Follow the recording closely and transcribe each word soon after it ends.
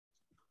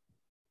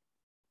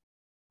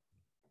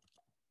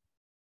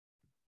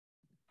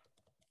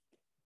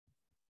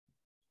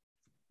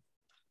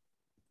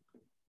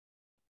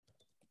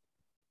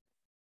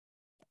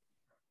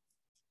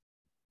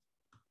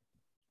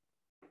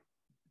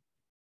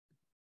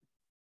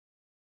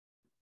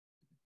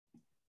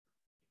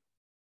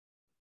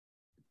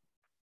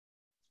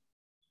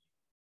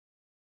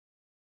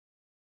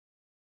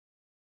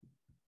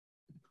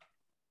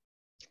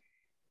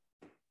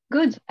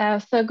Good.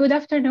 So good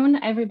afternoon,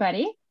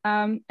 everybody,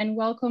 and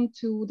welcome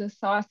to the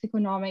SOAS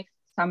Economics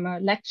Summer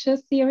Lecture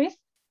Series.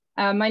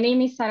 My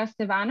name is Sara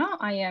Stevano.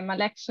 I am a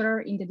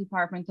lecturer in the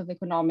Department of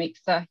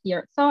Economics here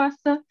at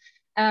SOAS,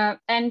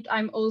 and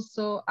I'm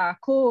also a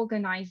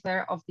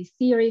co-organizer of this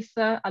series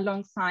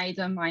alongside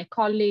my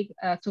colleague,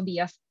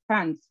 Tobias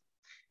Franz.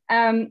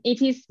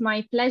 It is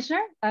my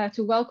pleasure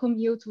to welcome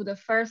you to the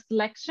first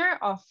lecture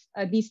of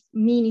this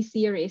mini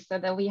series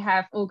that we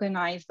have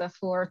organized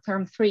for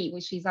term 3,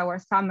 which is our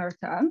summer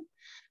term.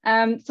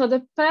 So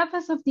the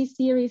purpose of this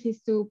series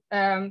is to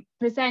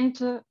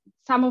present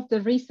some of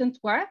the recent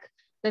work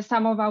that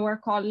some of our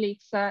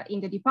colleagues in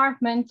the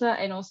department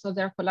and also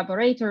their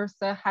collaborators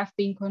have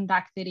been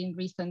conducted in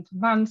recent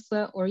months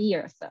or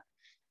years.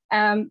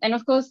 And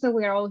of course,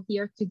 we are all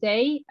here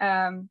today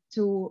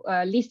to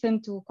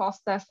listen to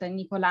Costas and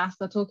Nicolás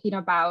talking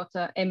about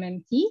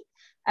MMT.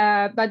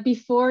 But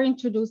before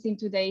introducing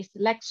today's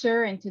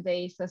lecture and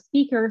today's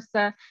speakers,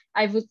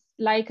 I would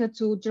like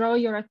to draw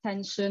your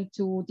attention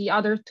to the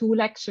other 2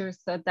 lectures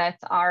that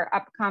are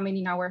upcoming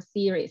in our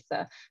series.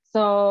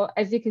 So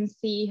as you can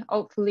see,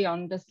 hopefully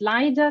on the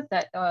slide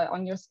that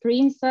on your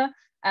screens, the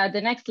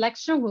next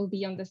lecture will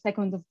be on the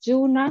 2nd of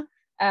June.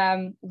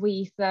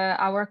 With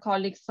our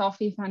colleague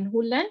Sophie van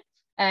Hullen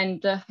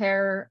and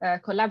her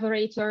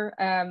collaborator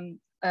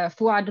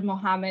Fouad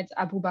Mohamed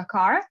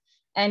Abubakar.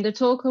 And the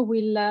talk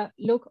will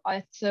look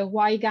at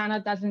why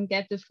Ghana doesn't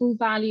get the full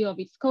value of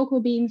its cocoa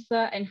beans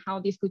and how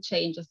this could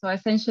change. So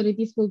essentially,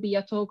 this will be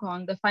a talk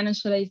on the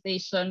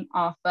financialization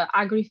of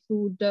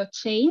agri-food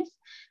chains,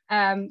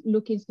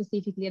 looking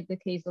specifically at the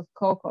case of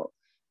cocoa.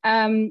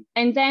 And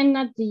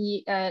then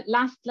the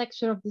last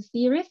lecture of the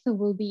series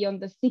will be on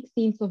the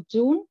 16th of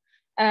June.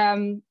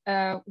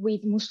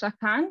 With Mushtaq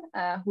Khan,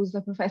 who's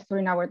a professor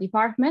in our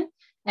department,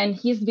 and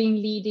he's been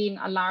leading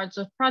a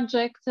larger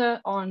project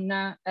on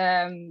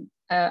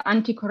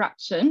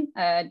anti-corruption.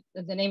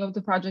 The name of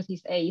the project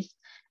is ACE,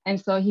 and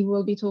so he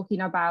will be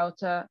talking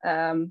about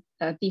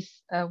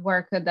this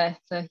work that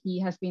he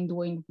has been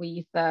doing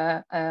with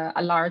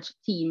a large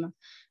team.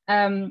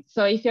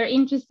 So if you're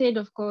interested,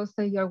 of course,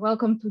 you're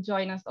welcome to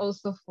join us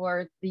also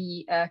for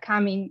the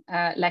coming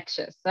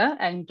lectures,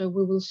 and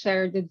we will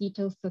share the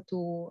details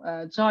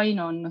to join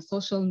on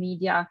social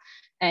media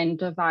and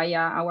via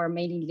our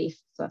mailing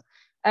lists.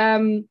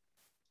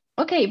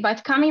 Okay,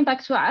 but coming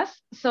back to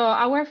us, so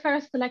our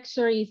first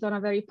lecture is on a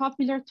very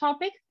popular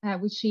topic,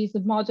 which is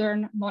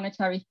modern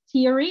monetary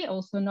theory,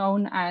 also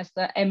known as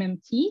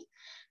MMT.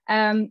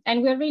 And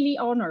we're really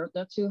honored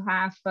to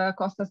have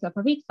Costas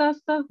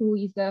Lapavitsas, who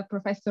is a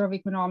professor of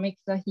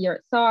economics here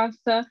at SOAS,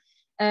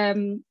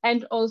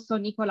 and also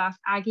Nicolás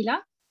Águila,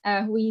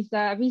 who is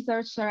a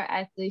researcher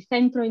at the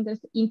Centro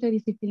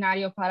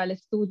Interdisciplinario para el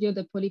Estudio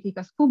de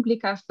Políticas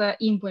Públicas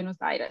in Buenos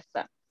Aires.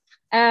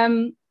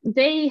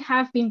 They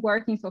have been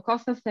working, so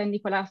Costas and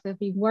Nicolás have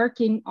been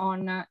working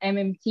on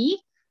MMT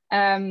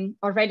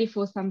already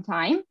for some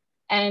time.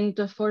 And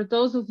for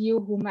those of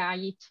you who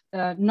might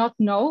not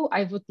know,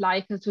 I would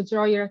like to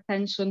draw your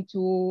attention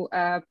to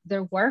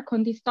their work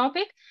on this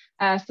topic.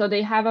 So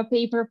they have a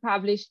paper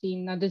published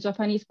in the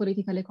Japanese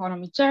Political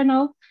Economy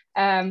Journal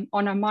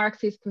on a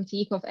Marxist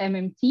critique of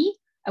MMT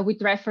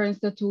with reference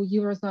to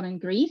Eurozone and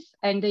Greece.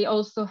 And they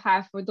also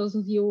have, for those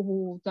of you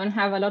who don't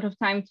have a lot of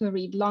time to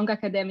read long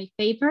academic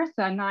papers,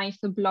 a nice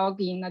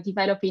blog in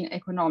Developing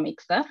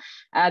Economics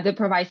that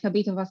provides a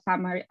bit of a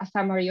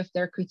summary of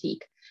their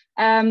critique.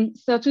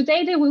 So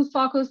today they will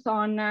focus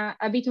on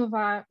a bit of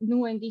a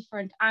new and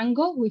different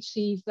angle, which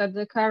is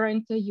the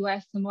current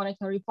US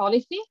monetary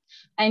policy.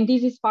 And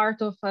this is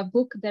part of a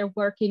book they're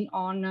working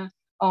on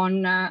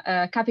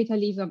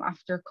capitalism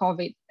after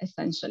COVID,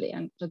 essentially.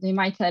 And they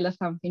might tell us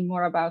something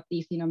more about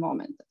this in a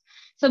moment.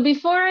 So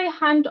before I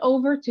hand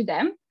over to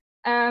them,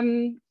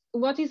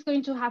 what is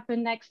going to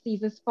happen next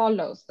is as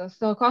follows.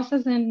 So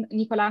Costas and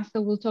Nicolás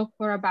will talk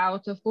for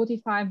about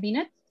 45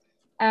 minutes.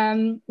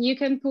 You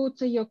can put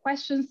your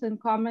questions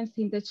and comments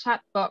in the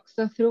chat box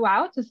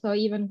throughout, so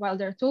even while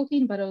they're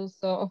talking, but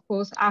also, of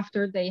course,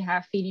 after they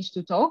have finished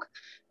to talk.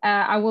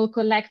 I will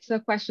collect the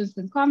questions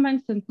and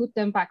comments and put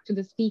them back to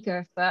the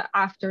speakers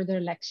after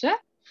their lecture.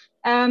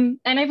 And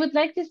I would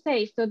like to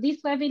say, so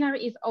this webinar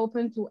is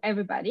open to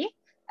everybody.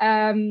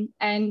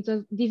 And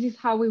this is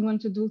how we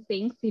want to do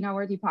things in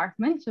our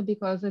department,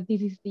 because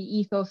this is the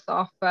ethos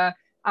of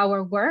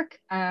our work,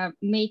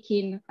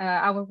 making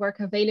our work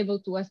available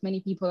to as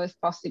many people as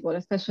possible,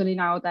 especially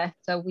now that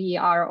we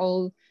are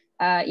all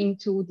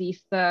into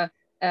this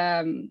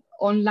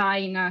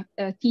online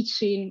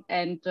teaching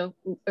and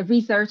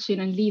researching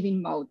and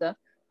living mode.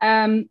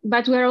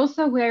 But we're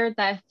also aware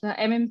that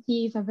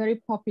MMT is a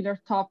very popular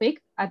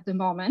topic at the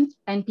moment,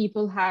 and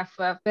people have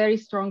very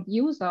strong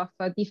views of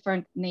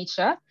different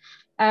nature.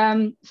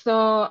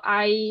 So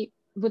I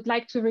would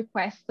like to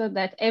request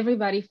that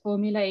everybody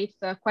formulates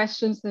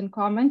questions and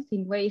comments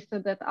in ways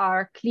that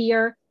are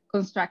clear,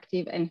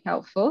 constructive, and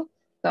helpful.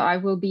 So I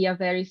will be a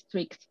very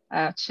strict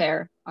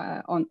chair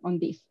on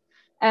this.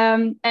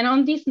 And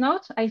on this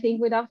note, I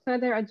think without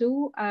further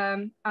ado,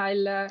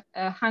 I'll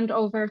hand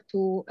over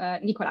to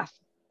Nicolás.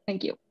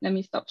 Thank you. Let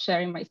me stop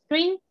sharing my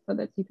screen so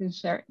that you can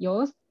share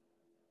yours.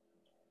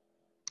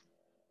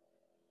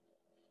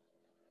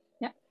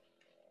 Yeah.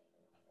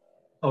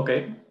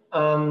 Okay.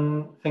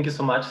 Thank you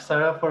so much,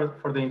 Sarah,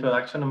 for the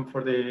introduction and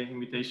for the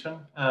invitation.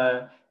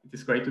 It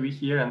is great to be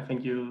here, and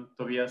thank you,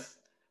 Tobias,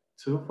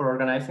 too, for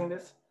organizing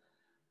this.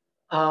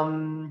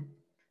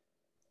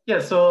 Yeah,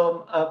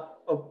 so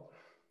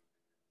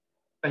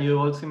can you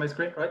all see my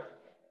screen, right?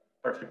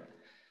 Perfect.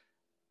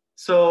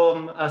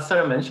 So as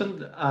Sarah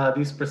mentioned,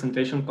 this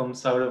presentation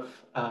comes out of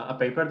a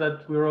paper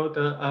that we wrote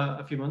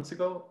a few months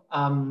ago.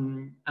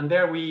 And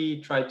there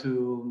we try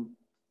to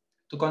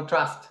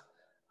contrast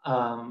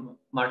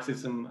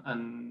Marxism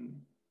and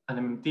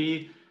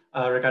MMT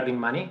regarding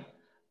money.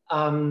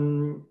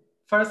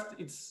 First,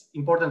 it's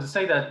important to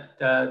say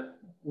that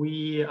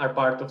we are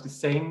part of the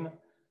same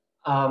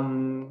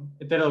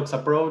heterodox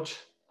approach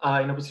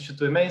in opposition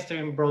to the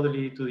mainstream,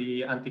 broadly to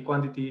the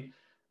anti-quantity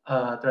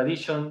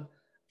tradition.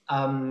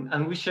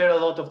 And we share a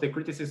lot of the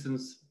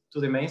criticisms to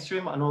the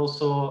mainstream and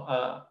also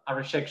a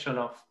rejection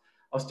of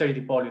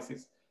austerity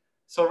policies.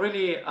 So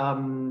really,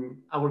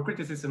 our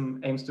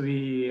criticism aims to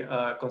be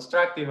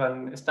constructive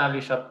and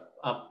establish a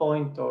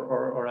point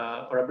or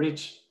a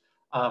bridge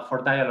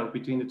for dialogue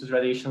between the two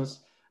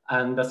traditions,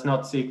 and does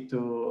not seek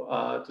to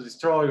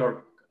destroy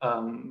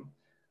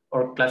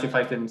or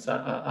classify them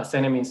as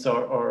enemies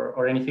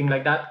or anything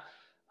like that.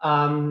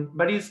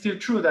 But it's still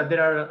true that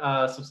there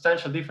are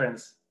substantial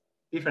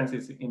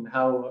differences in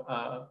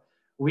how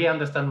we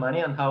understand money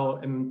and how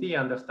MMT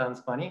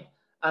understands money.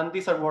 And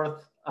these are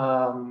worth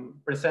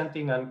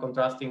presenting and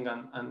contrasting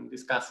and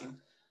discussing.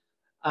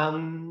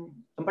 And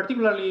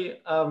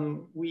particularly,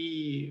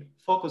 we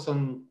focus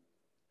on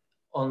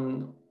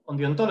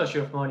the ontology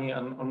of money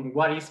and on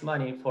what is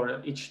money for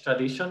each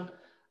tradition,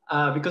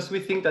 because we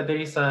think that there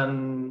is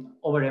an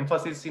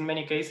overemphasis in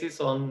many cases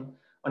on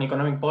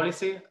economic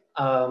policy,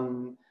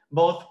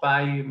 both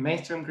by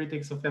mainstream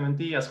critics of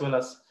MMT as well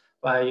as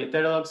by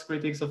heterodox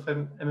critics of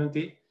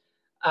MMT.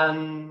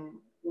 And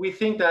we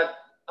think that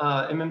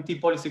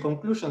MMT policy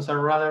conclusions are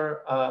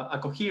rather a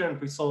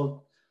coherent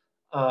result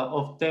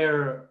of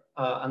their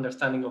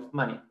understanding of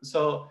money.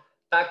 So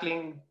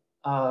tackling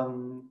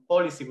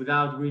policy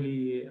without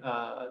really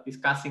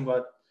discussing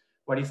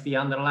what is the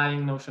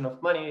underlying notion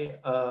of money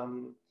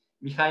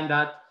behind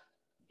that,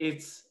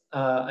 it's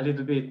a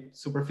little bit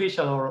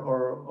superficial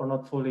or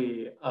not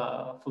fully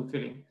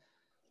fulfilling.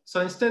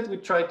 So instead, we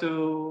try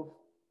to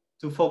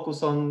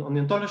focus on the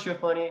ontology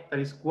of money, that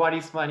is, what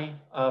is money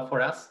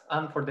for us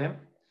and for them.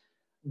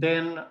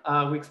 Then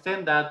we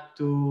extend that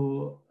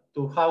to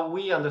how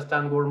we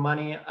understand world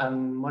money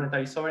and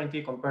monetary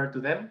sovereignty compared to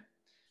them.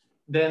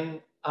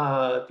 Then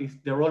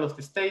the role of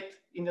the state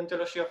in the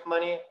ontology of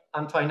money,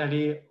 and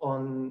finally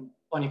on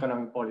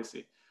economic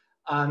policy.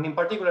 And in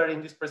particular,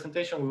 in this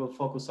presentation, we will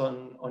focus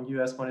on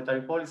US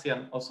monetary policy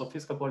and also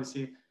fiscal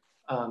policy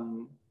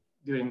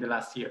during the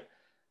last year.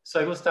 So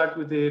I will start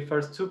with the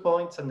first 2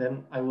 points, and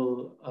then I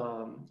will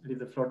leave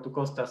the floor to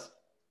Costas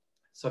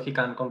so he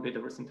can complete the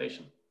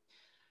presentation.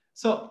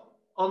 So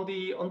on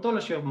the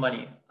ontology of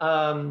money,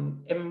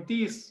 MMT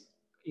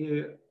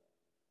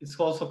is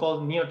also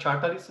called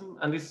neo-chartalism,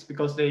 and this is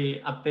because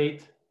they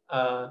update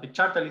the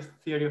chartalist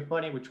theory of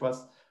money, which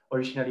was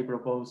originally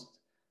proposed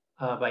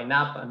by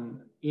Knapp and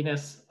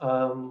Innes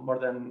more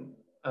than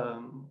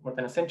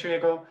a century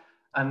ago,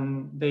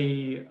 and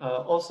they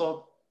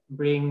also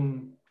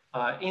bring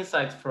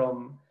insights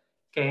from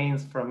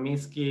Keynes, from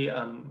Minsky,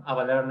 and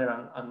Ava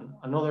Lerner,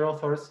 and other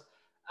authors,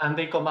 and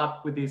they come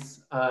up with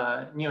this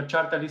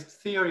neo-chartalist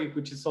theory,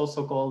 which is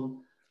also called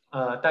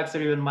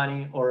tax-driven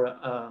money or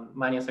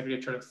money as a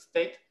creature of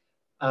state.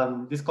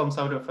 This comes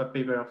out of a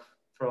paper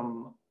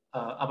from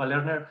Ava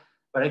Lerner,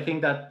 but I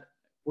think that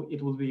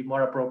it would be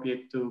more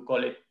appropriate to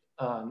call it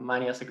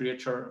money as a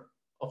creature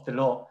of the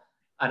law,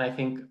 and I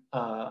think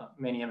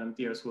many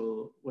MMTers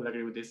will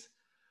agree with this.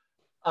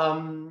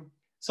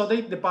 So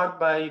they depart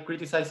by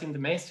criticizing the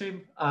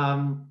mainstream.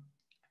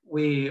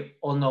 We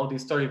all know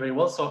this story very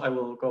well, so I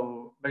will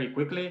go very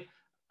quickly.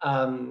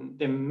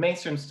 The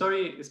mainstream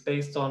story is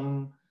based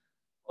on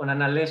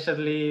an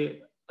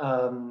allegedly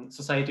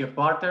society of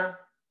barter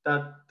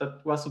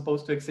that was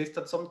supposed to exist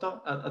at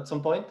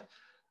some point.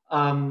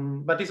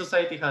 But this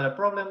society had a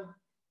problem,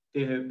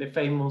 the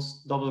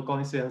famous double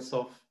coincidence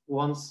of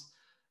wants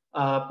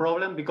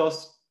problem,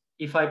 because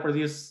if I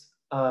produce,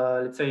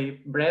 let's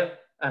say, bread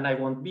and I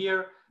want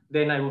beer,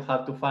 then I will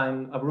have to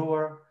find a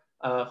brewer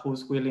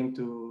who's willing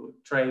to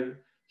trade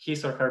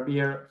his or her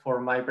beer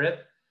for my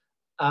bread.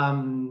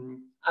 And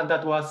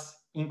that was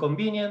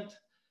inconvenient.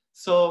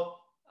 So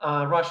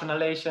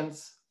rational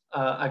agents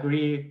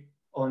agree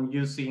on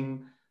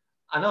using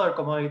another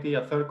commodity,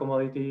 a third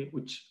commodity,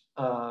 which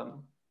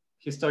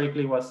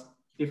historically was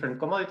different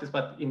commodities,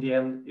 but in the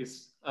end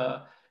is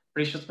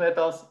precious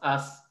metals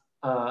as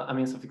a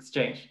means of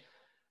exchange.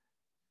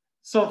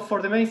 So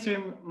for the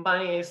mainstream,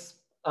 money is,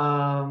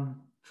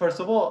 first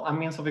of all, a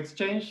means of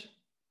exchange,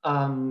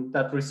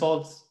 that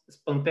results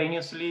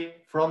spontaneously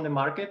from the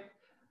market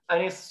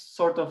and is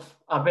sort of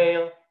a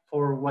veil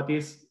for what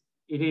it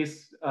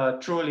is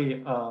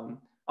truly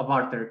a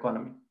barter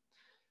economy.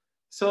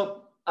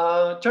 So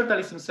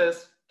chartalism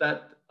says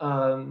that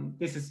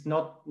this is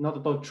not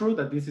at all true,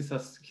 that this is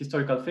a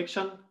historical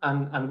fiction,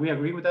 and we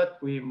agree with that.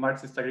 We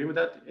Marxists agree with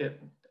that.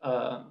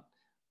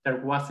 There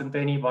wasn't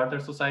any barter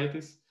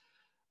societies.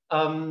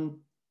 And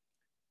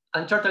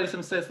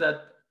chartalism says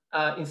that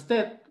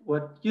instead,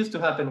 what used to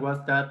happen was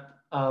that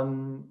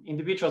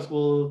individuals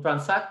will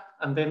transact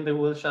and then they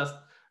will just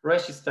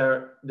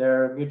register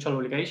their mutual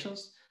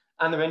obligations,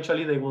 and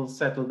eventually they will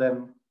settle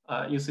them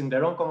using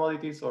their own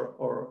commodities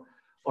or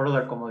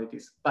other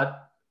commodities.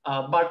 But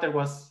barter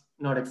was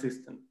not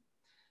existent.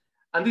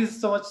 And this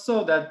is so much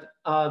so that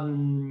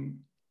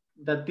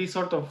that this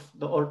sort of,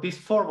 or this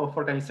form of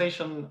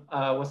organization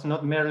was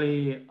not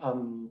merely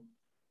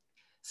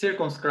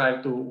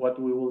circumscribed to what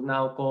we will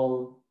now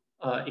call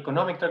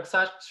economic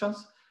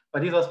transactions,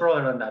 but it was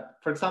broader than that.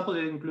 For example,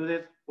 it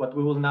included what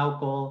we will now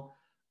call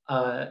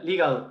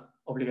legal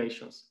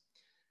obligations.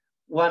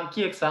 One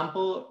key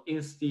example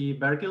is the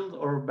Bergeld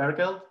or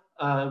Bergeld,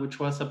 which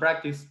was a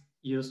practice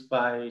used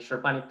by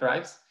Sherpanic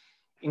tribes,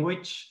 in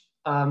which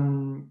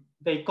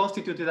they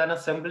constituted an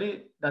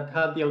assembly that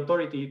had the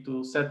authority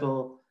to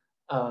settle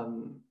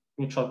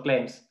mutual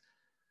claims.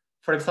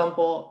 For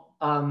example,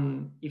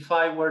 if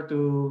I were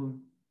to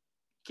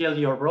kill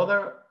your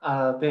brother,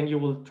 then you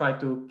will try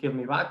to kill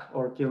me back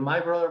or kill my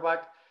brother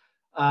back.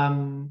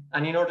 And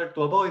in order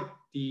to avoid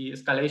the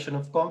escalation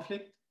of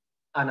conflict,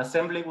 an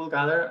assembly will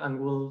gather and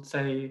will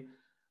say,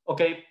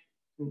 okay,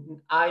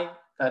 I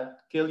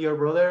that killed your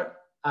brother,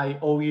 I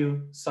owe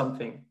you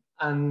something.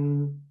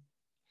 And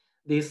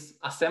this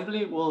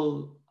assembly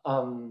will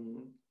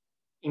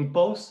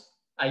impose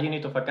a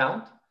unit of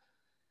account,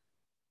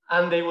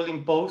 and they will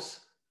impose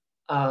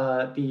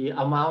the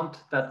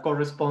amount that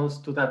corresponds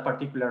to that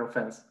particular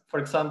offense. For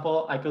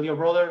example, I killed your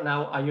brother,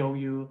 now I owe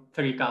you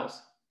 3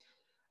 cows.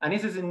 And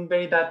this is in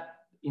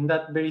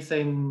that very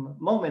same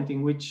moment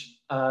in which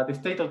the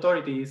state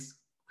authority is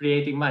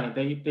creating money.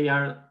 They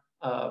are,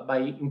 by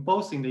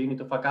imposing the unit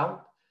of account,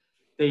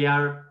 they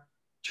are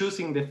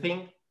choosing the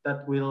thing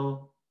that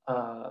will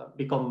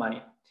become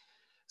money.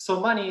 So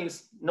money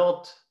is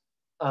not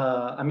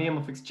a medium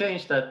of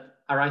exchange that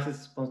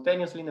arises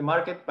spontaneously in the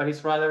market, but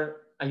it's rather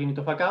a unit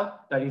of account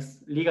that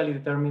is legally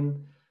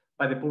determined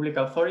by the public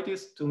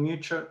authorities to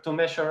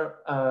measure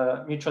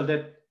mutual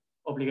debt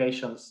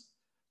obligations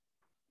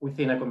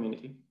within a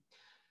community.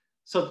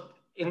 So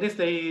in this,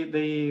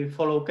 they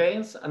follow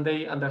Keynes, and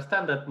they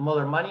understand that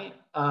modern money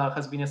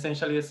has been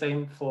essentially the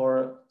same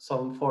for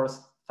some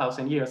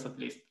 4,000 years at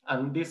least.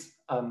 And this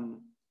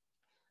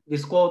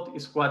quote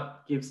is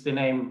what gives the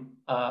name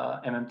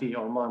MMT,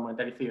 or modern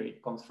monetary theory.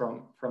 It comes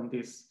from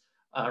this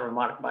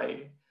remark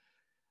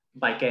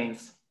by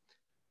Keynes.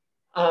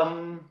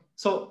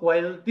 So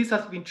while this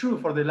has been true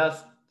for the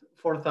last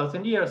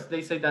 4,000 years,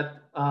 they say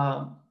that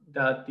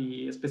that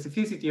the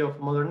specificity of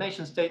modern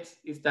nation states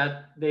is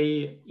that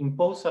they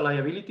impose a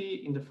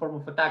liability in the form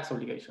of a tax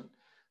obligation.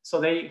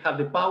 So they have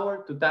the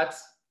power to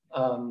tax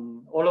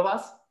all of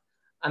us,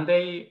 and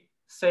they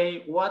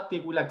say what they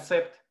will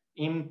accept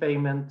in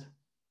payment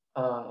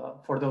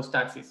for those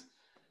taxes.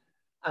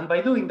 And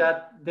by doing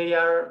that, they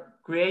are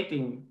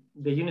creating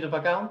the unit of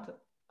account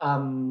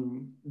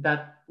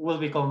that will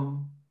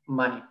become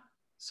money.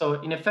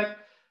 So in effect,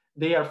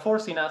 they are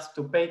forcing us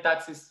to pay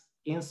taxes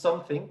in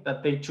something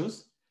that they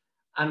choose.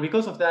 And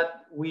because of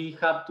that, we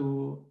have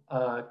to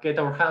get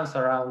our hands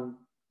around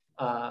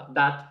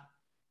that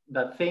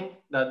thing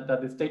that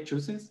the state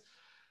chooses.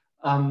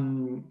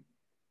 And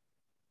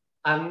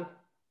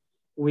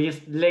we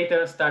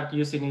later start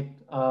using it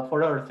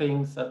for other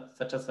things,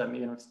 such as a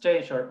medium of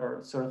exchange or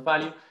sort of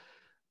value.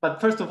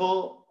 But first of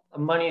all,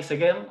 money is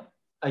again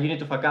a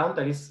unit of account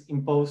that is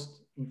imposed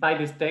by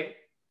the state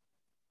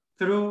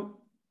through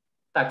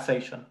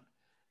taxation.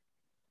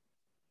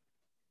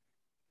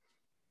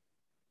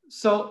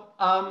 So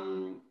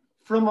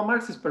from a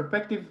Marxist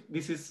perspective,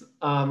 this is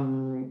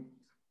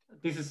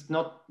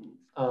not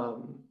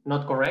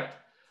correct,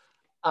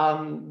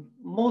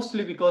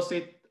 mostly because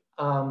it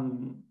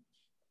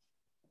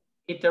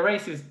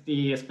erases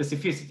the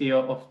specificity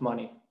of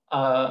money.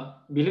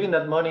 Believing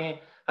that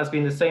money has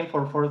been the same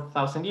for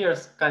 4,000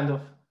 years kind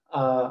of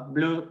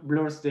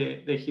blurs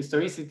the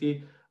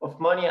historicity of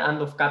money and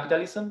of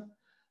capitalism.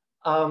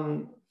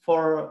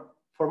 For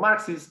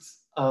Marxists,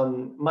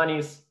 money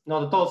is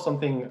not at all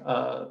something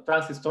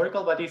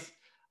trans-historical, but it's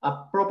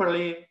a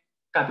properly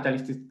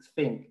capitalistic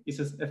thing. It's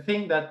a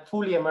thing that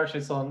fully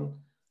emerges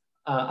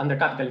under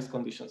capitalist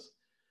conditions.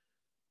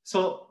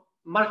 So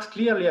Marx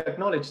clearly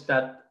acknowledged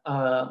that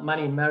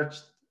money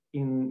emerged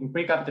in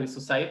pre-capitalist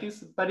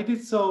societies, but it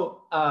is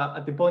so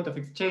at the point of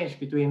exchange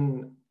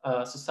between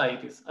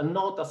societies, and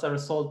not as a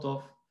result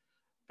of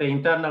the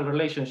internal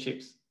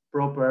relationships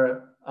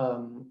proper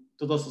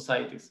to those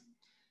societies.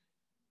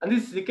 And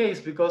this is the case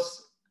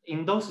because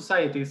in those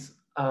societies,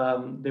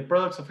 the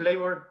products of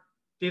labor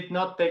did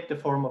not take the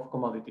form of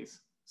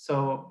commodities.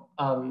 So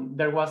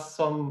there was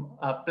some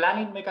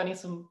planning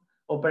mechanism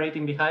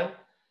operating behind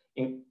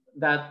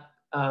that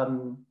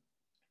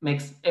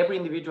makes every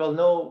individual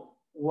know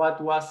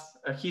what was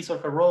his or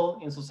her role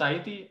in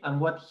society and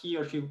what he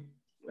or she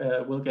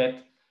will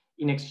get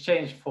in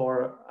exchange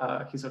for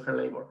his or her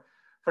labor.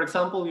 For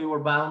example, you were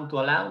bound to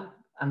a land,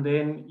 and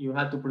then you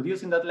had to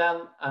produce in that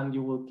land, and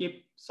you will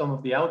keep some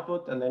of the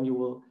output, and then you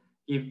will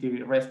give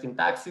the rest in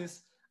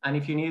taxes. And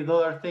if you need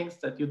other things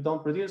that you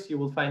don't produce, you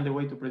will find a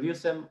way to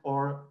produce them,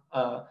 or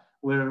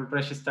will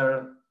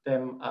register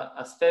them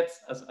as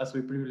debts, as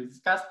we previously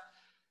discussed.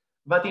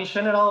 But in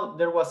general,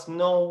 there was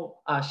no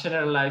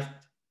generalized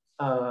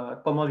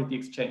commodity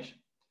exchange.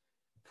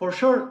 For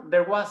sure,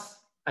 there was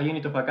a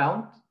unit of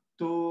account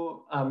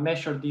to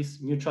measure these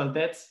mutual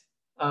debts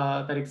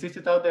that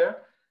existed out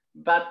there,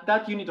 but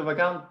that unit of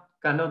account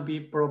cannot be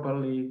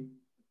properly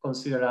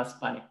considered as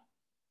money.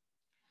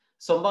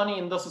 So money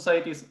in those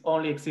societies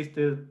only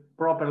existed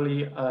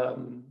properly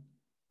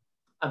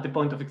at the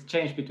point of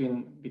exchange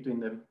between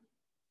them.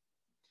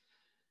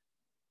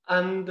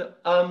 And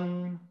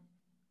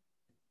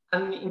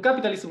in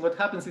capitalism, what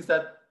happens is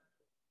that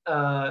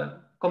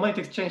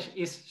commodity exchange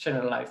is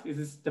generalized. This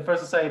is the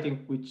first society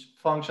which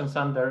functions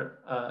under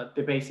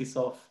the basis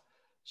of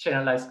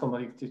generalized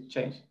commodity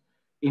exchange.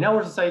 In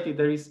our society,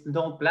 there is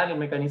no planning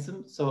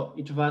mechanism, so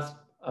each of us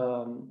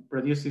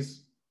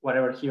produces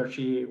whatever he or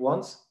she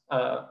wants,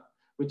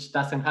 which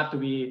doesn't have to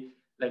be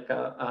like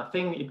a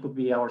thing. It could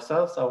be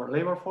ourselves, our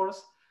labor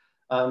force.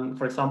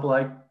 For example,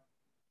 I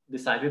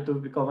decided to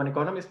become an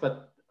economist,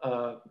 but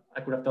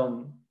I could have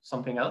done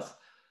something else.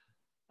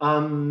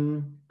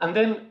 And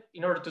then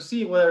in order to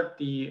see whether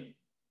the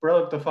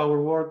product of our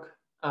work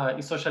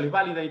is socially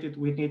validated,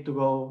 we need to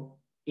go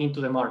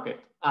into the market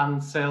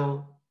and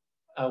sell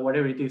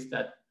whatever it is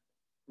that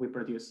we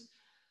produce.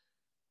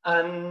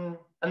 And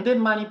then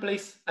money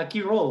plays a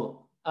key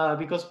role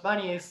because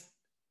money is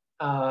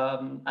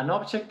an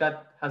object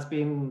that has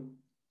been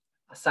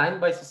assigned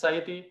by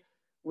society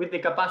with the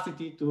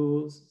capacity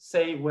to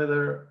say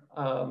whether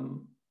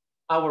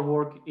our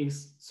work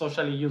is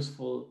socially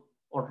useful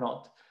or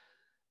not.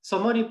 So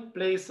money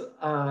plays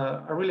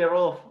really a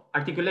role of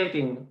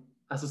articulating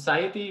a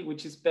society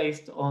which is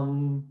based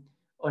on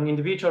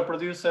individual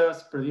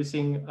producers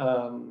producing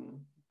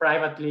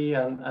privately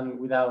and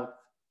without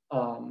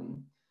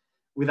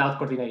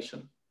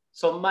coordination.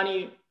 So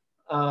money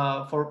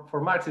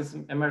for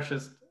Marxism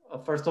emerges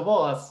first of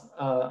all as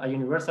a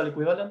universal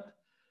equivalent,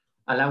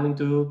 allowing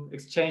to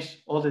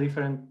exchange all the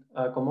different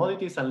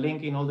commodities and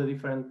linking all the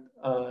different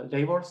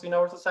labors in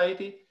our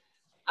society.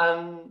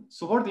 And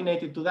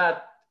subordinated to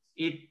that,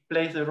 it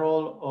plays the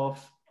role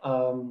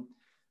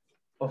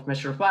of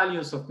measure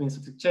values, of means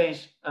of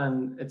exchange,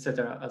 and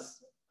etc.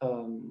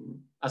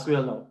 As we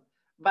all know.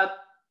 But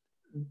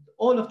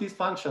all of these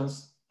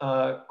functions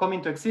come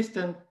into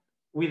existence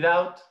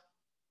without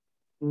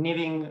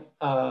needing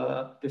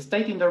the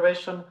state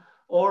intervention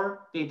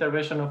or the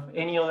intervention of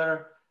any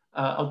other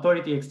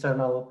authority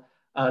external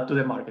to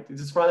the market. It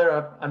is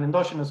rather an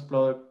endogenous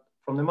product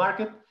from the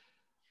market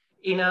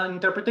in an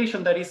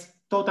interpretation that is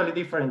totally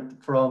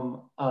different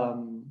from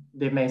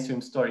the mainstream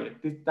story.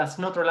 It does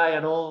not rely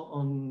at all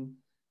on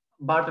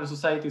barter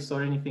societies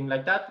or anything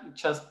like that. It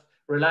just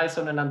relies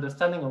on an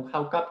understanding of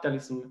how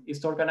capitalism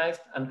is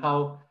organized and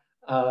how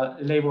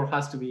labor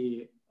has to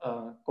be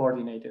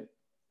coordinated.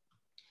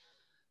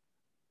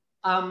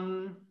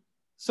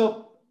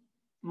 So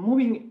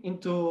moving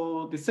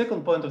into the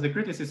second point of the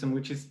criticism,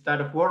 which is that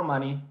of war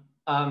money,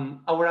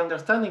 our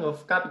understanding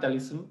of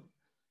capitalism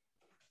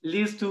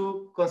leads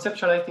to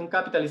conceptualizing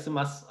capitalism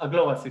as a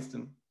global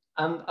system.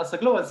 And as a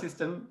global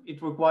system,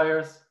 it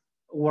requires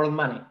world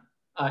money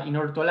in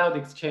order to allow the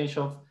exchange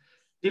of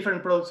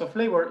different products of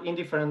labor in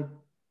different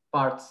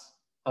parts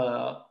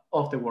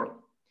of the world.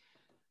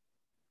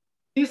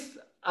 This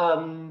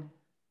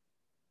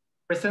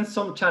presents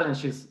some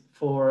challenges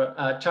for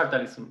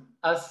chartalism,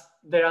 as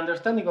their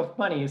understanding of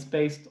money is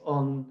based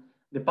on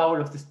the power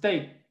of the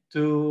state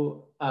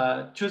to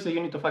choose a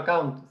unit of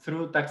account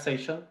through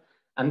taxation,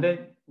 and then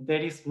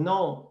there is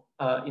no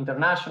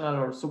international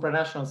or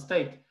supranational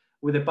state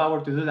with the power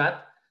to do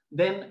that,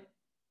 then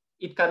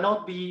it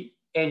cannot be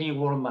any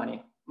world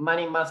money.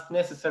 Money must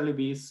necessarily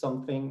be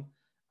something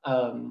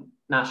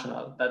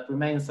national that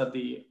remains at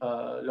the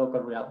local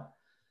realm.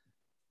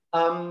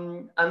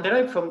 And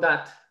derived from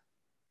that,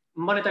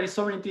 monetary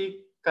sovereignty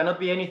cannot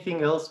be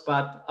anything else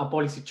but a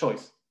policy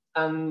choice.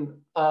 And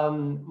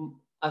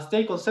as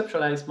they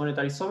conceptualize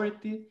monetary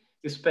sovereignty,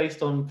 is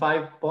based on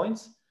 5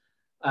 points.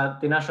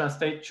 The national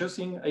state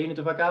choosing a unit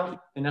of account,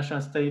 the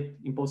national state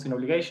imposing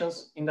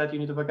obligations in that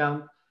unit of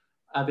account,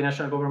 the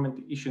national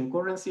government issuing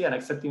currency and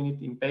accepting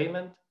it in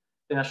payment,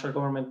 the national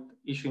government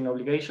issuing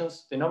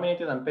obligations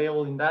denominated and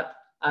payable in that,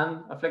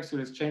 and a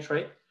flexible exchange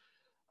rate.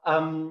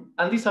 And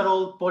these are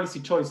all policy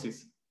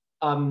choices.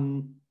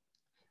 And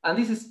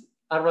this is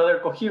a rather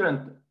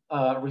coherent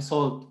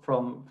result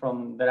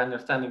from their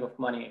understanding of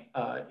money,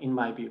 in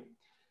my view.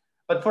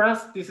 But for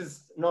us, this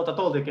is not at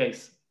all the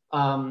case.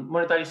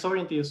 Monetary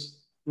sovereignty is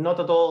not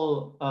at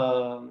all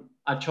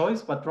a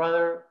choice, but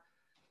rather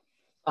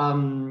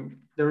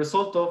the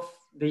result of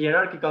the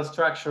hierarchical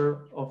structure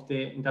of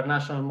the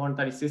international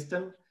monetary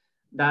system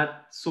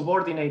that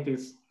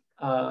subordinates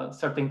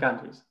certain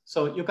countries.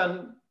 So you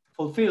can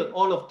fulfill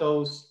all of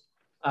those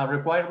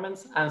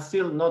requirements and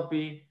still not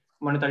be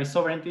monetary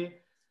sovereignty,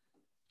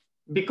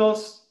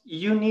 because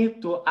you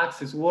need to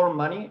access war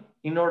money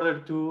in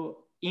order to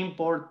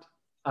import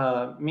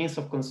means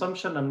of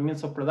consumption and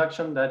means of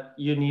production that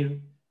you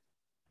need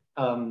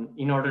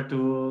in order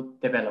to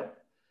develop.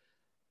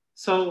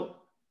 So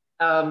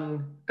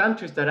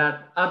countries that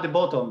are at the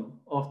bottom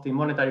of the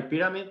monetary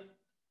pyramid,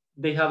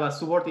 they have a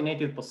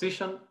subordinated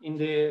position in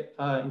the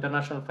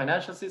international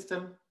financial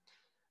system,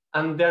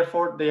 and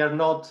therefore they are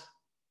not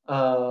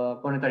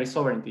monetary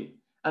sovereignty.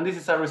 And this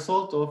is a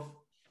result of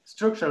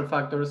structural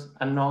factors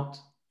and not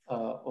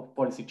of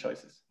policy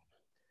choices.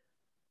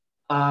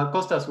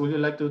 Costas, would you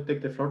like to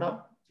take the floor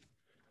now?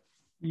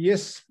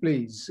 Yes,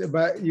 please.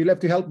 But you'll have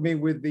to help me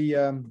with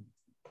the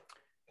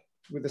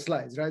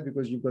slides, right?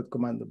 Because you've got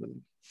command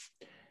ability.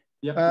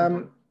 Yeah.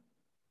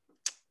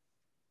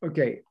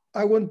 Okay,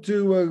 I want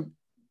to,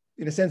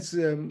 in a sense,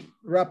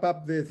 wrap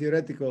up the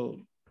theoretical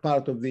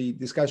part of the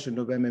discussion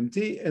of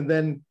MMT, and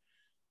then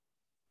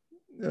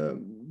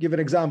give an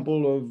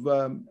example of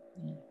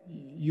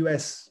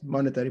US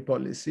monetary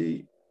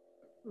policy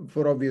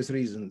for obvious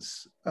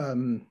reasons,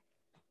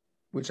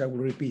 which I will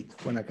repeat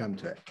when I come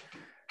to it.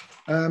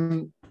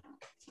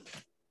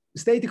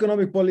 State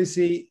economic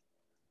policy,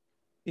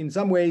 in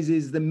some ways,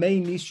 is the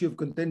main issue of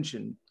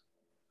contention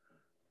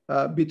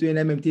between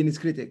MMT and its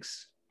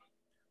critics.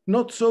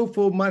 Not so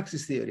for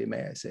Marxist theory,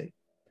 may I say.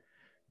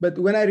 But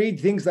when I read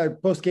things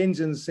that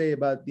post-Keynesians say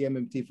about the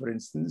MMT, for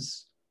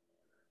instance,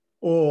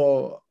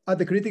 or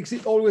other critics,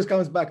 it always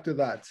comes back to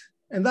that.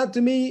 And that,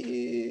 to me,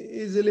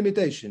 is a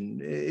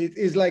limitation. It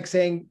is like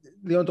saying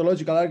the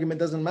ontological argument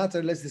doesn't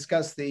matter. Let's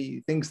discuss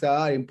the things that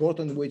are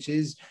important, which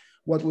is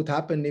what would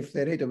happen if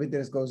the rate of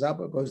interest goes up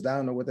or goes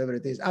down or whatever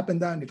it is, up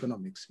and down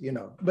economics, you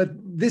know. But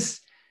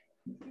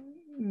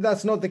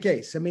that's not the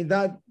case. I mean,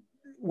 that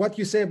what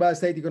you say about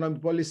state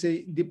economic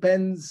policy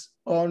depends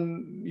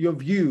on your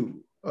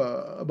view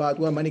about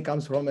where money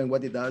comes from and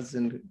what it does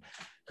and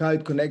how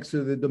it connects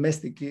to the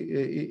domestic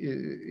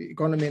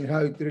economy and how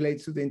it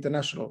relates to the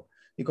international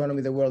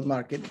economy, the world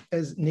market,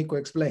 as Nico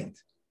explained.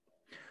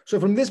 So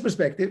from this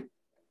perspective,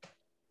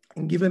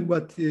 and given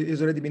what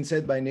has already been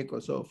said by Nico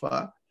so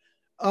far,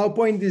 our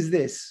point is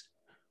this.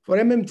 For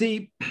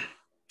MMT,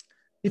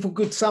 if we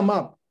could sum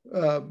up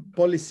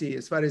policy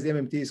as far as the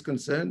MMT is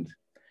concerned,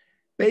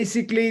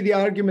 basically the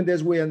argument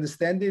as we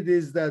understand it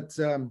is that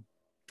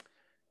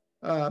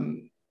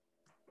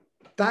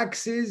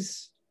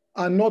taxes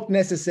are not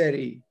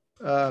necessary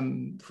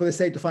for the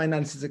state to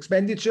finance its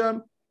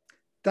expenditure.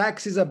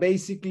 Taxes are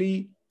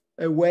basically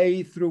a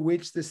way through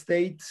which the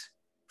state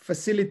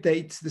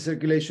facilitates the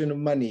circulation of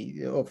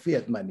money, of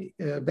fiat money.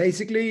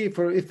 Basically,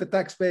 if the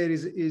taxpayer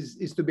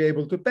is to be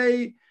able to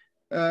pay,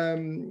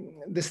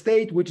 the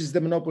state, which is the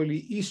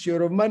monopoly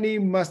issuer of money,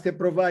 must have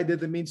provided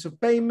the means of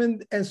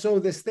payment. And so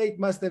the state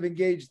must have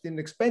engaged in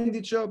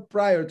expenditure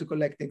prior to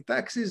collecting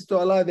taxes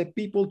to allow the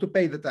people to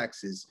pay the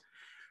taxes.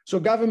 So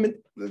government,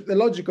 the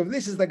logic of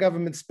this is that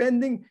government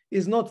spending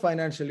is not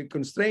financially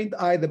constrained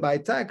either by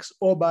tax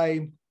or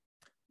by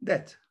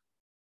debt.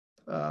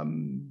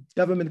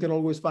 Government can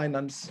always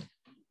finance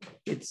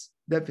its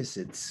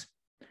deficits.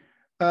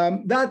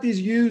 That is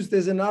used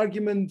as an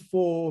argument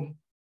for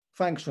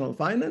functional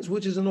finance,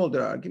 which is an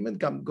older argument,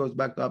 goes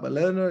back to Abba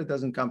Lerner. It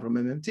doesn't come from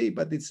MMT,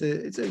 but it's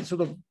a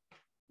sort of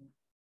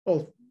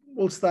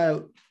old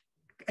style,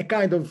 a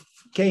kind of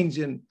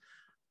Keynesian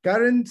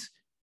current,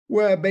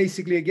 where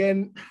basically,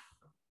 again,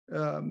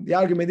 the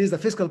argument is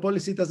that fiscal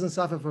policy doesn't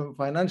suffer from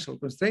financial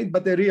constraint,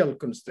 but a real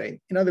constraint.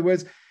 In other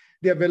words,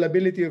 the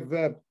availability of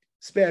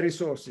spare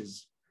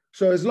resources.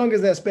 So as long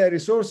as there are spare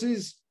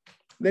resources,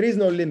 there is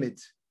no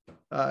limit,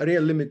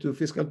 real limit to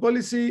fiscal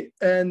policy,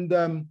 and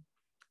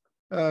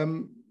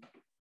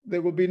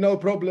there will be no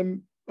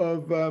problem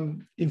of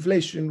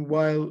inflation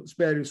while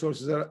spare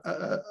resources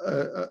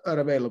are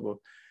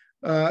available.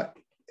 The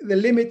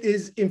limit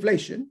is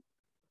inflation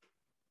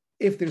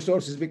if the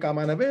resources become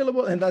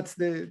unavailable, and that's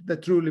the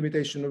true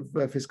limitation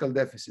of fiscal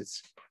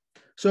deficits.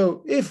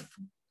 So if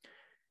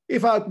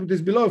output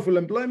is below full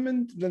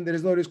employment, then there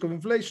is no risk of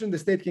inflation. The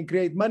state can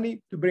create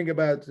money to bring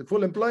about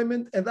full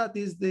employment, and that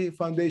is the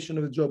foundation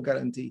of the job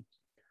guarantee.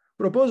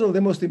 Proposal,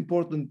 the most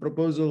important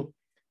proposal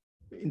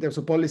in terms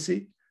of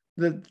policy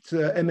that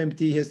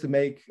MMT has to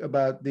make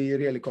about the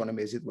real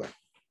economy, as it were.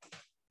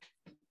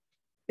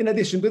 In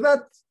addition to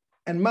that,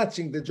 and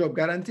matching the job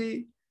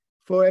guarantee,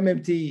 for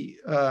MMT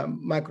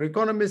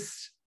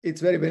macroeconomists, it's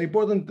very, very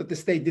important that the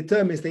state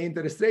determines the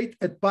interest rate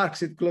and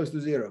parks it close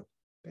to zero,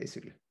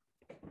 basically.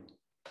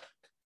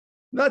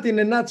 That, in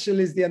a nutshell,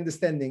 is the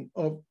understanding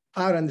of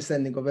our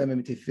understanding of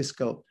MMT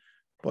fiscal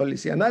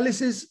policy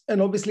analysis.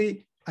 And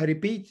obviously, I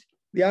repeat,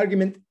 the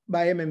argument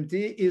by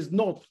MMT is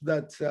not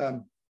that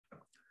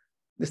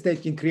the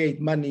state can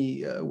create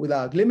money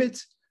without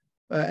limits.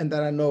 and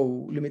there are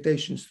no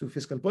limitations to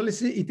fiscal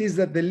policy. It is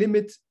that the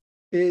limit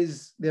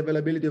is the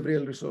availability of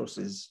real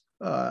resources.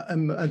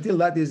 And until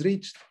that is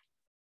reached,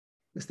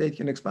 the state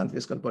can expand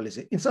fiscal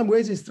policy. In some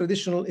ways, it's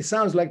traditional. It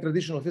sounds like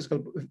traditional fiscal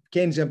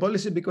Keynesian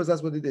policy because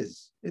that's what it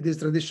is. It is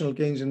traditional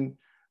Keynesian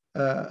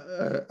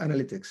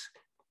analytics.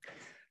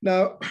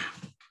 Now,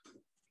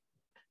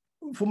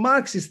 for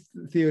Marxist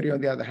theory, on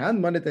the other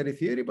hand, monetary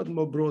theory, but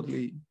more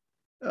broadly,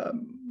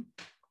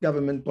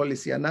 government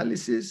policy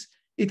analysis,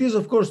 it is,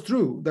 of course,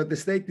 true that the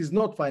state is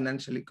not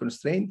financially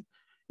constrained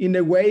in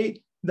a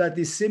way that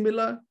is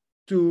similar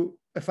to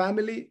a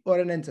family or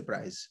an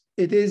enterprise.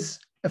 It is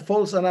a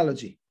false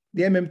analogy.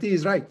 The MMT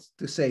is right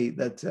to say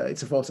that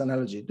it's a false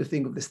analogy to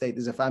think of the state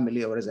as a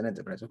family or as an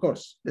enterprise. Of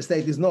course, the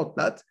state is not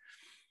that,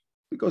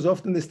 because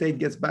often the state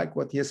gets back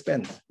what he has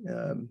spent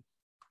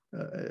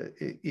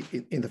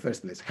in the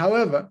first place.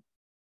 However,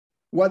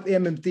 what the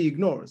MMT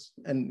ignores,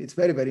 and it's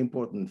very, very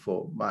important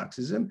for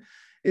Marxism,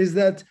 is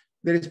that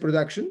there is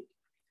production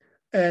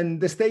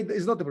and the state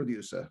is not a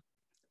producer.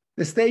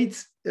 The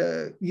state,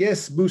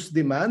 yes, boosts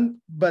demand,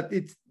 but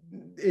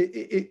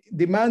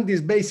demand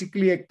is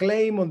basically a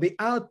claim on the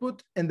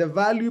output and the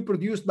value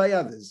produced by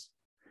others.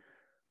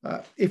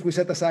 If we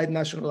set aside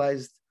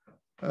nationalized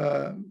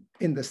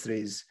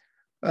industries.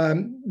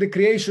 The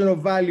creation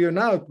of value and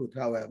output,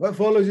 however,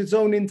 follows its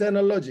own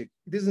internal logic.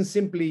 It isn't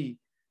simply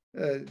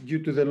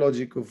due to the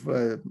logic of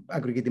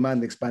aggregate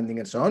demand expanding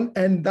and so on.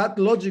 And that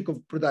logic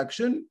of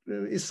production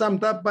is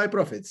summed up by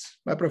profits,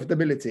 by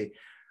profitability,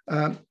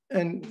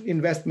 and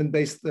investment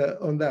based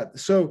on that.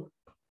 So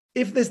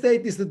if the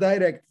state is to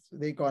direct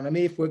the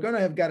economy, if we're going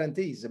to have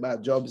guarantees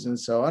about jobs and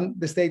so on,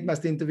 the state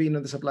must intervene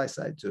on the supply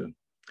side too.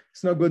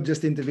 It's not good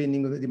just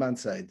intervening on the demand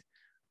side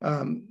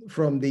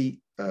from the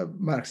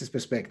Marxist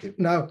perspective.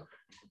 Now,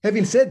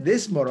 having said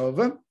this,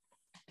 moreover,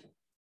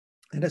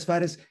 and as far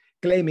as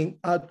claiming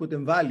output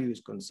and value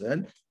is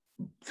concerned,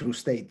 through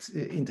states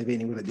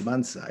intervening with the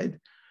demand side,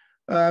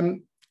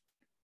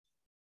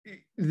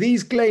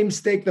 these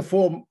claims take the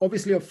form,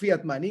 obviously, of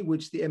fiat money,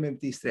 which the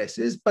MMT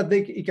stresses, but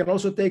it can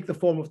also take the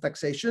form of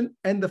taxation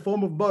and the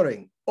form of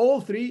borrowing. All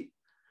three,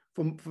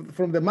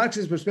 from the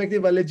Marxist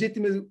perspective, are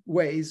legitimate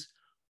ways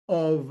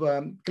of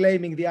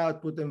claiming the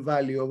output and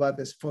value of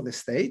others for the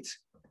state,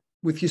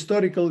 with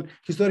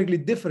historically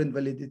different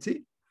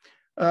validity,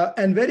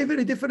 and very,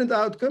 very different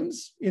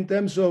outcomes in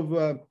terms of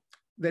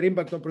their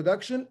impact on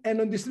production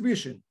and on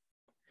distribution.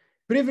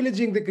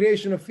 Privileging the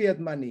creation of fiat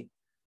money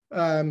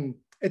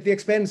at the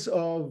expense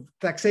of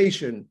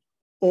taxation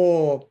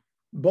or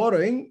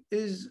borrowing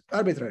is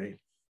arbitrary.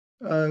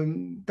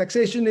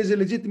 Taxation is a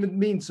legitimate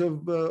means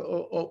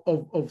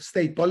of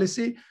state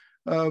policy,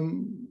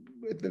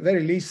 at the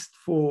very least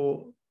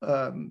for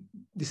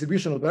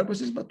distributional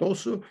purposes, but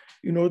also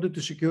in order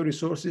to secure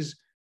resources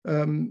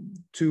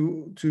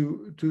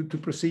to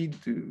proceed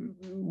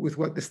with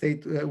what the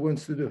state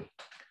wants to do.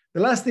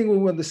 The last thing we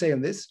want to say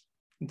on this,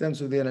 in terms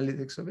of the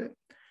analytics of it,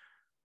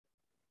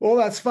 all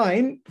that's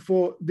fine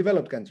for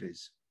developed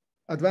countries,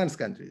 advanced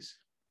countries.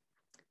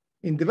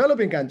 In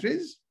developing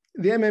countries,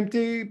 the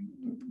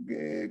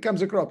MMT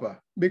comes a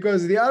cropper,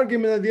 because the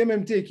argument that the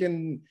MMT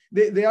can,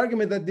 the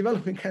argument that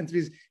developing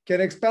countries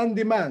can expand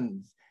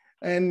demand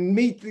and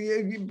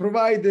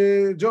provide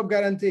a job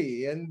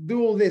guarantee and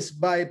do all this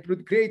by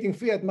creating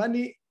fiat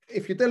money,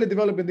 if you tell a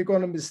developing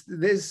economist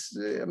this,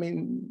 I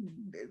mean,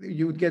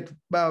 you would get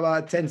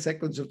about 10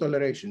 seconds of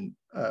toleration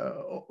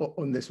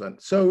on this one.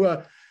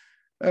 So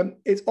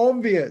it's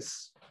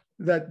obvious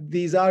that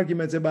these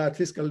arguments about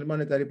fiscal and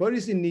monetary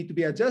policy need to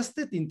be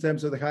adjusted in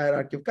terms of the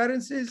hierarchy of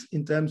currencies,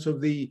 in terms of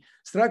the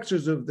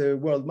structures of the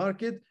world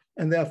market,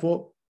 and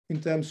therefore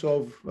in terms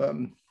of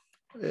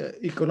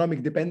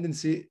economic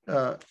dependency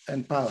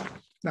and power.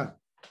 Now,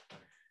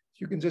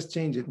 if you can just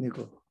change it,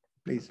 Nico,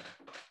 please.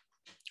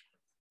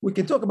 We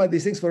can talk about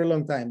these things for a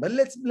long time, but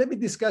let me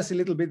discuss a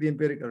little bit the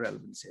empirical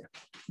relevance here,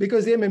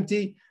 because the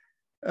MMT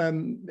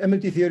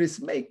theorists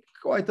make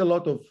quite a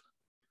lot of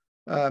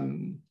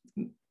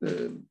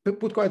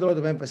put quite a lot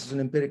of emphasis on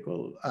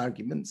empirical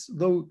arguments,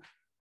 though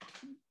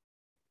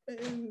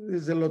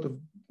there's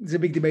a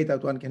big debate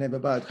that one can have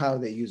about how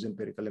they use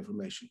empirical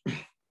information.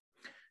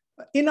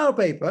 In our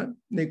paper,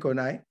 Nico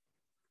and I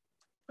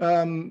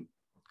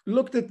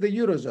looked at the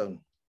Eurozone,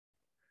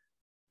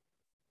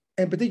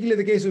 and particularly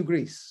the case of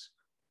Greece.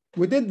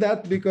 We did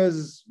that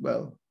because,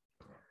 well,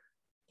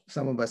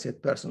 some of us had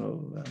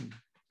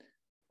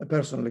a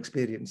personal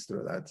experience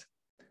through that,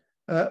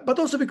 but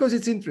also because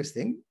it's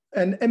interesting.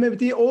 And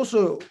MMT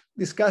also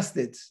discussed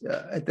it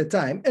at the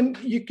time, and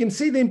you can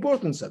see the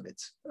importance of it.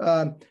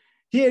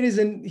 Here is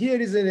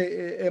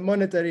a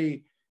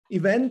monetary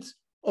event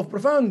of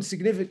profound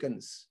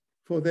significance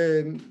for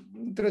the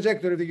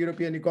trajectory of the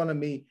European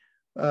economy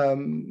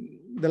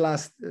the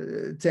last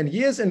 10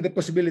 years and the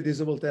possibilities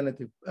of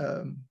alternative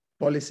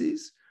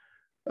policies,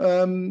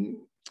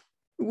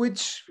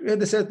 which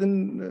had a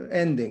certain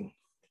ending.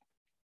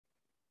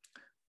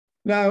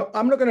 Now,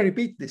 I'm not going to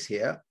repeat this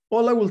here.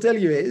 All I will tell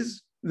you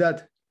is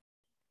that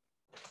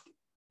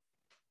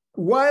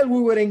while we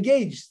were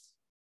engaged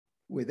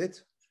with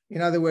it,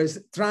 In other words,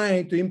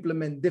 trying to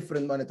implement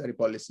different monetary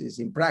policies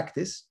in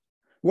practice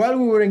while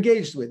we were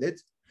engaged with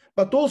it,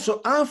 but also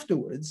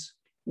afterwards,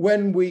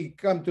 when we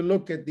come to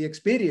look at the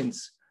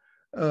experience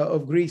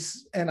of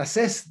Greece and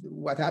assess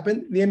what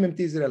happened, the MMT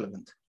is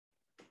irrelevant.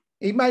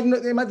 It might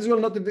as well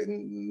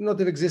not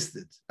have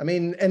existed. I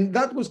mean, and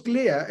that was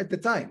clear at the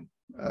time.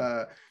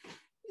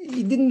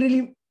 It didn't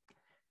really.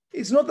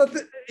 It's not that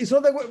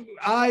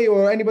I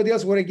or anybody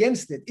else were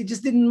against it. It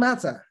just didn't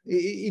matter.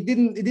 It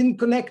didn't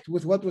connect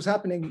with what was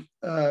happening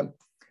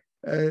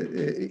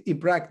in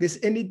practice,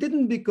 and it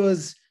didn't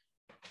because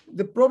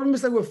the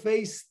problems that were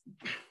faced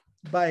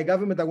by a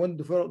government that wanted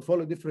to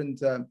follow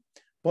different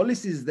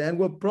policies then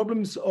were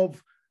problems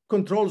of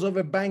controls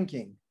over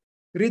banking,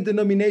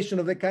 redenomination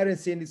of the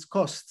currency and its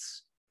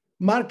costs,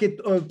 market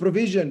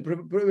provision,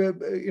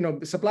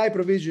 supply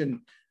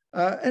provision,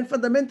 and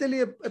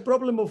fundamentally a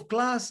problem of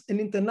class and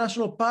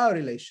international power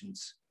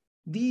relations.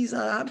 These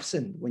are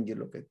absent when you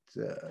look at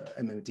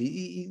MMT.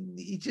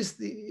 It's just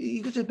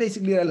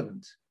basically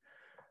irrelevant.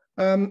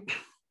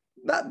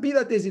 Be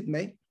that as it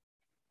may,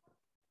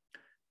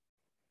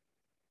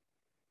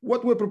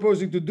 what we're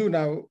proposing to do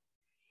now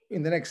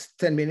in the next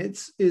 10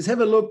 minutes is have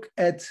a look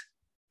at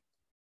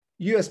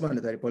US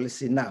monetary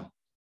policy now.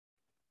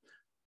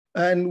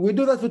 And we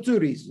do that for two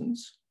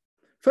reasons.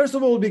 First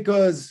of all,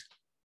 because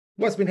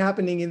what's been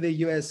happening in the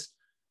US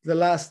the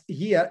last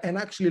year, and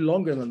actually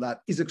longer than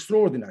that, is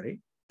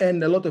extraordinary.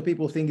 And a lot of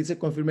people think it's a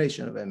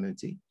confirmation of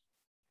MMT.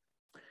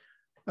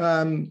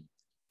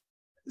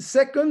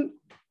 Second,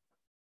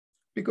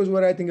 because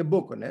we're writing a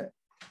book on it.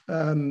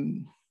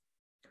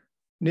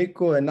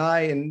 Nico and I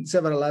and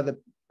several other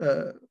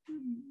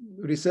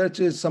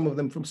researchers, some of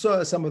them from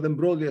SOAS, some of them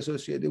broadly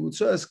associated with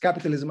SOAS,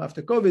 capitalism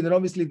after COVID, and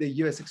obviously the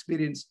US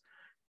experience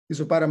is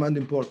of paramount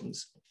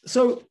importance.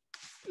 So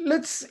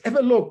let's have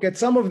a look at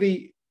some of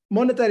the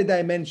monetary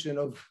dimension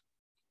of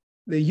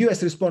the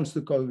US response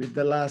to COVID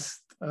the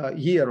last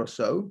year or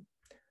so.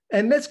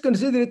 And let's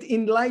consider it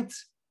in light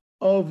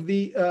of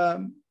the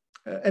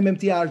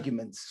MMT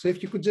arguments. So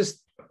if you could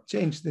just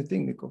change the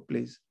thing, Nico,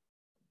 please.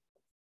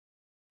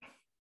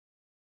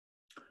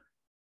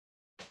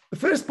 The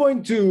first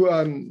point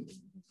to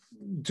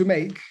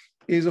make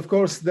is, of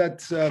course, that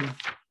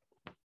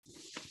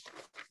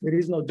there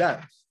is no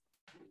doubt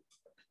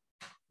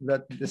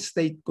that the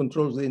state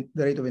controls the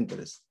rate of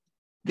interest.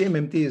 The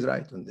MMT is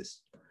right on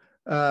this.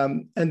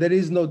 And there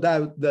is no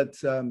doubt that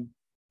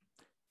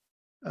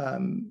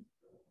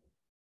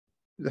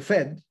the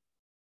Fed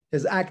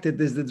has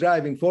acted as the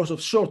driving force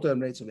of short-term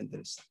rates of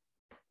interest,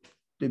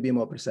 to be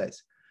more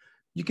precise.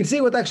 You can see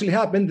what actually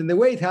happened, and the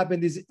way it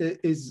happened is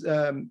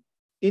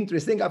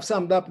interesting. I've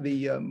summed up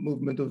the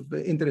movement of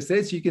interest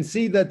rates. You can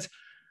see that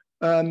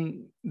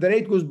the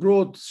rate was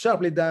brought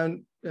sharply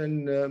down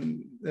and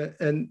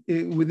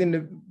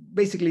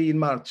basically in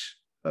March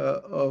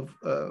of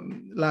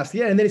last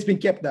year, and then it's been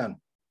kept down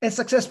and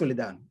successfully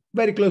down,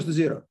 very close to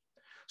zero.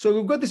 So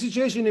we've got the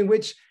situation in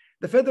which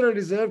the Federal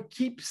Reserve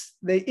keeps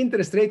the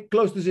interest rate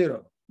close to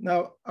zero.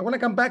 Now, I want to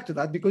come back to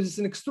that because it's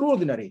an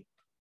extraordinary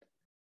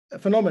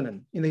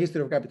phenomenon in the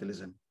history of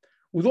capitalism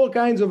with all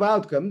kinds of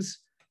outcomes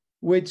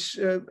which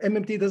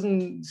MMT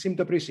doesn't seem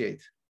to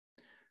appreciate.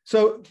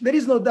 So there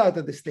is no doubt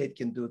that the state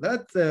can do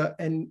that,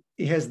 and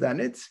it has done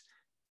it.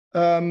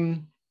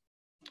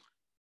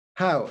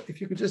 How? If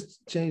you could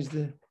just change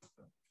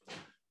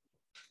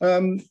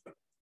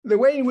the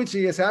way in which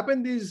it has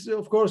happened is,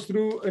 of course,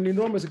 through an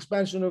enormous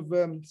expansion of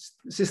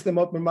system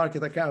open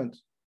market account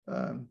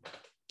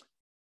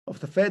of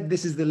the Fed.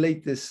 This is the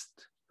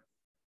latest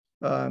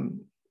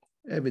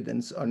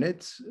evidence on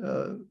it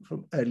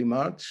from early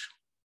March.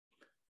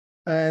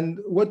 And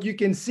what you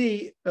can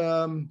see,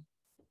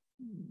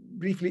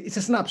 briefly, it's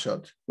a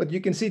snapshot, but you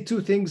can see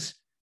two things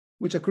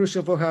which are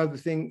crucial for how the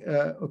thing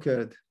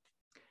occurred.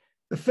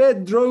 The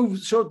Fed drove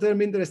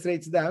short-term interest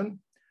rates down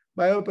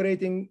by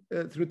operating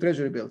through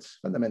treasury bills,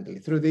 fundamentally,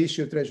 through the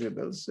issue of treasury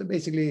bills,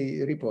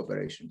 basically repo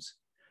operations.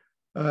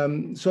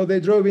 So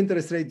they drove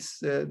interest rates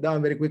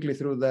down very quickly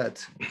through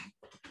that.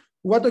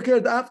 What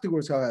occurred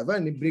afterwards, however,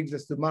 and it brings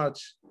us to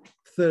March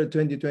 3rd,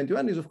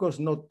 2021, is of course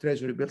not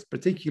treasury bills,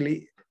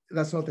 particularly.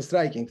 That's not a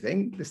striking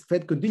thing. The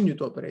Fed continued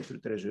to operate through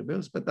treasury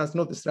bills, but that's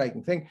not the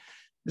striking thing.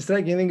 The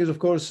striking thing is, of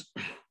course,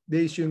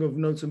 the issuing of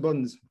notes and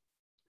bonds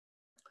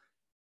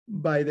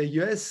by the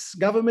US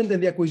government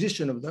and the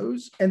acquisition of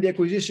those, and the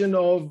acquisition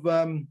of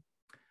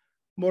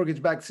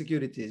mortgage-backed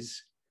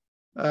securities.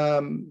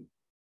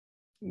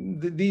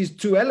 These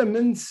two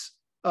elements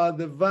are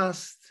the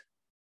vast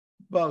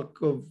bulk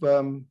of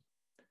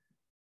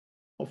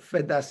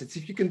Fed assets.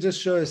 If you can just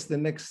show us the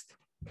next.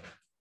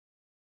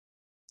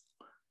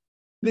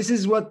 This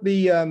is what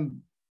the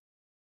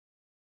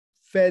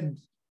Fed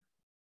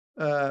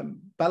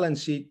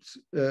balance sheet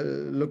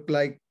looked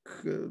like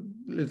a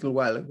little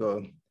while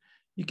ago.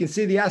 You can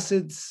see the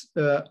assets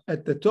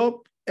at the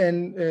top,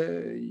 and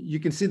you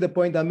can see the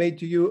point I made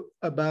to you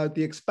about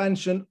the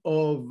expansion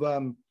of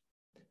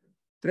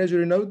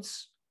treasury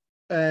notes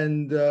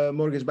and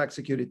mortgage-backed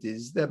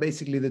securities. They're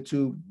basically the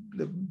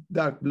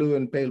dark blue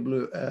and pale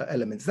blue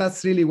elements.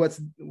 That's really what's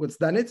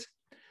done it.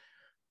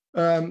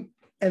 And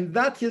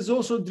that has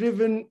also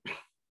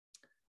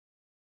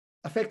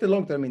affected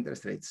long-term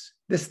interest rates.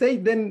 The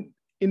state then,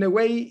 in a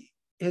way,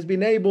 has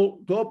been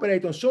able to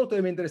operate on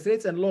short-term interest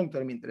rates and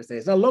long-term interest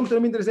rates. Now,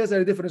 long-term interest rates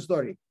are a different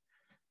story.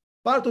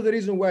 Part of the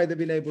reason why they've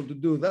been able to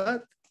do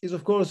that is,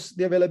 of course,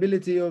 the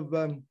availability of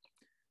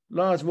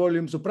large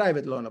volumes of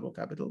private loanable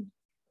capital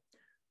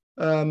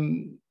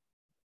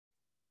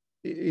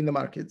in the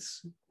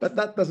markets. But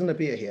that doesn't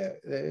appear here.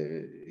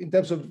 In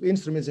terms of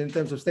instruments, in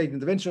terms of state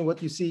intervention,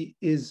 what you see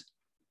is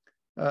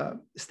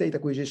state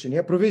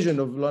acquisition, provision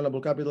of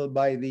loanable capital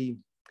by the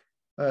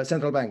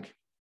central bank.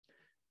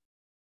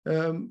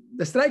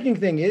 The striking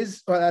thing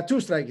is, well, there are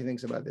two striking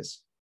things about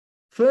this.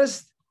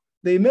 First,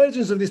 the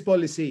emergence of this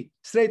policy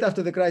straight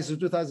after the crisis of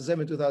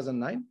 2007,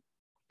 2009,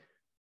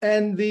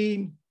 and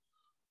the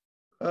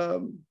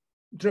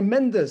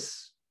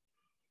tremendous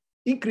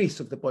increase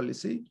of the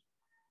policy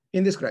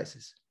in this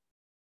crisis.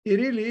 It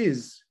really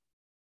is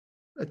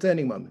a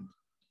turning moment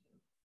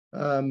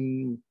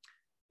in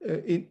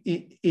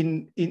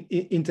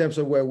terms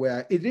of where we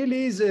are. It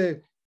really is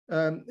a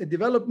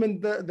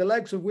development the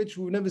likes of which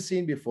we've never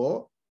seen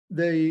before.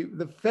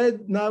 The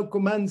Fed now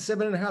commands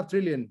 $7.5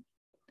 trillion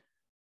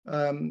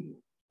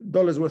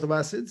worth of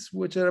assets,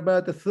 which are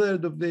about a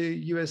third of the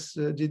US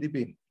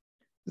GDP.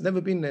 There's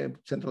never been a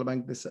central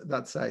bank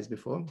that size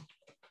before.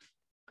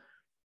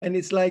 And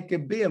it's like a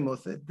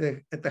behemoth at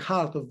the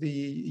heart of the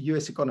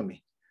US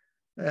economy.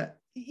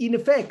 In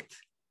effect,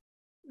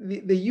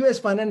 the US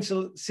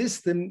financial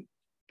system,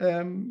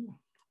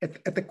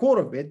 at the core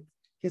of it,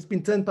 has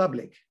been turned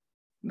public.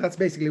 That's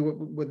basically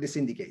what this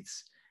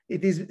indicates.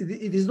 It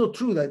is not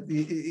true that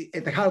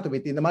at the heart of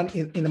it, in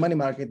the money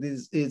market,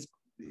 is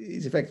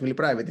effectively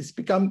private. It's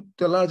become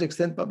to a large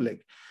extent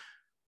public.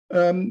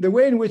 The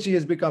way in which it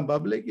has become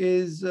public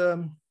is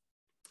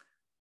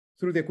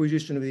through the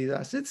acquisition of these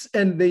assets.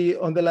 And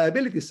on the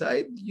liability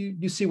side,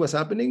 you see what's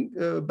happening.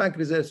 Bank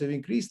reserves have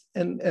increased,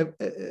 and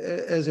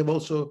as have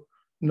also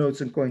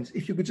notes and coins.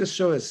 If you could just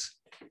show us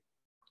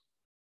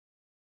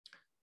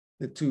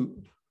the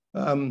two.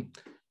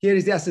 Here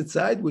is the asset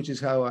side, which is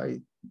how I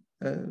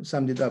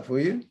summed it up for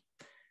you.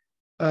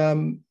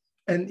 And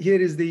here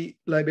is the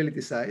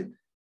liability side,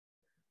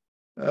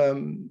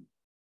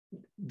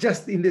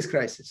 just in this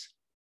crisis.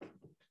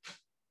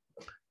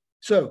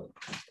 So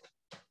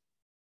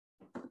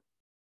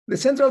the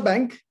central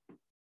bank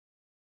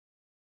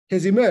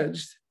has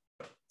emerged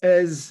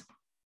as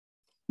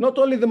not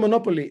only the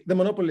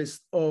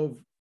monopolist of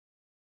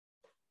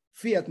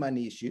fiat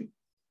money issue,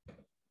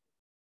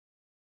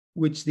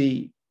 which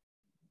the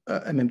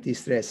MMT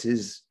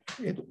stresses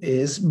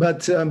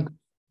but an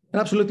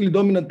absolutely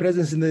dominant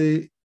presence in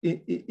the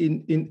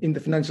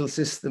financial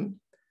system.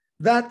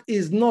 That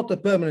is not a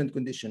permanent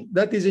condition.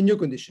 That is a new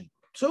condition.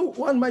 So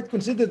one might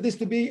consider this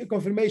to be a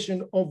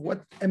confirmation of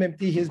what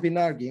MMT has been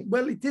arguing.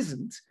 Well, it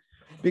isn't,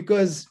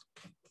 because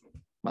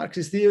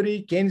Marxist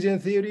theory,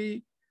 Keynesian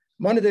theory,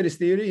 monetarist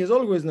theory has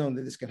always known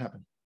that this can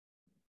happen.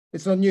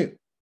 It's not new.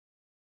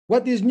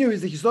 What is new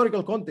is the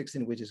historical context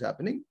in which it's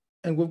happening,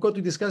 and we've got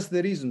to discuss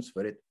the reasons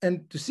for it.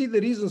 And to see the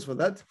reasons for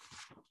that,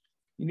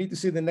 you need to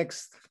see the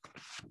next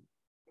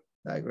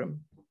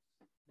diagram,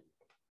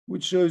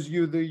 which shows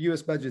you the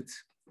US budget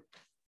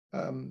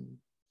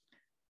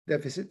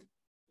deficit,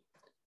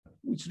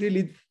 which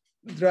really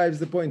drives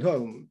the point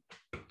home.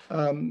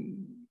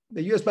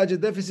 The US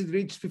budget deficit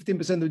reached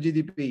 15% of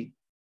GDP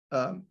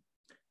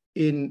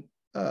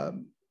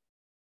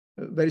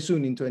very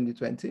soon in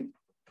 2020.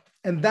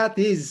 And that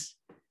is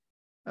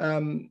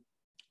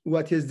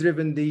what has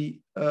driven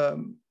the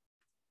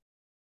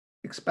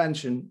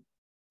expansion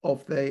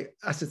of the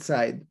asset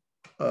side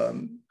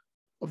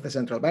of the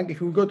central bank.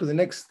 If we go to the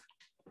next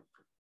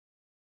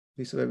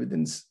piece of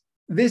evidence,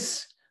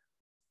 this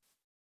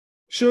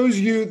shows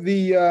you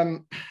the,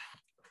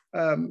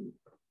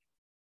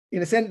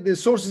 in a sense, the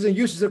sources and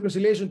uses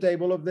reconciliation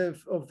table of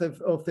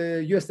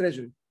the US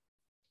Treasury.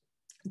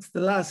 It's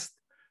the last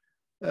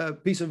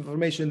piece of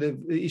information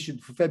they've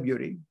issued for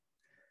February.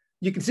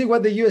 You can see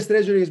what the US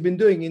Treasury has been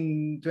doing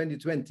in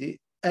 2020,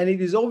 and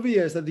it is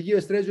obvious that the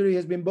US Treasury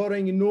has been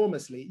borrowing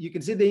enormously. You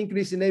can see the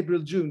increase in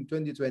April, June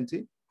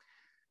 2020,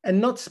 and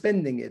not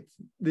spending it.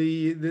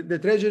 The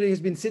Treasury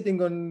has been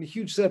sitting on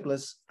huge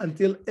surplus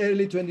until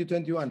early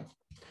 2021.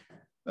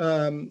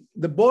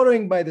 The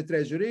borrowing by the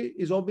Treasury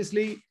is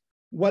obviously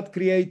what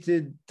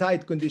created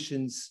tight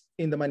conditions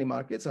in the money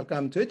markets. I'll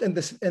come to it. And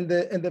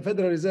the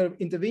Federal Reserve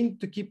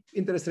intervened to keep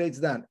interest rates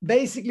down.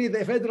 Basically,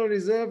 the Federal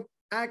Reserve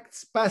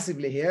acts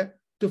passively here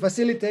to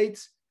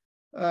facilitate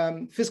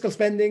fiscal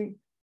spending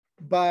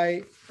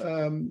by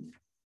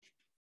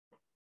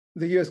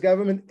the US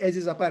government, as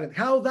is apparent.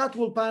 How that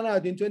will pan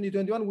out in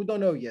 2021, we don't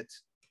know yet.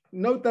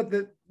 Note that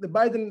the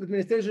Biden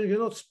administration will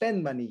not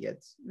spend money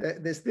yet.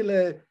 There's still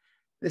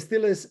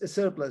a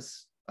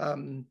surplus.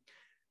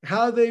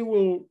 How they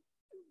will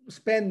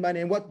spend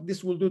money and what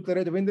this will do to the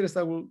rate of interest,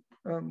 I will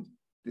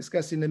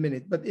discuss in a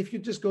minute. But if you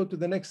just go to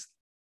the next.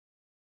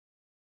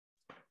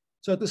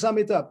 So to sum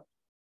it up,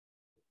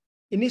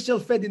 initial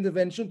Fed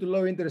intervention to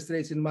lower interest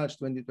rates in March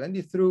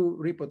 2020 through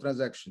repo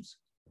transactions.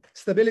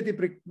 Stability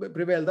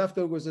prevailed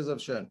afterwards, as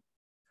I've shown.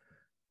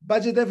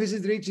 Budget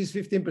deficit reaches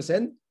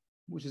 15%,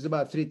 which is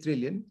about 3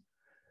 trillion.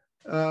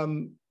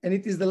 And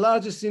it is the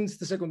largest since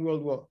the Second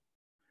World War.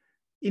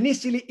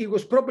 Initially, it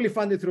was properly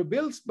funded through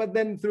bills, but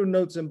then through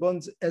notes and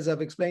bonds, as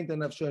I've explained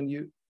and I've shown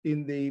you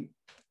in the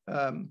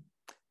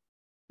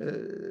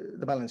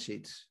balance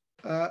sheets.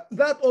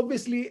 That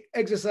obviously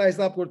exercised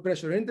upward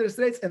pressure on interest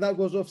rates, and that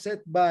was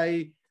offset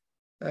by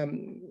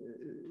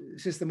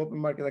system open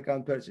market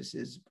account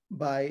purchases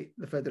by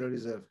the Federal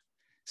Reserve.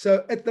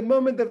 So at the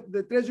moment,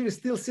 the Treasury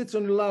still sits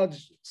on a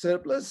large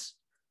surplus.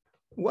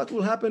 What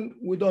will happen,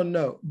 we don't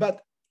know.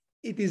 But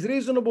it is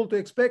reasonable to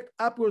expect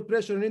upward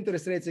pressure on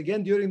interest rates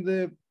again during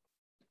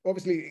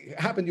obviously it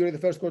happened during the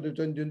first quarter of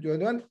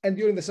 2021 and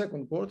during the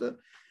second quarter.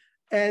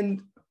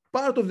 And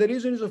part of the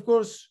reason is, of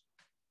course,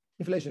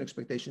 inflation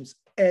expectations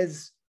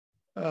as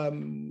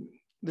the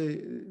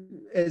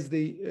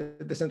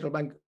central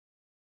bank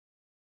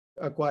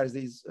acquires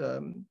these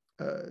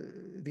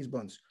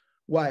bonds.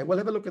 Why? Well,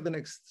 have a look at the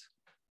next.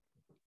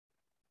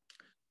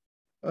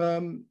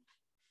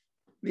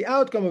 The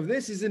outcome of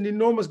this is an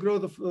enormous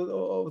growth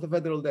of the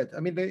federal debt. I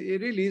mean,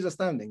 it really is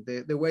astounding,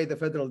 the way the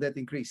federal debt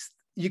increased.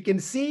 You can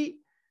see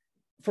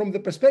from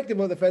the perspective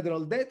of the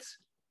federal debt,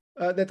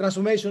 the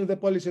transformation of the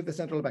policy of the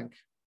central bank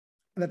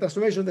and the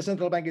transformation of the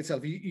central bank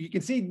itself. You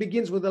can see it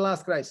begins with the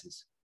last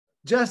crisis.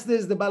 Just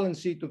as the balance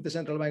sheet of the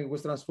central bank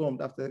was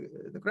transformed after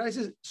the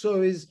crisis,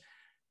 so is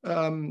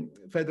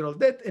federal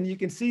debt. And you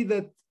can see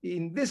that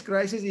in this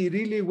crisis, it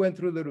really went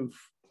through the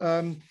roof.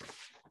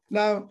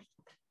 Now,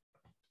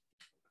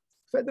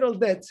 federal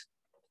debt,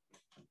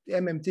 the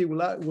MMT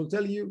will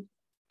tell you,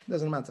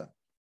 doesn't matter.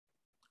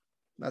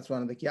 That's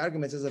one of the key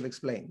arguments, as I've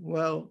explained.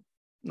 Well,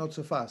 not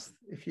so fast.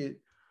 If you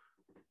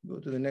go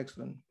to the next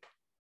one.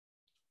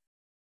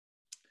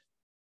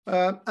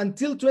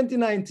 Until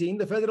 2019,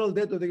 the federal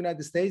debt of the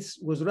United States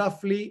was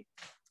roughly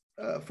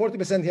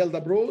 40% held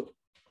abroad,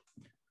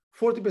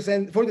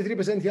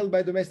 43% held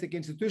by domestic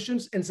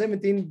institutions, and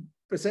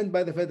 17%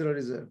 by the Federal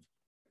Reserve.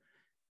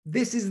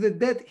 This is the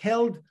debt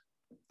held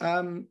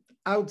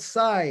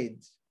outside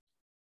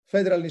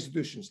federal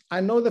institutions.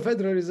 I know the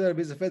Federal Reserve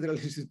is a federal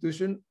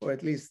institution, or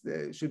at least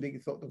should be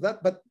thought of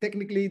that, but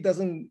technically it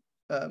doesn't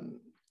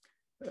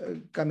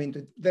come into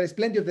it.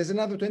 There's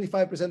another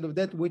 25% of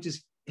debt which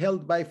is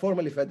held by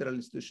formally federal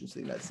institutions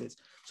in the United States.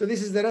 So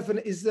this is the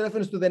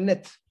reference to the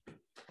net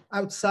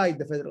outside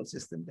the federal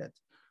system debt.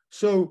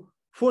 So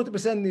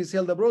 40% is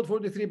held abroad,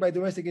 43% by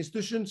domestic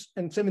institutions,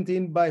 and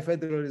 17% by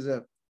Federal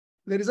Reserve.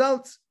 The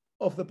result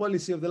of the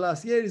policy of the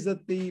last year is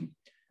that the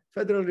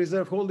Federal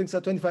Reserve holdings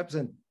are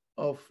 25%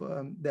 of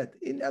debt.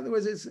 In other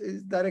words,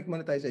 it's direct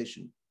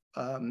monetization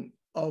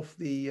of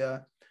the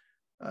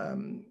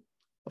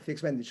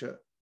expenditure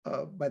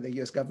by the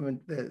US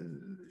government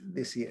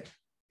this year.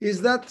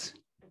 Is that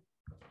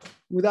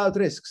without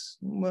risks?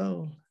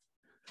 Well,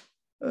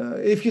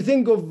 if you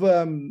think of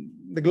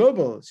the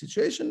global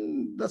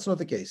situation, that's not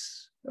the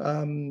case.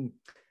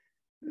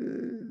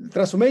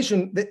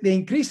 Transformation, the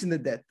increase in the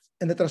debt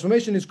and the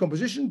transformation in its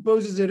composition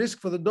poses a risk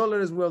for the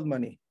dollar as world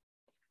money.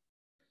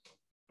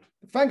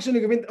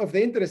 Functioning of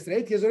the interest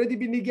rate has already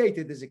been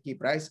negated as a key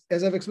price,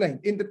 as I've explained.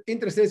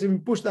 Interest rates have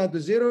been pushed down to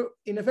zero.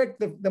 In effect,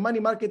 the money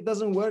market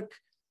doesn't work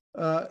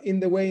in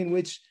the way in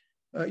which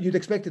you'd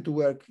expect it to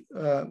work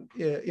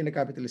in a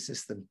capitalist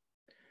system.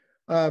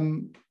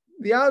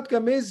 The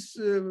outcome is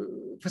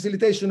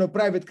facilitation of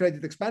private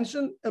credit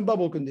expansion and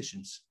bubble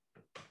conditions.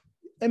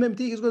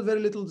 MMT has got very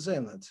little to say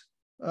on that.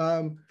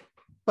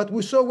 But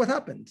we saw what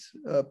happened.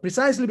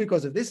 Precisely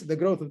because of this, the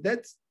growth of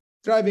debt,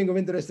 driving of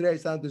interest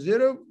rates down to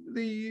zero,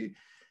 the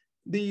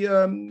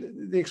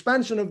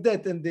expansion of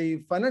debt and the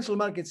financial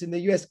markets in the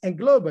US and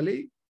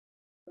globally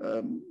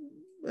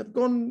have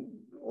gone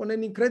on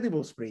an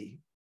incredible spree,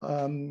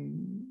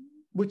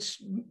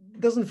 which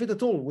doesn't fit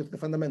at all with the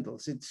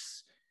fundamentals.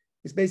 It's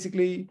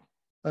basically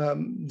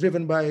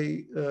driven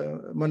by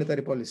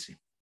monetary policy.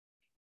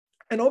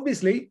 And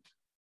obviously,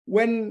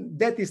 when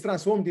debt is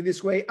transformed in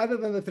this way, other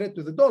than the threat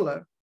to the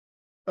dollar,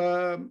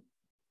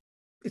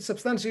 it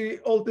substantially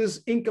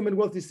alters income and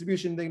wealth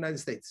distribution in the United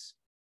States.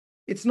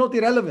 It's not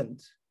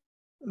irrelevant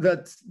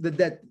that the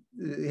debt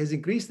has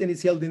increased and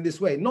it's held in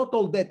this way. Not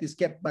all debt is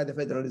kept by the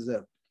Federal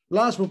Reserve.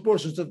 Large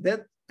proportions of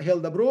debt are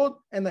held abroad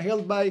and are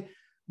held by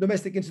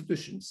domestic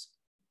institutions.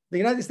 The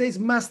United States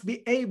must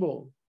be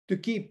able to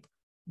keep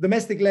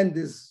domestic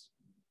lenders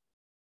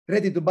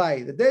ready to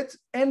buy the debt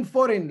and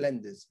foreign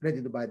lenders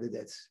ready to buy the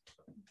debts.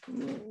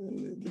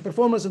 The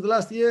performance of the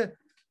last year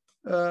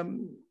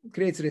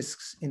creates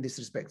risks in this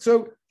respect.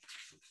 So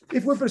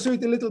if we pursue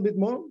it a little bit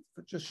more,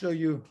 I'll just show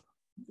you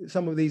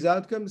some of these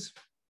outcomes.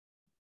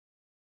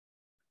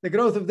 The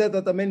growth of debt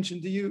that I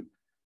mentioned to you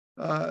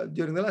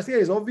during the last year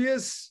is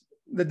obvious.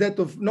 The debt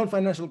of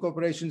non-financial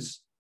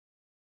corporations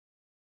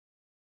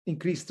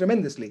increased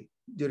tremendously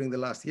during the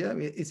last year. I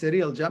mean, it's a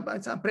real jump.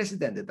 It's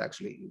unprecedented,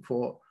 actually,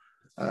 for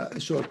a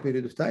short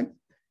period of time.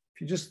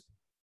 If you just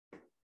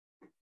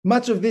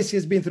Much of this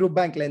has been through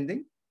bank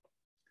lending.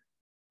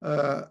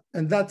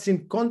 And that's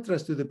in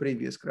contrast to the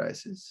previous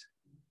crisis.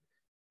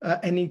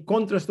 And in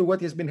contrast to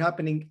what has been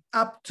happening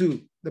up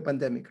to the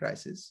pandemic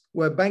crisis,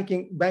 where bank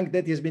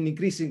debt has been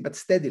increasing, but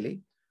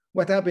steadily.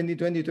 What happened in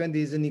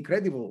 2020 is an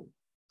incredible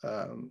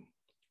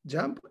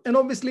jump. And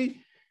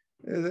obviously,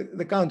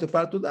 the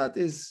counterpart to that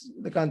is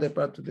the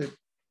counterpart to the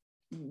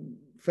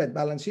Fed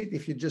balance sheet.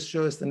 If you just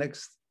show us the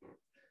next,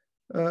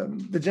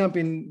 the jump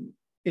in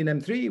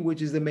M3,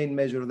 which is the main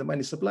measure of the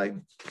money supply,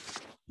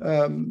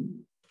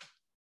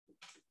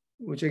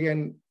 which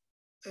again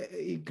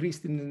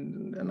increased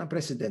in an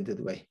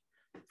unprecedented way.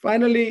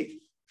 Finally,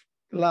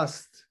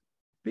 last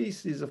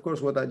piece is, of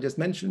course, what I just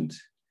mentioned.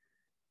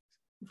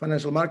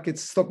 Financial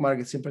markets, stock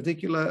markets in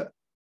particular,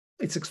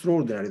 it's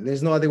extraordinary.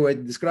 There's no other way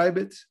to describe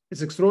it.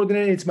 It's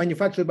extraordinary. It's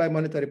manufactured by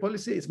monetary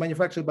policy. It's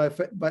manufactured by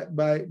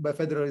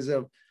Federal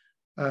Reserve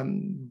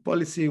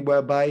policy,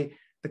 whereby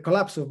the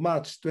collapse of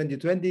March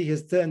 2020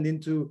 has turned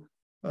into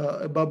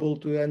a bubble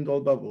to end all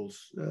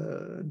bubbles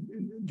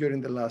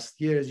during the last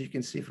year, as you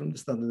can see from the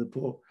Standard &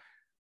 Poor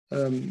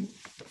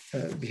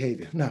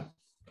behavior. Now,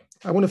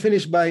 I want to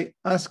finish by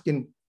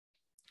asking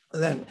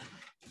then,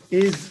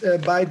 is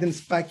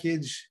Biden's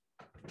package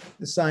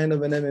the sign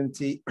of an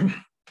MMT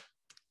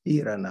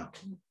era now?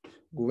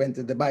 We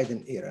entered the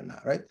Biden era now,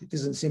 right? It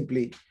isn't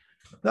simply,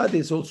 that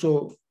is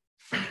also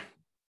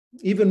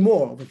even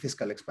more of a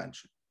fiscal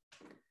expansion.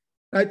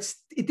 Now,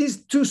 it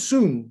is too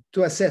soon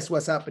to assess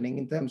what's happening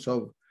in terms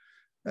of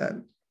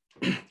a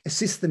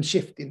system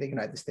shift in the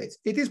United States.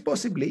 It is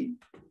possibly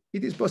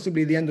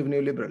the end of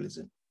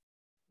neoliberalism,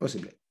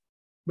 possibly,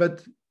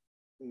 but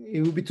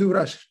it would be too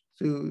rushed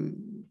to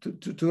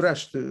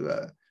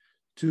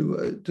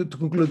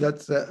conclude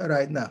that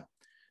right now.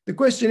 The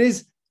question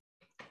is,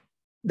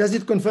 does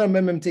it confirm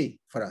MMT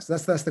for us?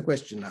 That's the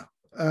question now.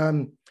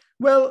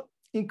 Well,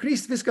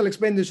 increased fiscal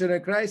expenditure in a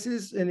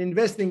crisis and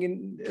investing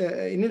in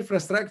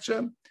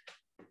infrastructure,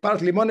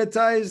 partly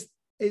monetized,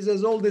 is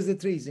as old as the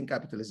trees in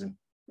capitalism.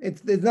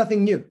 There's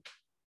nothing new,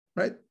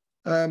 right?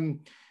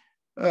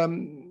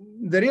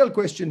 The real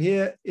question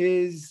here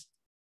is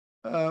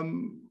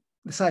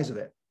the size of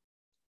it,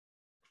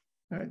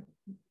 right?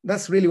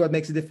 That's really what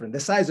makes it different, the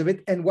size of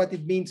it and what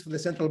it means for the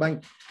central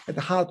bank at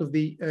the heart of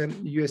the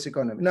US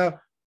economy. Now,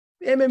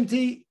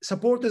 MMT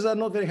supporters are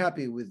not very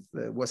happy with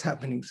what's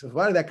happening so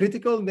far. They're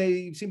critical.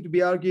 They seem to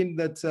be arguing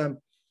that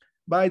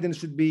Biden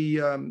should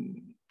be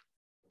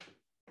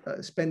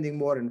spending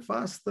more and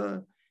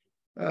faster.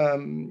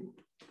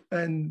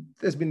 And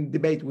there's been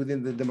debate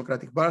within the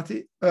Democratic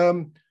Party.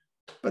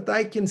 But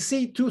I can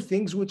see two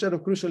things which are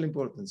of crucial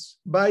importance.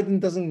 Biden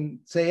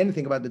doesn't say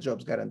anything about the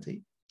jobs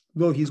guarantee,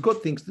 though he's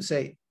got things to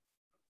say,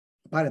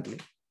 apparently,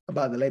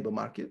 about the labor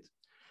market.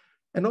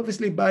 And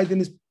obviously,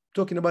 Biden is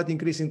talking about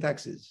increasing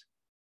taxes,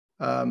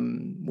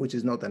 which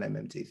is not an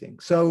MMT thing.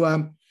 So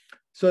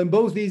in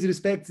both these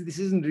respects, this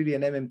isn't really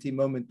an MMT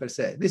moment per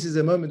se. This is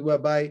a moment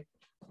whereby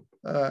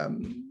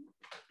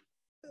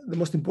the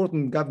most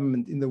important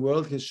government in the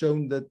world has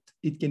shown that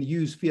it can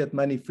use fiat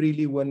money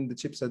freely when the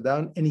chips are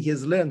down, and he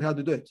has learned how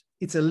to do it.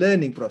 It's a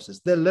learning process.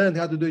 They learned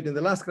how to do it in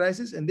the last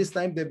crisis, and this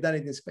time they've done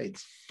it in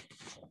spades.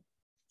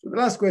 So the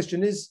last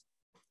question is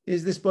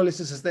this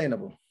policy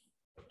sustainable?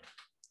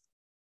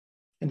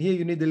 And here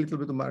you need a little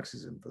bit of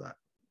Marxism for that,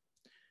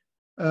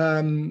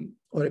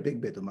 or a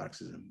big bit of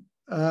Marxism.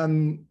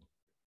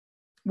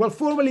 Well,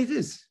 formally it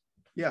is.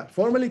 Yeah,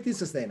 formally it is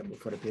sustainable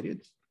for a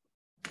period.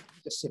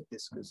 Just sip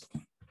this because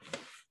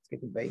it's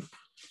getting vague.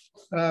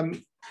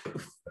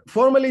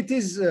 Formally it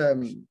is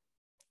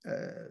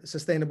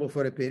sustainable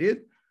for a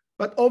period,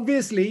 but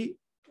obviously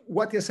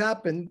what has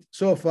happened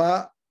so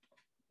far,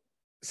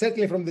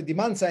 certainly from the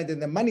demand side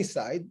and the money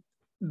side,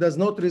 does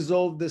not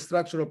resolve the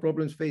structural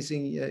problems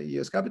facing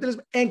US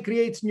capitalism and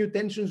creates new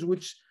tensions,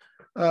 which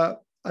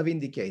I've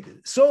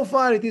indicated. So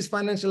far, it is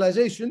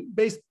financialization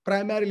based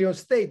primarily on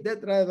state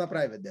debt rather than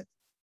private debt.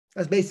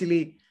 That's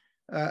basically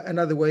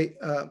another way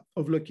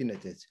of looking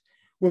at it.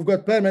 We've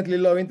got permanently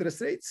low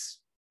interest rates,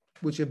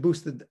 which have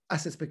boosted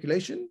asset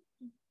speculation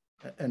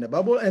and a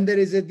bubble. And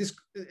there's a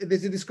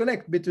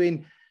disconnect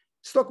between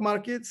stock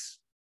markets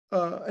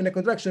and a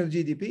contraction of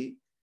GDP.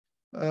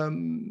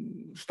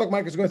 Stock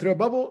markets going through a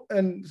bubble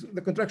and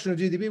the contraction of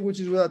GDP, which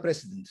is without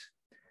precedent.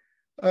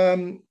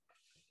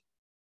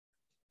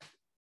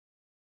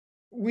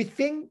 We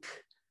think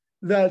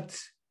that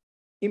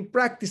in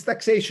practice,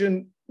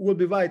 taxation will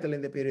be vital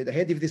in the period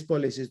ahead if this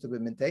policy is to be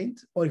maintained,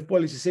 or if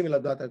policies similar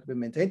to that are to be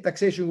maintained.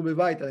 Taxation will be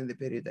vital in the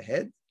period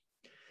ahead.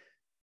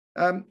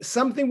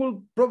 Something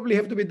will probably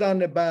have to be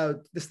done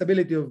about the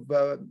stability of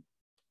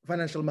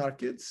financial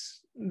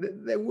markets.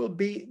 There will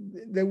be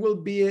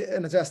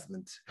an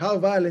adjustment. How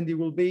violent it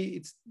will be,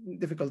 it's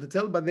difficult to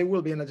tell, but there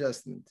will be an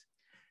adjustment.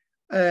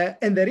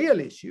 And the real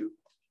issue,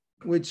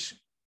 which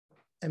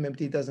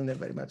MMT doesn't have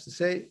very much to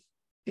say,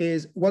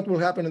 is what will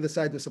happen on the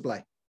side of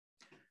supply.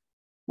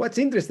 What's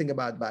interesting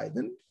about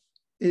Biden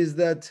is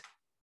that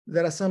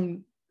there are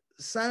some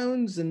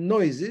sounds and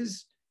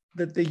noises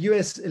that the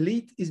US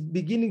elite is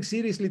beginning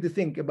seriously to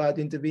think about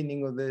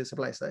intervening on the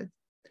supply side.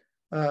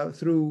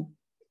 through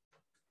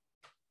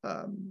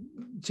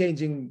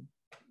changing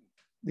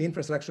the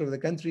infrastructure of the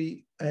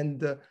country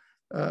and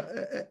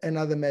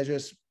other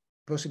measures,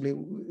 possibly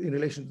in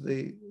relation to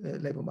the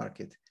labor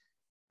market.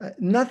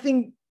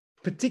 Nothing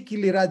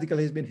particularly radical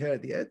has been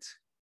heard yet.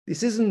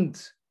 This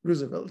isn't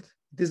Roosevelt.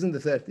 It isn't the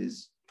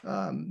 30s.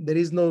 There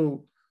is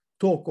no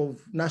talk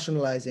of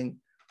nationalizing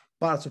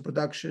parts of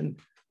production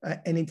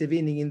and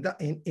intervening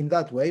in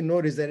that way,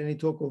 nor is there any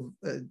talk of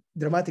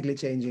dramatically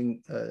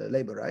changing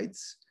labor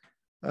rights.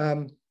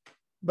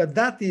 But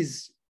that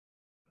is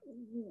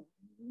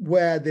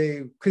where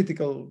the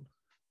critical,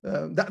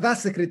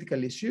 that's the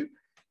critical issue.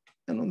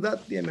 And on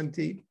that, the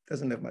MMT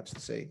doesn't have much to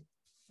say,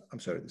 I'm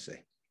sorry to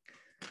say.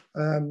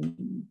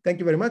 Thank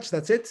you very much,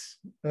 that's it.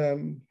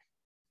 And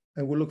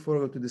we'll look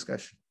forward to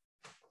discussion.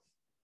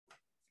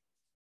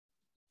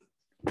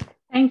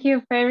 Thank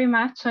you very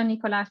much,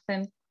 Nicolás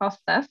and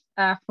Costas,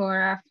 for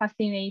a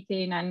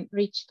fascinating and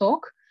rich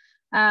talk.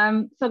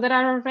 So there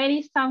are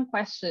already some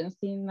questions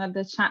in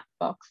the chat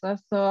box.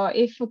 So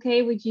if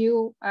okay with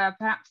you,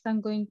 perhaps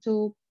I'm going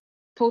to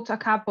put a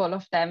couple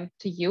of them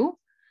to you,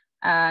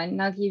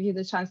 and I'll give you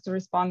the chance to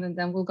respond, and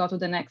then we'll go to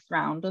the next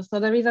round. So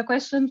there is a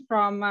question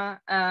from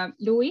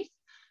Luis,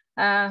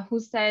 who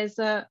says,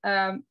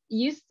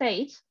 you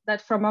state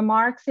that from a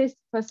Marxist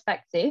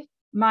perspective,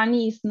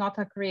 money is not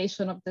a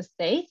creation of the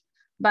state,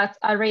 but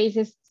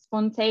arises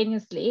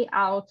spontaneously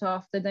out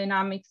of the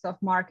dynamics of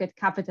market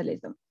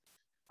capitalism.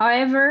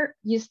 However,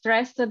 you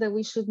stressed that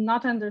we should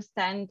not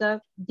understand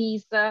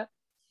these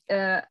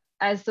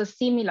as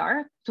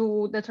similar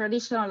to the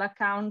traditional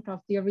account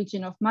of the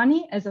origin of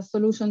money as a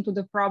solution to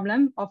the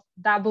problem of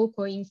double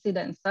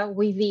coincidence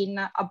within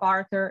a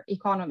barter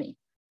economy.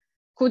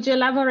 Could you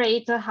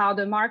elaborate how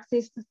the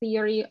Marxist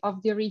theory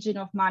of the origin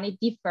of money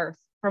differs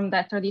from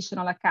that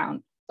traditional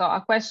account? So a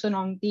question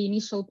on the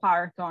initial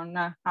part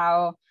on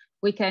how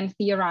we can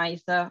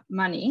theorize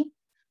money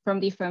from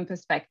different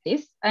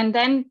perspectives. And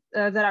then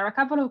there are a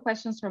couple of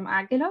questions from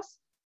Águila,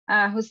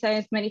 who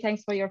says, many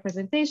thanks for your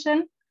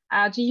presentation.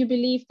 Do you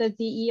believe that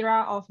the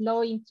era of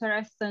low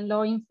interest and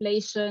low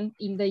inflation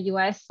in the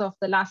US of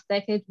the last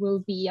decade will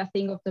be a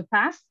thing of the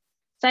past?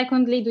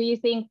 Secondly, do you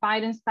think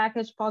Biden's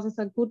package poses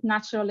a good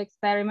natural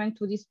experiment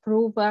to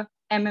disprove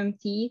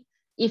MMT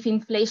if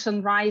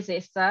inflation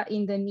rises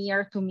in the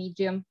near to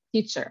medium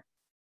future?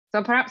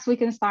 So perhaps we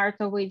can start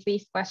with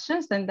these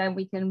questions and then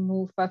we can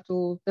move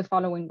to the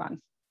following ones.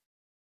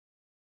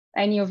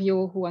 Any of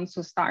you who wants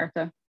to start,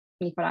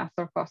 Nicolás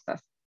or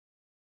Costas?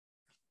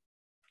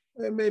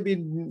 Maybe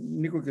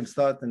Nico can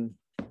start. And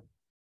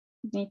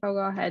Nico,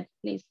 go ahead,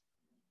 please.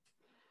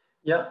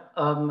 Yeah,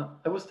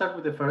 I will start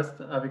with the first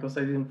because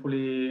I didn't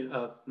fully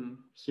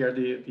hear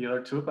the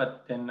other two,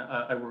 but then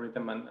I will read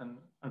them and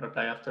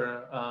reply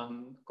after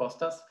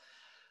Costas.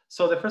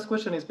 So the first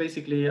question is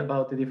basically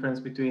about the difference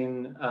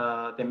between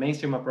the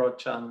mainstream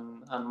approach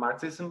and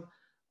Marxism.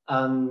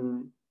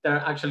 And there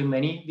are actually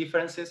many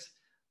differences.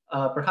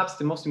 Perhaps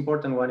the most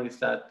important one is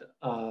that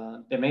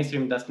the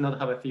mainstream does not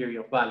have a theory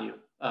of value.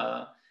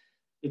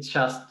 It's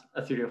just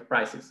a theory of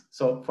prices.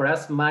 So for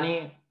us,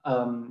 money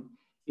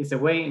is a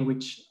way in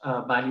which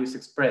value is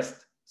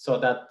expressed. So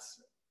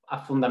that's a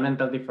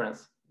fundamental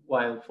difference.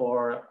 While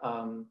for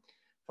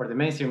the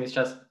mainstream, it's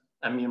just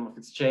a medium of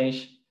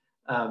exchange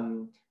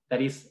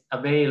that is a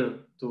veil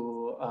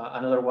to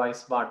an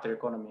otherwise barter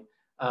economy.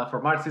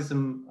 For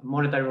Marxism,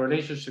 monetary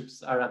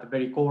relationships are at the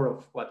very core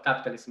of what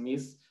capitalism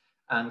is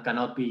and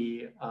cannot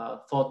be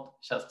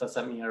thought just as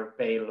a mere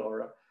veil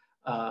or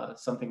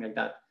something like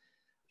that.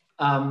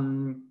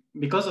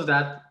 Because of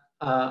that,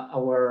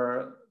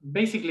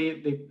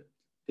 basically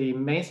the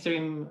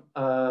mainstream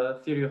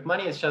theory of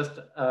money is just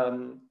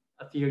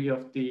a theory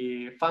of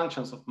the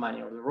functions of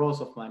money or the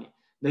roles of money.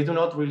 They do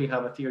not really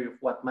have a theory of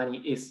what money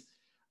is.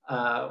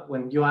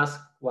 When you ask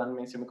one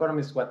mainstream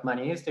economist what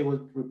money is, they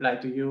will reply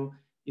to you,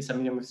 it's a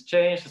medium of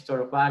exchange, a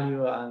store of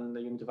value, and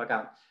a unit of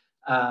account.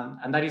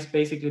 And that is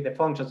basically the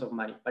functions of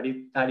money, but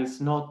that is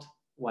not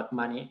what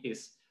money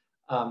is.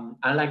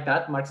 Unlike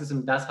that,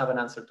 Marxism does have an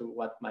answer to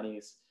what money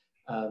is,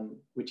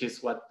 which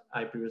is what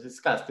I previously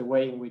discussed, the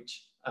way in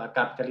which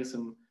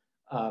capitalism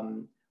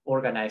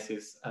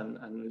organizes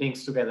and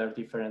links together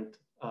different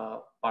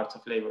parts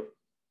of labor.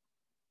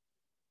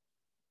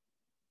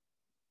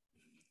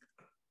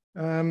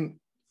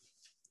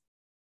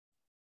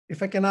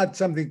 If I can add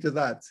something to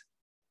that,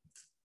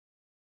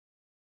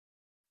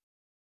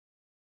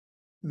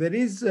 there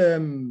is a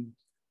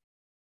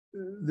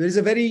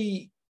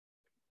very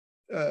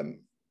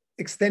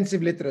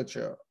extensive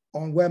literature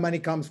on where money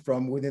comes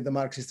from within the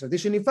Marxist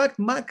tradition. In fact,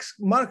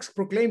 Marx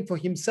proclaimed for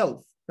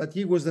himself that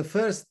he was the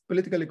first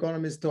political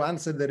economist to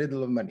answer the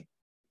riddle of money.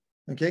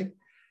 Okay,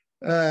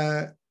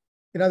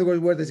 in other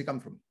words, where does it come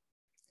from?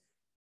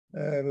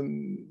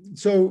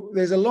 So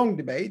there's a long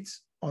debate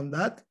on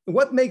that.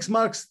 What makes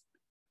Marx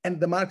and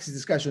the Marxist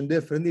discussion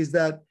different is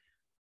that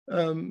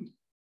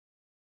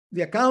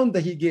the account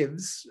that he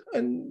gives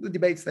and the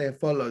debates that have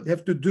followed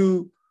have to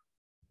do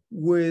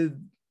with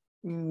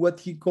what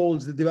he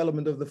calls the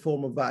development of the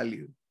form of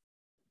value.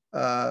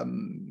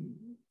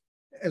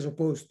 as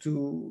opposed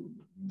to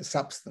the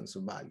substance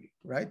of value,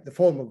 right? The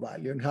form of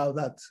value and how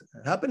that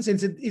happens.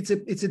 And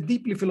it's a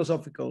deeply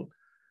philosophical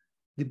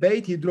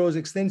debate. He draws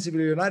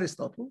extensively on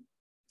Aristotle.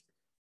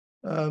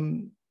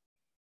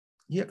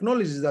 He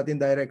acknowledges that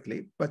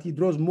indirectly, but he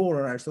draws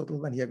more on Aristotle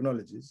than he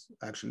acknowledges,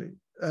 actually.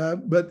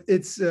 But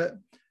it's a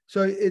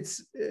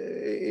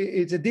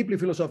deeply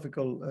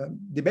philosophical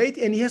debate,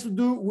 and he has to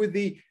do with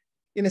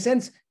in a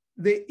sense,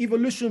 the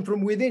evolution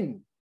from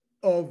within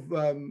of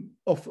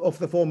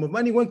the form of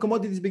money when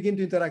commodities begin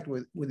to interact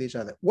with each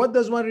other. What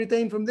does one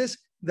retain from this?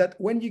 That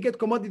when you get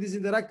commodities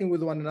interacting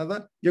with one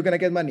another, you're going to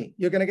get money.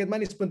 You're going to get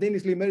money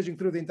spontaneously emerging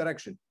through the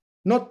interaction,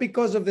 not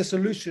because of the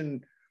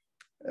solution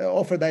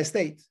offered by a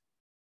state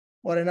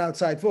or an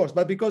outside force,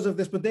 but because of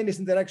the spontaneous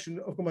interaction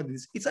of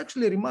commodities. It's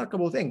actually a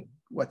remarkable thing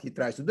what he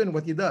tries to do and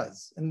what he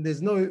does. And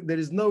there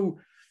is no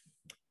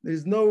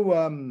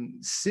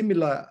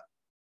similar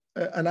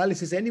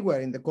analysis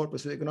anywhere in the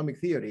corpus of economic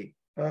theory.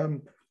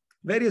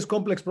 Various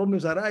complex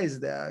problems arise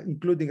there,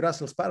 including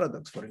Russell's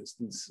paradox, for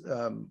instance,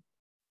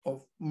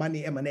 of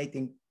money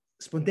emanating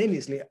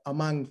spontaneously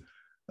from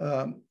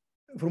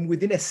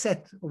within a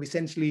set of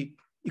essentially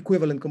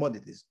equivalent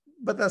commodities.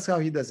 But that's how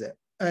he does it.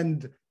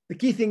 And the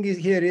key thing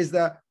here is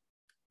that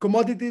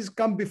commodities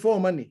come before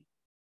money,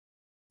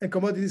 and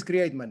commodities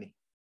create money.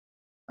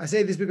 I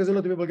say this because a lot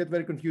of people get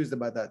very confused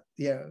about that.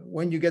 Yeah,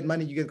 when you get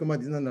money, you get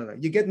commodities. No.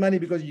 You get money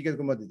because you get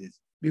commodities,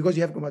 because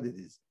you have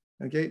commodities.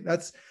 Okay,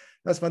 that's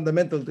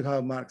fundamental to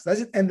how Marx does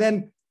it. And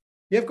then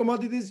you have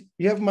commodities,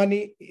 you have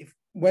money.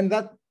 When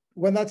that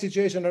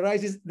situation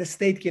arises, the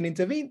state can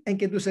intervene and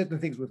can do certain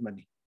things with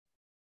money.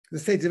 The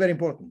state is very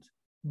important,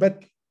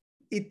 but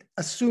it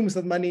assumes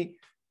that money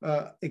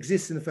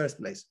exists in the first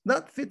place.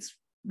 That fits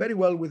very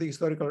well with the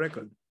historical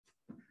record.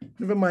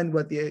 Never mind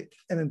what the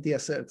MMT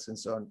asserts and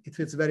so on. It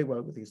fits very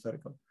well with the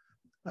historical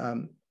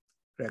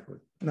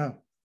record. Now,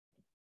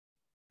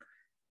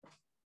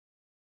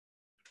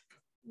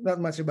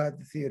 not much about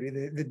the theory,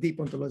 the deep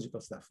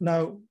ontological stuff.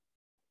 Now,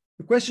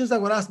 the questions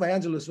that were asked by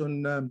Angelos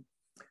on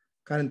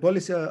current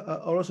policy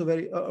are also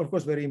of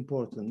course, very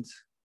important.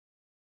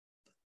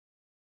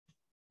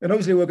 And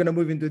obviously, we're going to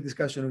move into a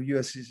discussion of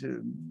US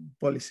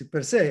policy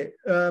per se.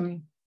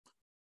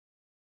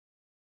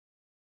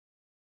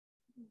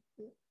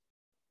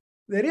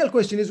 The real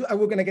question is, are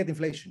we going to get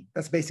inflation?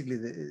 That's basically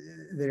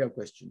the real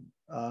question.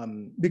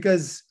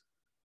 Because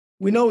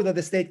we know that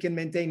the state can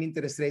maintain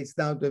interest rates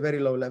down to a very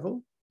low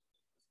level.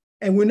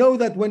 And we know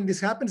that when this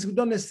happens, we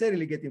don't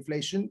necessarily get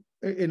inflation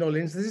in all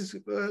instances.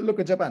 Look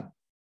at Japan,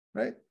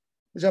 right?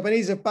 The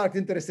Japanese have parked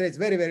interest rates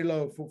very, very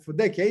low for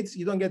decades.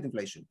 You don't get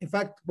inflation. In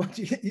fact, what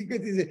you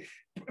get is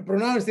a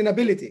pronounced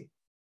inability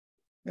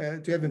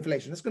to have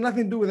inflation. It's got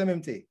nothing to do with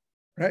MMT,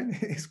 right?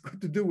 It's got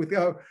to do with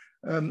how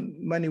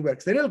money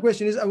works. The real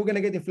question is, are we going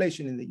to get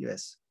inflation in the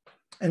US?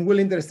 And will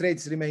interest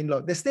rates remain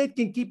low? The state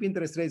can keep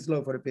interest rates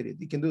low for a period.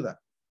 It can do that.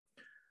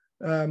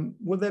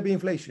 Will there be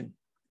inflation?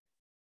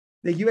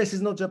 The US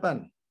is not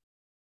Japan.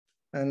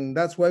 And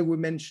that's why we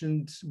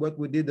mentioned what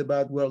we did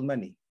about world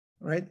money.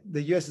 Right?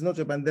 The US is not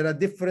Japan. There are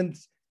different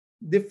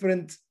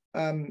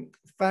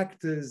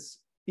factors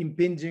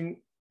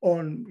impinging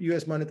on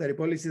US monetary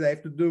policy that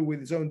have to do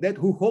with its own debt,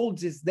 who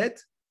holds its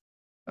debt,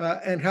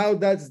 and how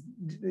that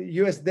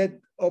US debt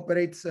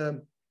operates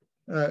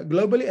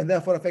globally and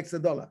therefore affects the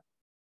dollar.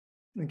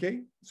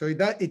 Okay, so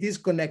it is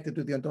connected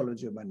to the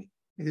ontology of money.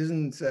 It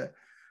isn't.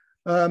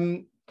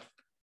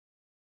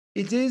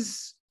 It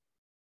is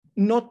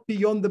not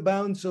beyond the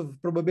bounds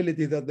of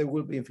probability that there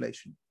will be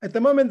inflation. At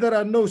the moment, there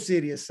are no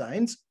serious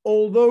signs,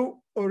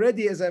 although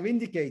already, as I've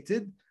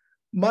indicated,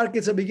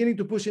 markets are beginning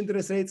to push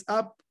interest rates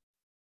up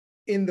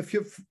in the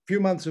few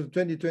months of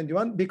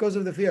 2021 because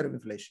of the fear of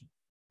inflation.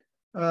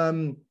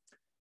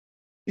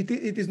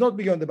 It is not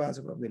beyond the bounds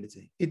of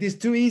probability. It is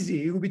too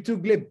easy, it would be too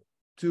glib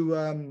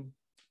to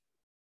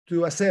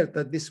assert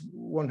that this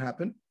won't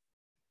happen.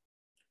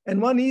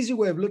 And one easy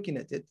way of looking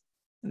at it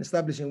and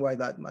establishing why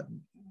that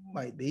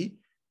might be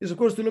is, of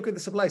course, to look at the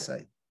supply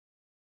side.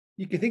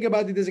 You can think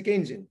about it as a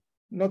Keynesian,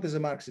 not as a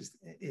Marxist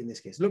in this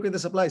case. Look at the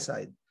supply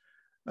side.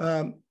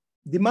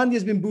 Demand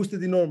has been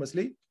boosted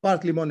enormously,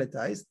 partly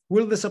monetized.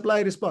 Will the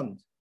supply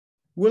respond?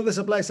 Will the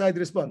supply side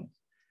respond?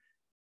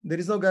 There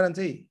is no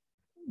guarantee.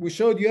 We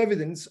showed you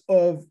evidence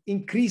of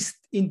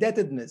increased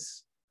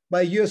indebtedness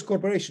by US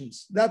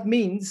corporations. That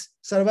means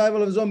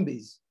survival of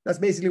zombies. That's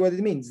basically what it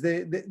means.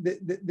 The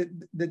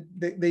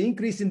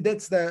increase in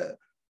debts, the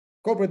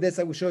corporate debts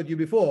that we showed you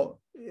before,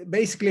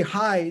 basically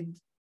hide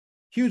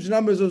huge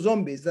numbers of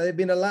zombies that have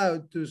been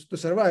allowed to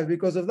survive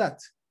because of that,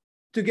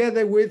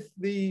 together with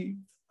the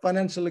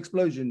financial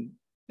explosion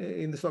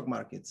in the stock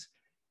markets.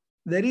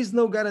 There is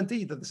no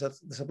guarantee that the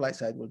supply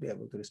side will be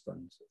able to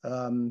respond.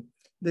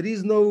 There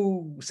is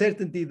no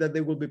certainty that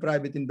there will be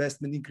private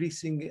investment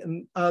increasing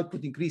and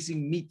output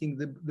increasing, meeting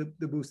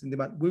the boost in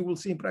demand. We will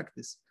see in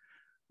practice.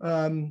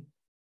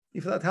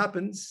 If that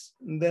happens,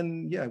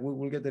 then yeah, we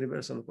will get a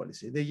reversal of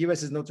policy. The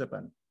US is not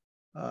Japan.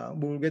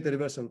 We will get a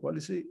reversal of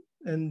policy,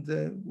 and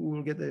we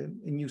will get a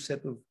new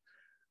set of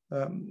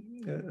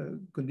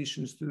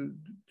conditions to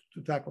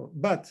tackle.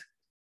 But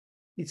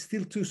it's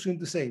still too soon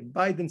to say.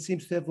 Biden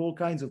seems to have all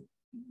kinds of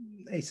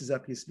aces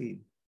up his sleeve.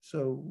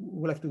 So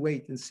we'll have to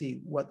wait and see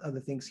what other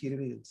things he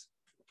reveals.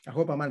 I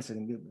hope I'm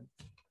answering you.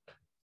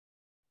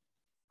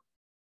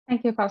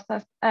 Thank you,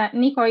 Costas.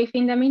 Nico, if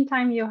in the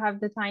meantime you have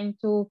the time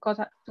to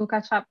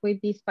catch up with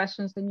these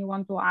questions and you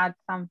want to add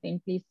something,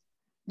 please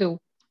do.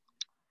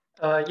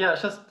 Yeah,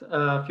 just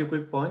a few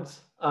quick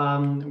points.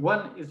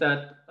 One is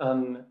that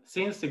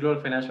since the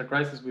global financial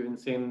crisis, we've been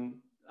seeing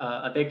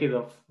a decade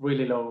of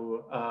really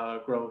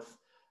low growth.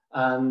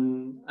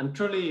 And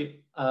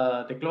truly,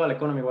 the global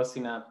economy was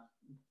in a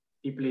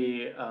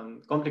deeply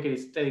complicated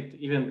state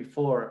even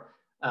before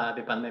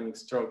the pandemic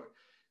struck.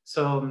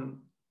 So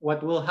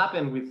what will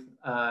happen with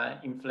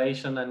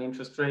inflation and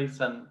interest rates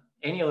and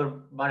any other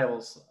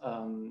variables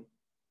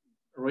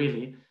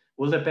really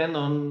will depend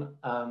on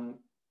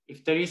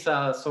if there is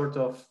a sort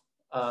of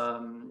a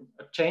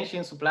change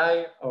in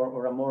supply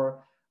or a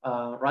more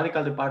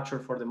radical departure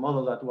for the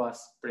model that was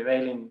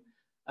prevailing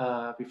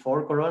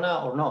before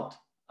Corona or not.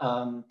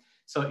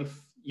 So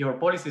if your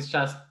policy is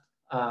just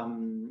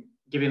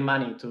giving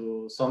money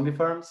to zombie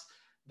firms,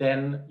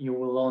 then you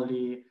will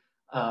only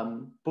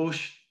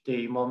push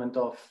the moment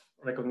of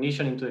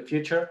recognition into the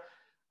future.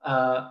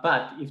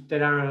 But if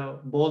there are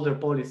bolder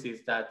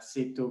policies that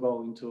seek to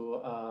go into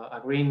a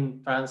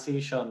green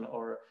transition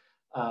or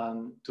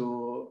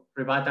to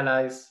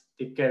revitalize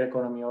the care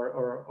economy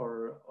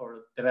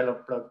or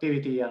develop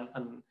productivity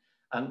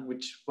and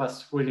which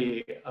was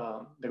really,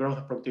 the growth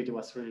of productivity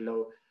was really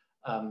low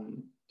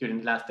during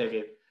the last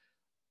decade,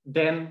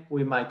 then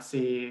we might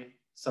see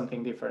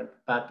something different.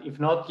 But if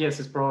not, yes,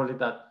 it's probable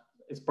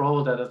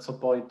that at some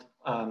point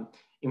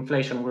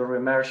inflation will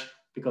reemerge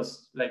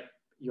because like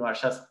you are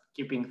just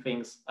keeping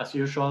things as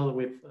usual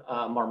with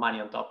more money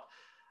on top.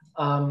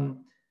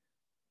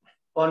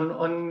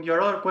 On your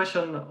other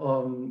question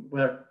on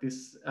whether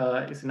this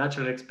is a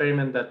natural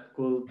experiment that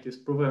could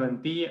disprove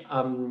MMT,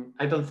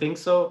 I don't think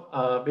so,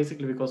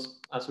 basically because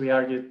as we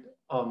argued,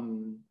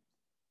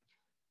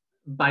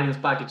 Biden's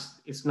package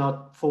is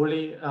not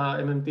fully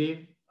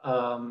MMT.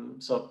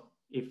 So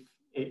if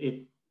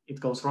it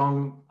goes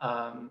wrong,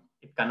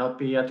 it cannot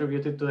be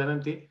attributed to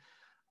MMT.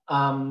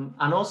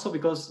 And also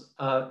because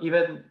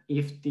even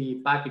if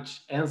the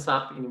package ends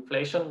up in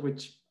inflation,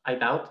 which I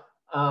doubt,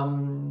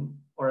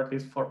 or at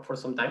least for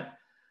some time,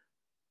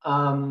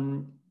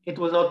 it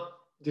will not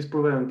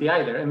disprove MMT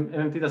either.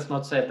 MMT does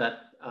not say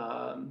that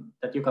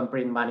that you can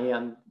print money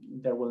and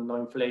there will no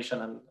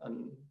inflation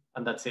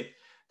and that's it.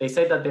 They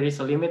say that there is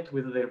a limit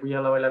with the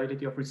real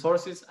availability of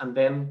resources, and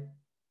then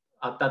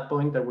at that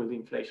point there will be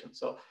inflation.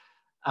 So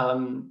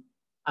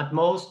at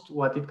most,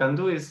 what it can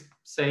do is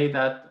say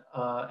that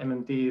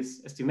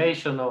MMT's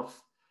estimation of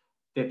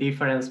the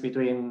difference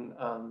between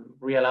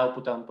real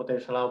output and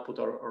potential output,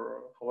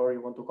 or however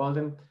you want to call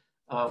them,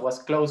 was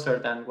closer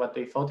than what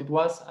they thought it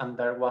was, and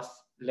there was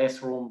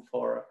less room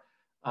for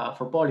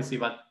policy,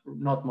 but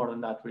not more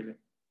than that, really.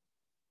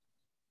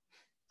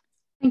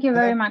 Thank you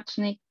very much,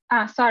 Nick.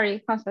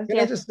 Sorry, Costas. Can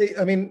I just say,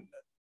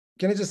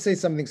 can I just say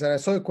something, Sarah? I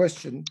saw a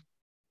question.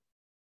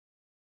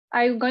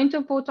 I'm going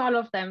to put all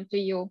of them to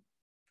you.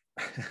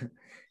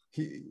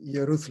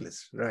 You're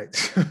ruthless, right?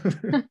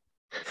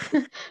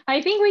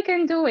 I think we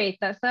can do it.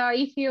 So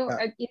if you,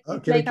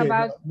 okay.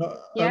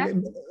 Yeah.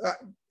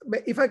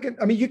 If I can,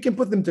 you can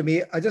put them to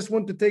me. I just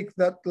want to take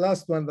that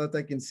last one that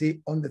I can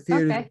see on the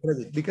theory of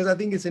credit, because I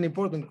think it's an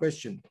important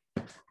question,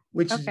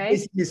 which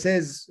basically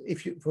says,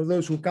 for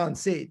those who can't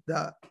say it,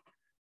 that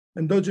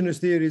endogenous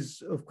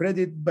theories of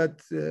credit,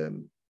 but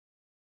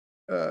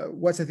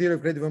what's a theory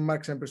of credit from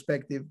Marxian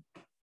perspective?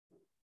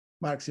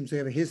 Marx seems to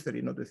have a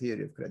history, not a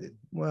theory of credit.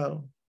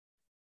 Well,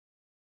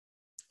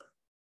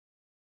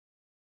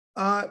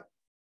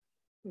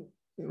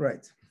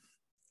 right.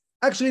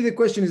 Actually, the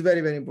question is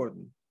very, very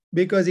important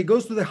because it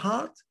goes to the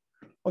heart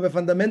of a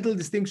fundamental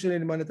distinction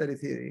in monetary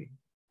theory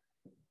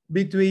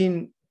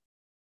between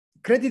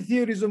credit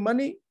theories of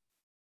money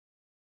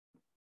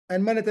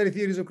and monetary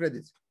theories of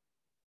credit.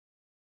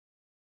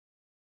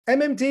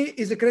 MMT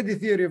is a credit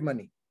theory of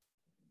money,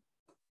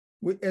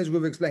 as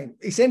we've explained.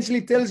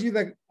 Essentially tells you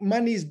that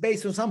money is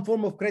based on some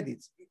form of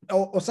credit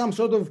or some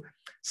sort of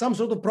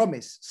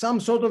promise, some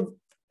sort of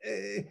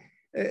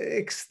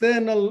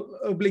external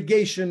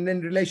obligation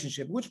and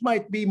relationship, which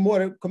might be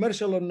more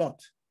commercial or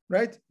not,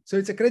 right? So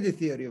it's a credit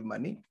theory of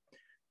money.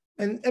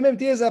 And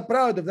MMTs are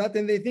proud of that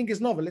and they think it's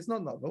novel. It's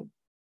not novel.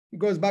 It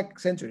goes back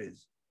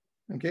centuries,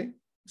 okay?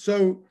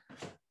 So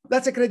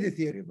that's a credit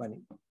theory of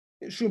money.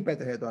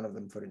 Schumpeter had one of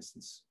them, for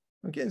instance,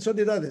 okay? And so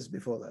did others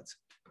before that.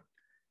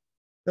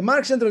 The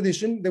Marxian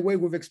tradition, the way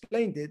we've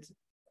explained it,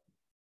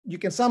 you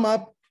can sum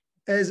up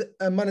as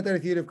a monetary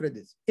theory of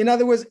credit. In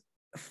other words,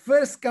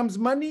 first comes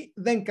money,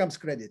 then comes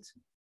credit.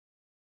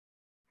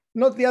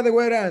 Not the other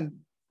way around,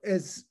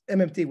 as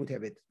MMT would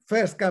have it.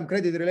 First come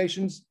credit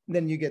relations,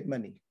 then you get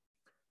money.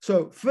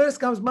 So first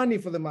comes money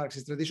for the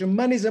Marxist tradition.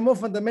 Money is a more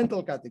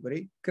fundamental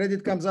category.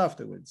 Credit comes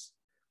afterwards.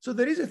 So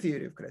there is a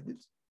theory of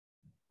credit.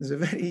 There's a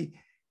very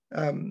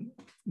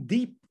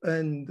deep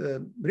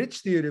and rich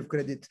theory of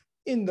credit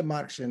in the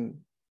Marxian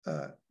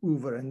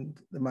Hoover and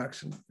the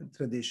Marxian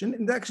tradition.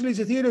 And actually, it's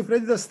a theory of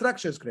credit that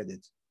structures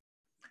credit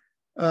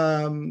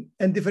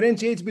and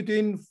differentiates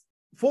between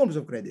forms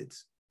of credit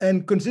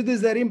and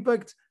considers their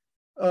impact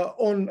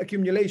on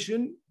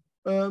accumulation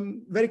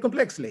very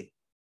complexly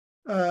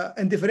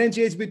and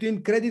differentiates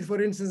between credit,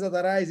 for instance, that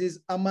arises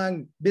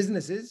among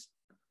businesses,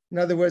 in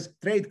other words,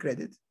 trade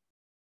credit,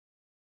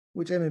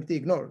 which MMT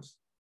ignores,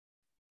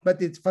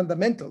 but it's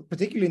fundamental,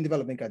 particularly in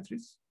developing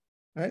countries,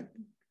 right?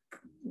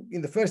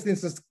 In the first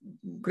instance,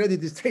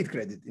 credit is trade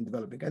credit in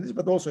developing countries,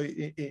 but also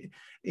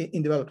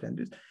in developed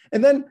countries.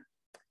 And then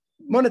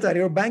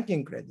monetary or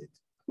banking credit,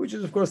 which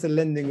is, of course, the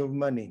lending of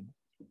money.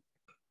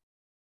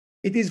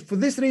 It is for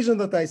this reason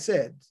that I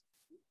said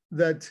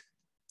that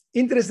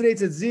interest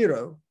rates at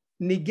zero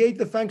negate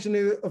the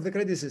functioning of the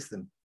credit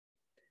system.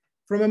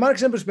 From a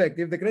Marxian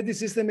perspective, the credit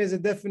system is a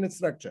definite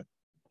structure.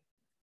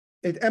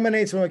 It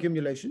emanates from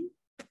accumulation.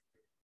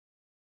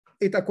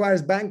 It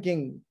acquires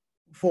banking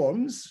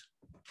forms.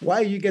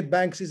 Why you get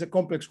banks is a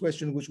complex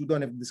question, which we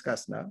don't have to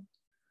discuss now.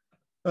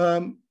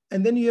 And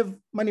then you have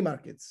money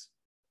markets.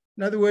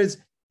 In other words,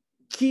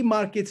 key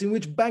markets in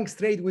which banks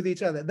trade with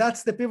each other.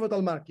 That's the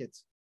pivotal market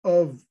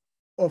of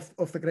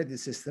the credit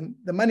system,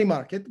 the money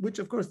market, which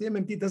of course the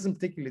MMT doesn't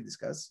particularly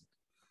discuss.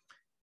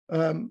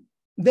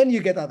 Then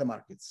you get other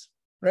markets,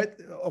 right,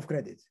 of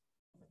credit.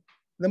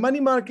 The money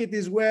market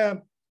is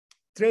where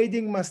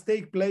trading must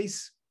take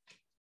place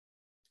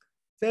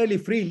fairly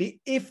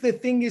freely if the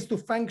thing is to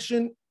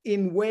function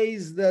in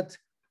ways that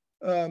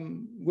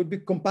would be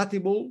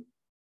compatible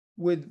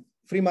with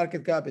free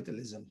market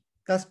capitalism.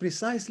 That's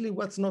precisely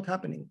what's not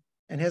happening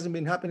and hasn't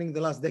been happening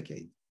the last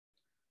decade.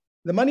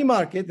 The money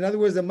market, in other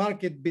words, the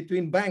market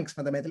between banks,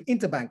 fundamental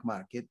interbank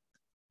market,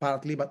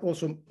 partly, but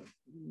also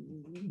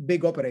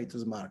big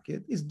operators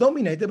market, is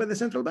dominated by the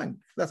central bank.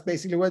 That's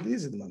basically what it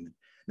is at the moment.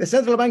 The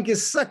central bank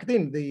is sucked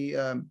in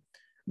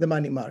the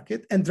money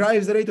market and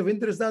drives the rate of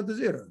interest down to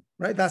zero,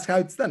 right? That's how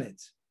it's done it,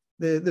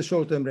 the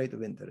short-term rate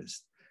of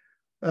interest.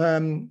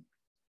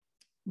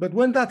 But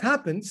when that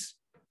happens,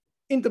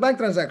 interbank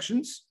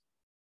transactions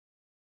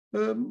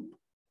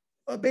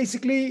are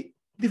basically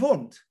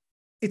deformed.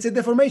 It's a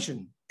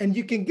deformation. And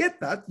you can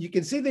get that, you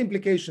can see the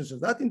implications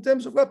of that in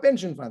terms of how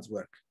pension funds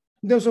work,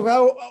 in terms of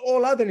how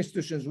all other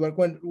institutions work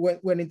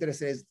when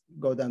interest rates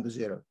go down to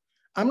zero.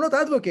 I'm not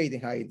advocating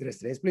high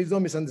interest rates, please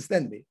don't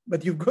misunderstand me,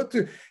 but you've got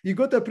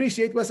to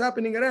appreciate what's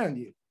happening around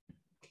you.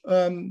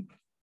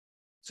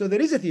 So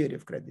there is a theory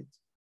of credit,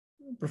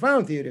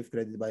 profound theory of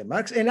credit by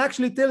Marx, and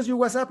actually tells you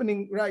what's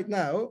happening right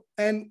now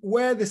and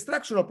where the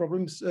structural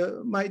problems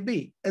might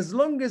be. As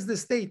long as the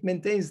state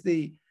maintains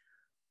the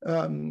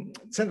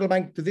central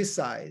bank to this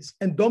size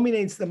and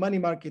dominates the money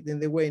market in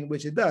the way in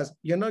which it does,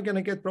 you're not going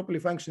to get a properly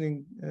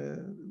functioning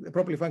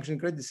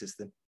credit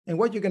system. And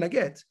what you're going to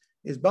get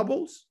is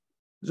bubbles,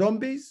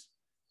 zombies,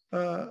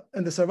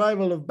 and the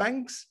survival of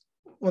banks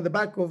on the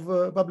back of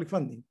public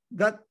funding.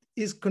 That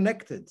is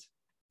connected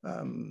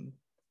to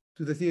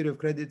the theory of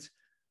credit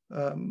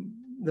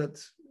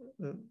that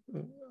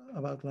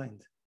I've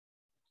outlined.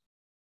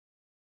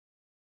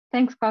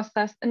 Thanks,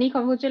 Costas.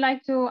 Nico, would you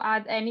like to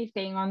add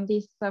anything on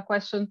this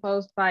question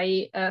posed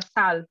by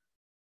Sal,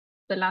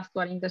 the last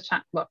one in the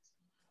chat box?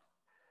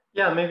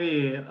 Yeah,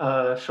 maybe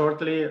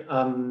shortly.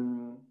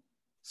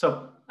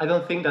 So I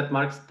don't think that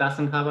Marx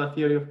doesn't have a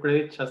theory of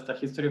credit, just a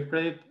history of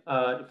credit.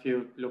 If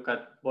you look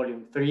at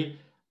volume 3,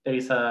 there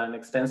is an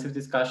extensive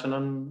discussion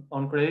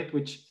on credit,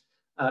 which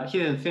he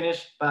didn't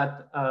finish,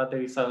 but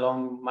there is a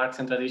long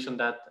Marxian tradition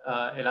that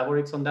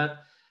elaborates on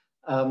that.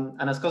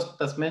 And as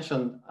Costas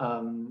mentioned,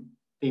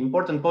 the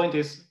important point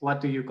is, what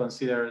do you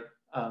consider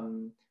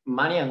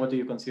money and what do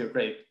you consider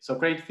credit? So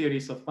credit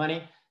theories of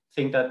money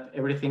think that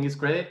everything is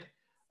credit,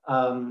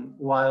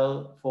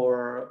 while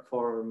for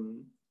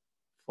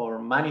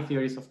money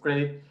theories of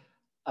credit,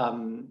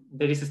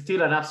 there is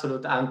still an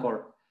absolute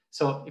anchor.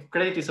 So if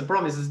credit is a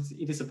promise,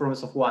 it is a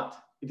promise of what?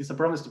 It is a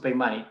promise to pay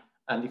money.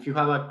 And if you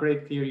have a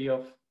credit theory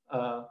of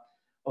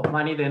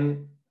money,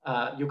 then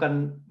you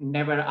can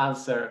never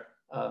answer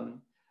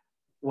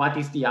what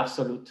is the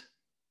absolute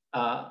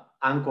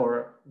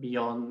anchor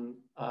beyond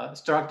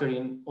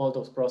structuring all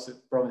those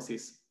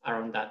promises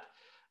around that.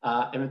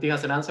 MMT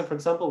has an answer, for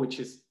example, which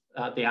is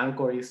the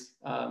anchor is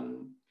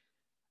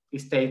the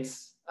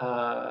state's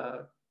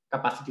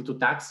capacity to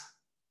tax.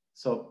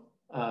 So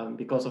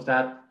because of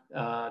that,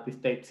 the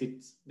state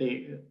sits,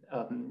 the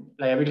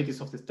liabilities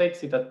of the state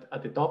sit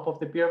at the top of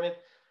the pyramid.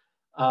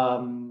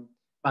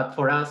 But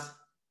for us,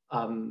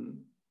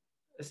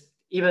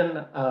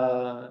 even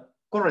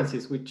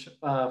currencies, which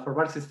for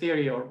Marxist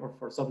theory or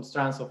for some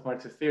strands of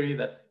Marxist theory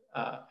that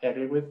I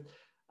agree with,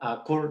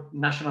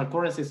 national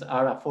currencies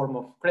are a form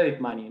of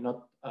credit money,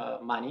 not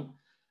money.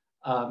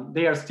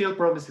 They are still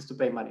promises to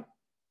pay money.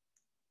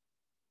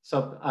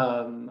 So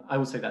I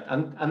would say that.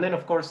 And then,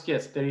 of course,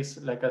 yes, there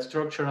is like a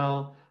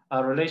structural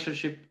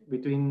relationship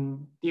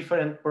between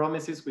different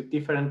promises with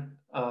different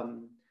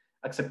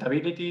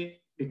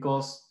acceptability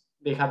because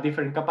they have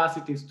different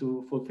capacities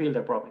to fulfill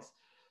their promise.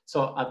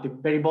 So at the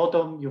very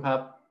bottom, you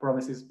have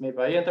promises made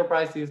by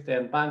enterprises,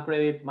 then bank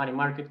credit, money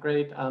market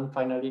credit, and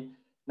finally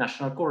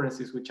national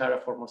currencies, which are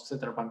a form of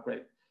central bank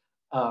credit.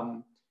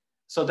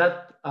 So that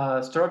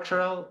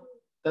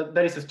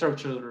that is a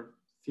structural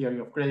theory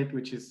of credit,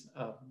 which is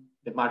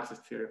the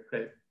Marxist theory of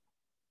credit.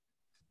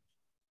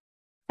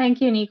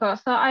 Thank you, Nico.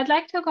 So I'd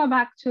like to go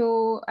back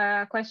to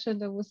a question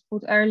that was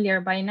put earlier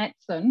by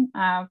Netson,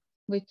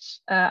 which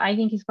I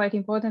think is quite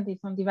important.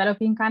 It's on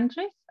developing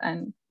countries,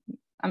 and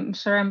I'm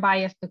sure I'm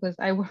biased because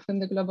I work in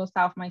the Global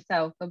South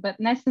myself. But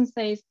Netson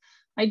says,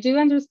 I do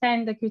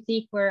understand the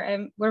critique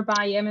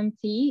whereby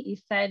MMT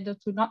is said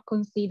to not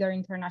consider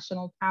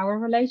international power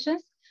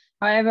relations.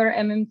 However,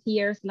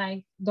 MMTers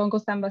like Dongo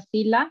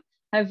Sambasila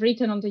have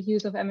written on the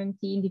use of MMT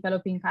in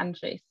developing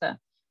countries.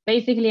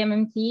 Basically,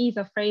 MMT is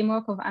a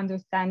framework of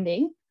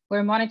understanding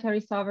where monetary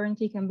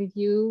sovereignty can be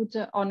viewed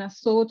on a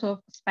sort of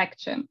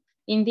spectrum.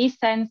 In this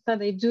sense,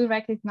 they do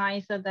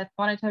recognize that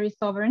monetary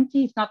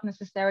sovereignty is not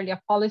necessarily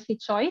a policy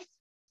choice,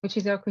 which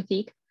is your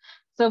critique.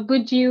 So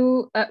would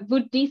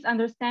this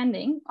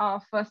understanding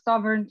of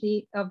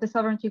sovereignty,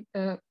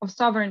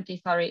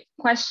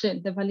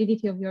 question the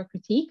validity of your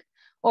critique?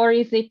 Or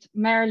is it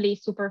merely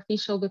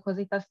superficial because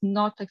it does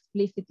not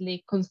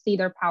explicitly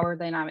consider power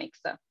dynamics?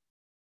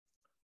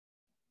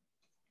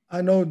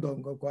 I know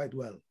Dongo quite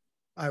well.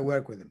 I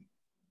work with him.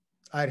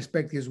 I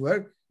respect his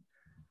work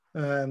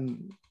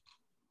and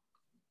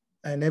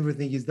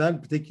everything he's done,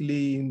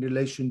 particularly in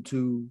relation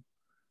to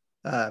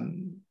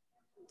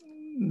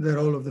the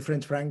role of the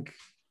French franc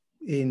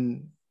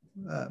in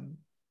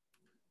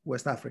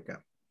West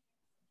Africa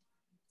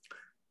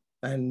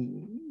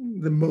and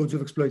the modes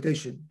of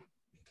exploitation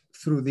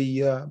through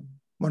the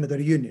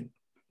monetary union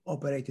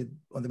operated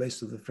on the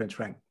basis of the French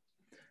franc.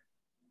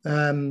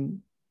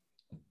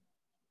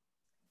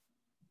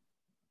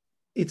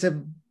 It's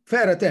a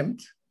fair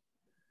attempt,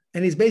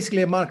 and it's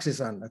basically a Marxist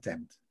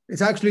attempt.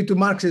 It's actually to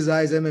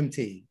Marxize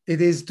MMT.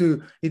 It is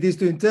to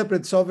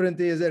interpret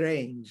sovereignty as a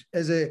range,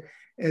 as a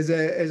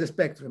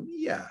spectrum.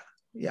 Yeah.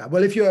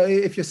 Well, if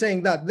you're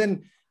saying that,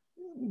 then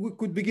we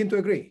could begin to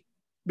agree,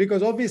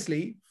 because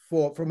obviously,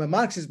 from a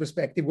Marxist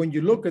perspective, when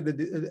you look at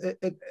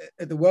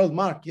the world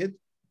market,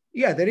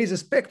 yeah, there is a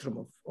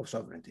spectrum of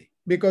sovereignty,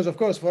 because of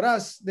course for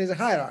us there's a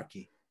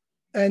hierarchy,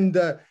 and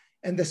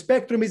the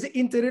spectrum is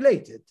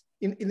interrelated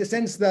in the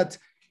sense that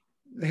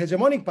the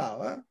hegemonic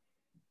power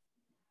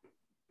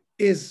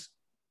is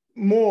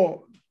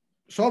more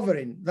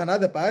sovereign than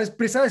other powers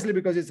precisely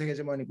because it's a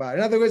hegemonic power.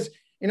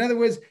 In other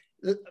words,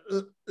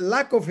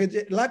 lack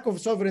of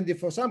sovereignty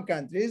for some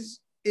countries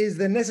is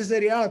the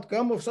necessary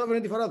outcome of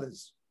sovereignty for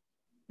others.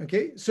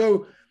 Okay,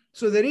 so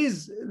there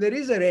is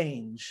a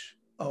range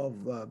of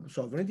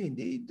sovereignty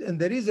indeed, and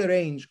there is a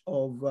range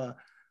of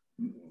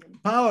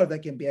power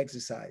that can be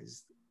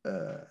exercised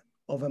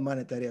over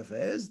monetary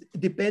affairs,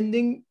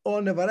 depending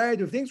on a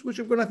variety of things which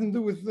have got nothing to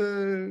do with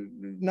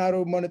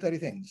narrow monetary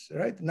things,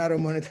 right? Narrow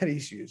monetary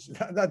issues.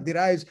 That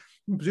derives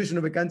from the position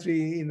of a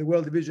country in the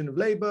world division of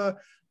labor,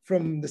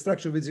 from the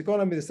structure of its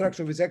economy, the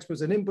structure of its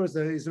exports and imports,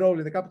 its role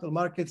in the capital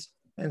markets,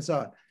 and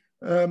so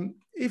on.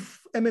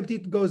 If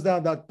MMT goes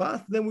down that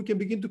path, then we can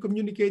begin to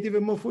communicate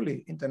even more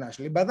fully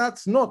internationally. But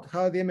that's not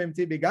how the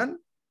MMT began.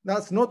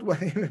 That's not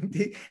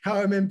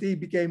how MMT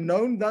became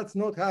known. That's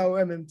not how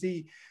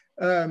MMT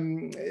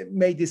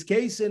made this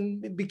case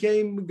and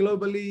became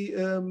globally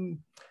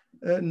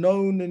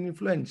known and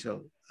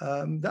influential.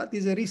 That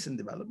is a recent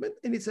development,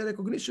 and it's a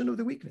recognition of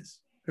the weakness,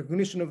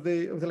 recognition of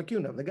the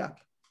lacuna, of the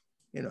gap,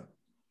 you know.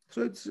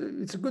 So it's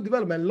a good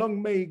development.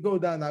 Long may go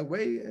down that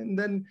way, and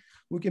then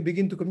we can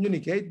begin to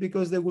communicate,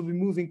 because they will be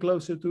moving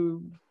closer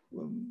to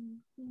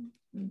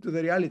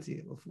the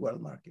reality of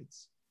world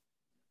markets.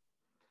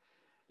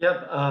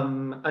 Yeah,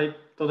 I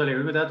totally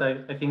agree with that.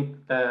 I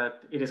think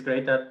that it is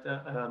great that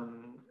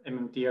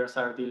MMTers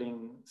are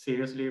dealing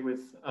seriously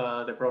with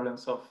the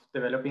problems of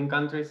developing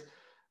countries,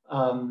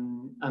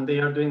 and they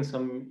are doing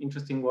some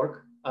interesting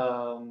work.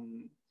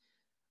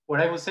 What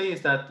I would say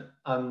is that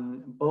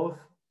both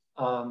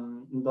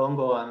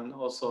Ndongo and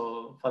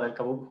also Fadel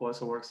Kaboub, who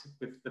also works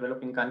with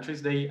developing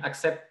countries, they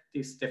accept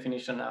this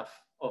definition of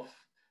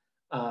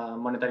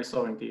monetary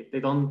sovereignty. They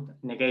don't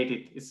negate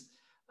it.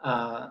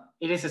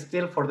 It is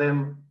still for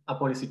them a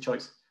policy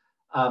choice.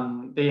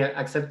 They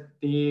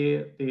accept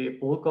the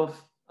bulk of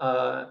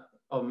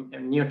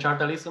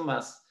neo-chartalism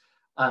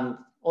and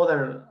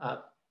other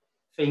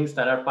things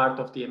that are part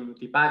of the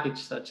MMT package,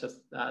 such as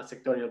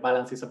sectorial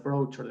balances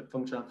approach or the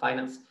functional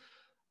finance.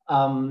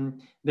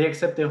 They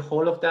accept the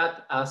whole of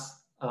that as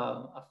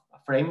a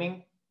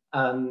framing,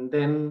 and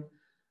then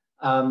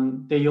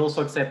they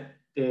also accept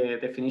the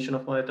definition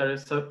of monetary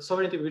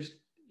sovereignty, which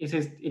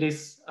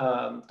is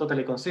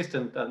totally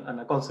consistent and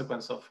a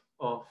consequence of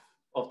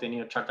the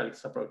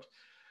neo-chartalist approach.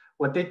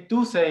 What they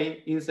do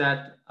say is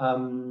that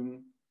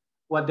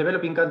what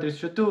developing countries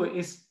should do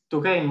is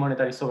to gain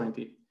monetary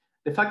sovereignty.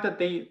 The fact that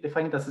they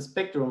define it as a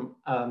spectrum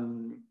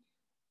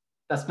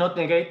does not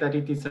negate that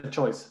it is a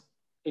choice.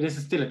 It is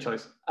still a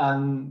choice.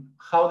 And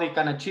how they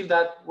can achieve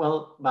that?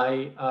 Well,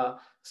 by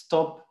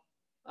stop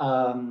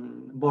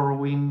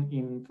borrowing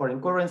in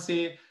foreign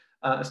currency,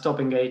 stop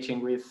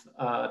engaging with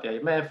the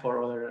IMF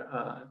or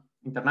other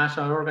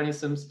international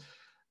organisms.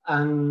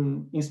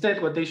 And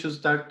instead, what they should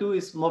start to do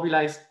is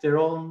mobilize their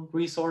own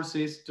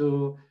resources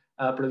to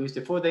produce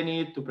the food they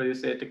need, to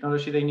produce the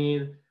technology they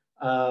need,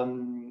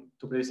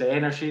 to produce the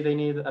energy they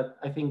need.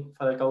 I think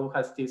FADELCAU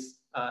has this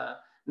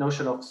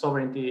notion of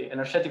sovereignty,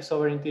 energetic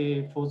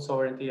sovereignty, food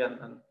sovereignty, and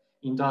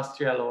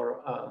industrial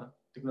or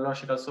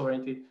technological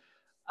sovereignty,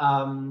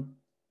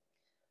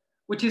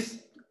 which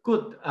is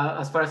good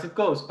as far as it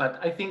goes. But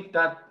I think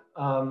that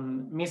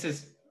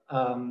misses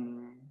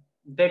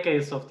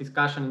decades of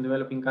discussion in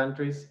developing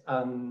countries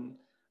and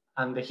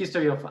the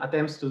history of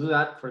attempts to do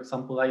that, for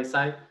example,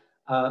 ISI.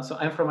 So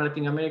I'm from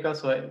Latin America,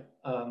 so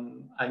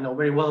I know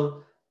very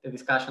well the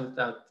discussions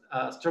that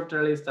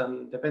structuralists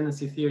and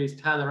dependency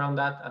theorists had around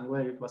that and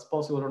whether it was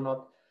possible or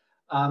not.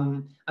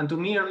 And to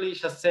merely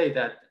just say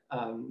that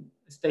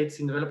states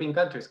in developing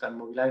countries can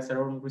mobilize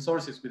their own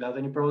resources without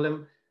any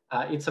problem,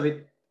 it's a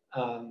bit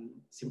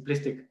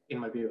simplistic in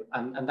my view,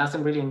 and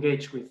doesn't really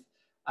engage with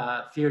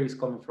theories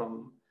coming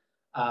from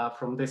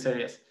these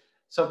areas.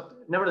 So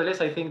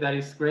nevertheless, I think that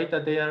it's great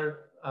that they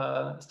are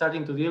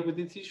starting to deal with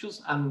these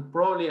issues, and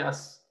probably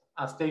as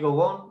they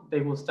go on, they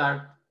will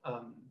start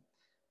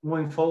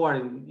moving forward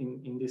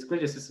in these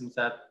criticisms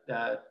that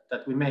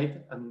we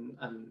made,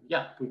 and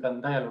yeah, we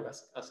can dialogue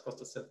as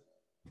Costas said.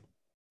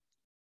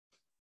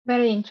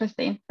 Very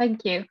interesting,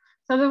 thank you.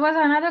 So there was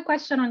another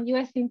question on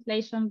US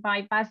inflation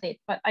by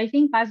Basit, but I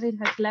think Basit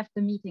has left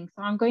the meeting.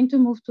 So I'm going to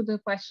move to the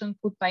question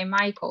put by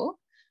Michael,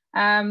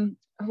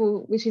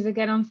 which is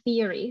again on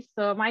theory.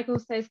 So Michael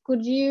says,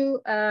 could you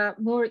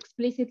more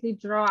explicitly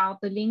draw out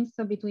the links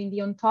between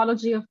the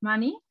ontology of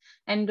money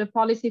and the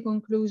policy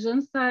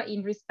conclusions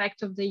in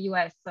respect of the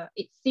US?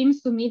 It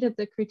seems to me that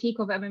the critique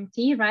of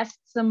MMT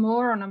rests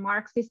more on a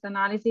Marxist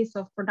analysis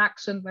of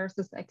production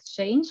versus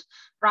exchange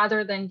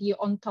rather than the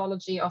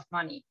ontology of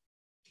money.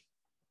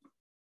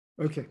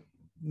 Okay,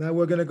 now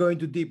we're going to go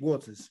into deep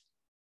waters.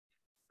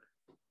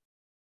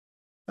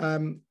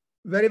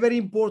 Very, very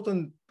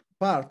important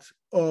part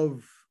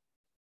of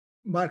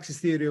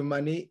Marxist theory of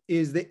money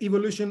is the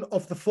evolution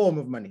of the form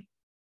of money.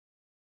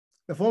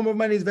 The form of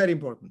money is very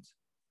important.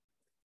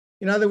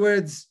 In other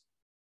words,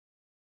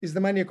 is the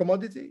money a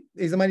commodity?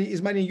 Is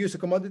money used a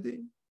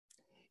commodity?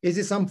 Is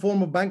it some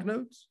form of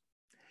banknotes?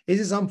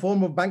 Is it some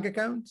form of bank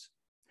account?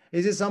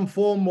 Is it some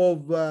form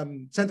of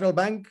central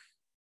bank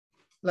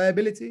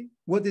liability?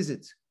 What is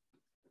it?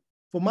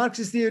 For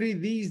Marxist theory,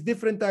 these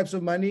different types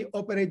of money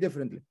operate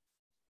differently.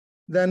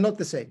 They're not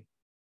the same.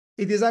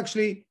 It is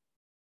actually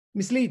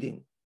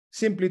misleading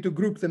simply to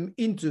group them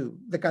into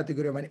the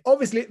category of money.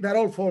 Obviously, they're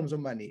all forms of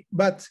money,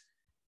 but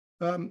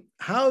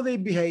how they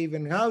behave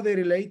and how they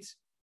relate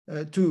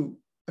to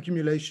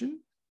accumulation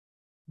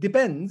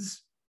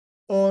depends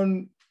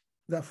on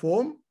the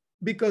form,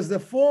 because the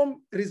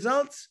form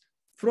results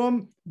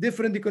from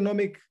different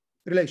economic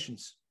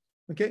relations.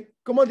 Okay,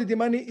 commodity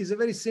money is a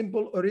very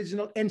simple,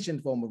 original,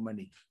 ancient form of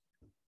money.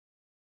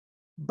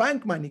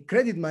 Bank money,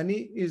 credit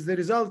money, is the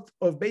result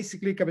of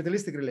basically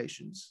capitalistic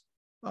relations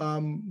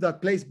that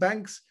place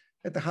banks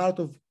at the heart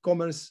of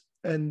commerce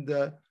and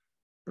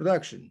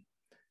production.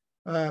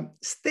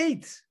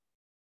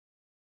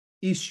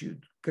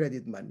 State-issued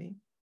credit money,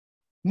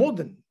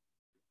 modern,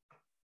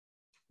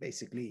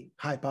 basically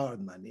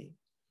high-powered money,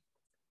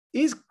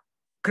 is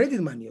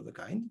credit money of a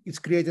kind. It's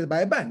created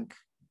by a bank,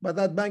 but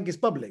that bank is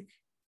public.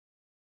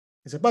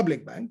 It's a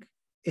public bank.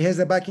 It has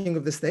the backing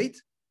of the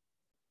state.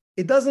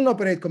 It doesn't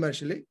operate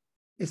commercially.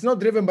 It's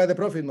not driven by the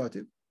profit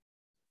motive.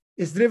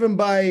 It's driven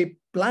by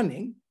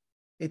planning.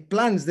 It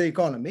plans the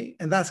economy,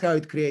 and that's how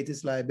it creates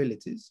its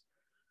liabilities.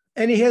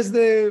 And it has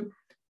the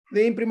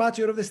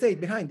imprimatur of the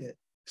state behind it.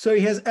 So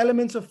it has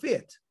elements of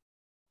fiat.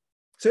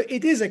 So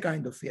it is a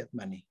kind of fiat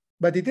money,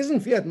 but it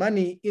isn't fiat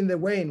money in the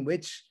way in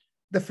which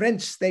the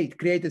French state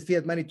created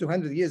fiat money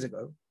 200 years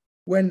ago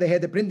when they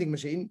had a printing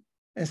machine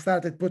and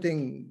started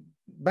putting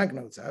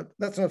banknotes out.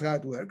 That's not how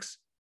it works.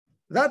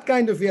 That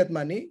kind of fiat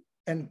money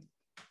and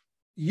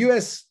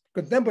US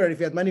contemporary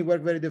fiat money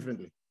work very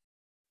differently.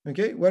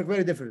 Okay, work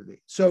very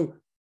differently. So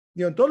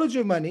the ontology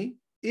of money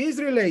is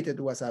related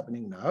to what's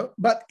happening now,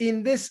 but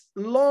in this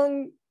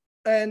long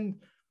and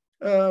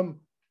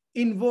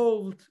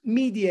involved,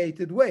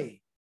 mediated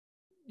way.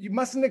 You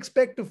mustn't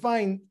expect to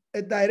find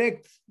a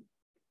direct,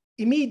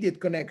 immediate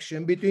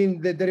connection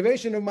between the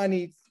derivation of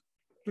money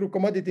through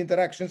commodity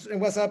interactions and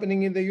what's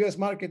happening in the US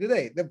market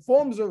today. The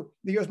forms of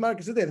the US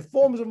market today, the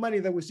forms of money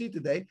that we see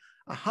today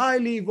are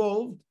highly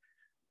evolved,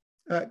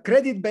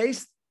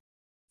 credit-based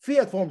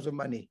fiat forms of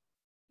money.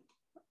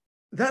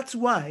 That's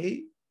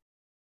why,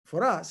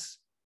 for us,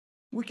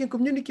 we can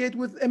communicate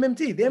with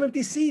MMT. The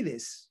MMT see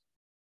this.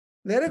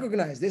 They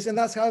recognize this, and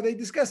that's how they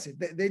discuss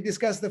it. They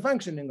discuss the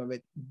functioning of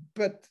it,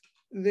 but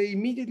they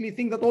immediately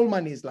think that all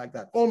money is like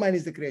that. All money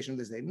is the creation of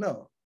the state.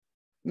 No,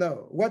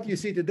 no. What you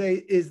see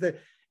today is the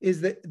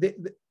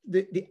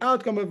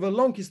outcome of a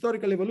long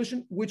historical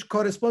evolution, which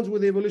corresponds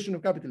with the evolution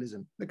of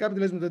capitalism. The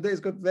capitalism today has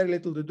got very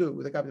little to do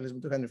with the capitalism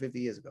 250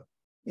 years ago.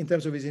 in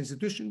terms of its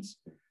institutions,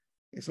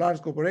 its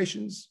large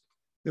corporations,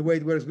 the way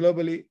it works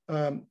globally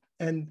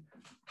and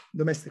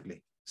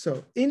domestically.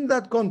 So in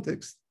that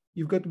context,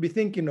 you've got to be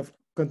thinking of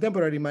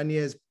contemporary money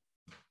as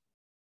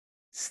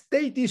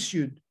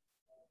state-issued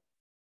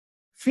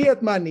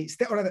fiat money,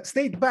 or rather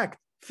state-backed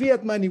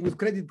fiat money with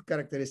credit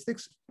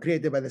characteristics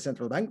created by the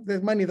central bank.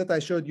 The money that I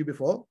showed you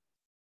before,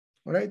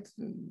 all right,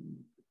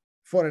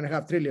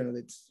 4.5 trillion of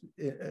it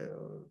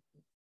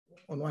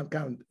on one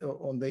count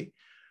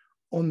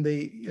on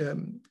the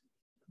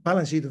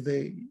balance sheet of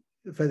the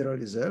Federal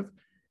Reserve,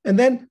 and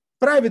then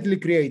privately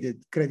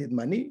created credit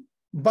money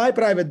by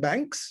private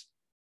banks,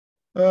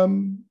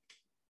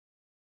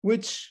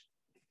 which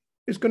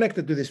is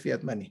connected to this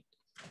fiat money.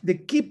 The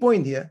key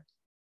point here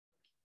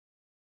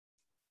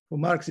for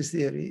Marxist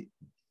theory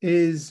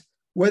is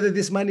whether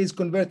this money is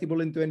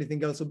convertible into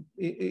anything else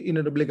in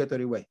an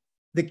obligatory way.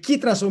 The key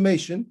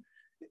transformation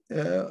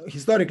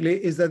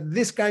historically is that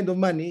this kind of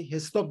money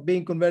has stopped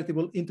being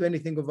convertible into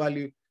anything of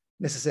value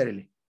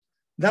necessarily.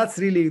 That's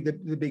really the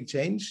big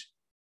change.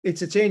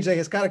 It's a change that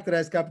has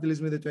characterized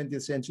capitalism in the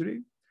 20th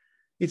century.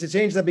 It's a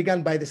change that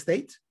began by the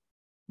state.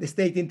 The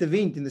state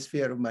intervened in the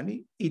sphere of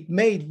money. It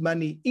made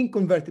money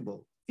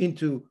inconvertible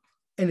into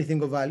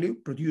anything of value,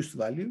 produced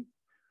value.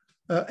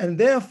 And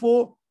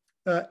therefore,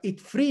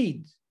 it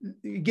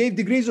gave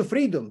degrees of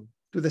freedom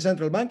to the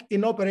central bank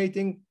in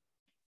operating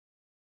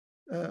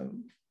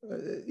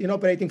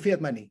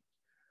fiat money.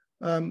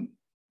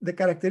 The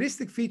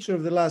characteristic feature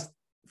of the last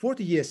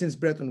 40 years since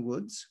Bretton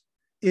Woods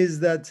is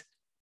that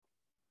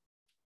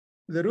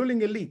the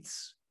ruling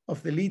elites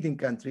of the leading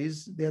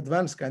countries, the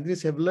advanced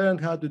countries, have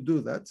learned how to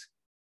do that,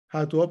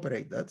 how to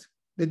operate that.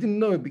 They didn't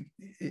know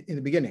in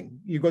the beginning.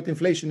 You got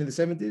inflation in the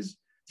 70s,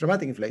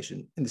 dramatic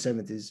inflation in the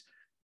 70s.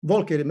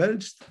 Volcker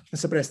emerged and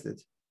suppressed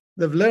it.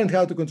 They've learned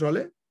how to control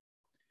it.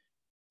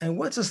 And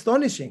what's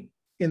astonishing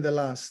in the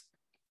last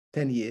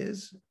 10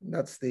 years,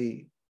 that's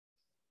the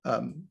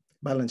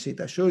balance sheet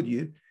I showed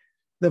you,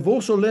 they've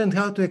also learned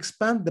how to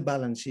expand the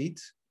balance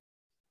sheet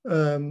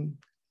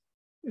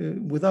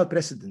without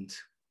precedent.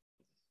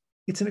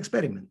 It's an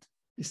experiment.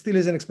 It still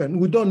is an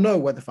experiment. We don't know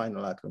what the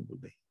final outcome will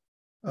be.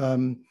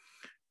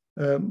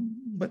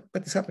 But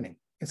it's happening.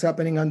 It's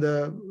happening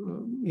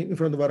in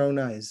front of our own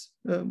eyes.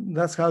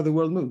 That's how the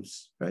world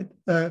moves, right?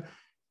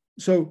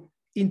 So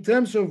in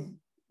terms of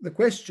the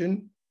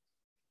question,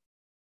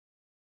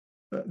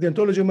 the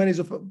ontology of money is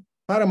of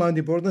paramount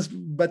importance,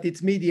 but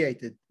it's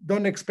mediated.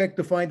 Don't expect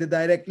to find a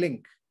direct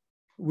link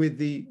with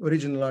the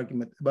original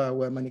argument about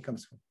where money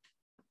comes from.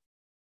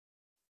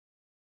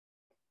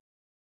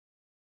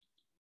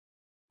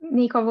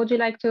 Nico, would you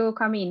like to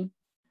come in?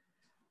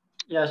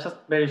 Yeah, just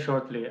very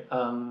shortly.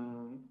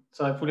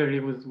 So I fully agree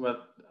with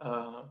what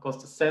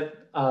Costas said.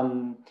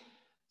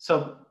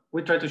 So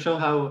we try to show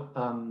how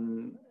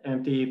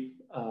MMT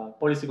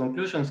policy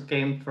conclusions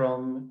came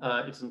from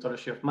its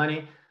ontology of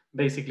money.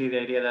 Basically, the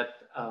idea that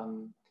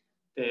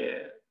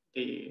the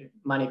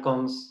money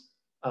comes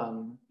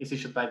is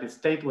issued by the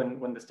state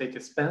when the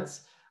state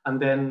spends, and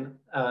then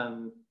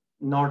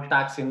nor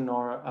taxing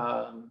nor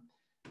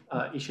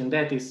issuing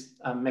debt is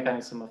a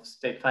mechanism of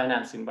state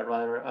financing, but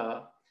rather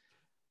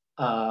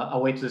a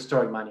way to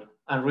destroy money.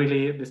 And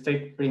really, the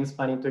state brings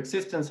money into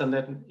existence, and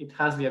then it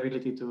has the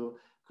ability to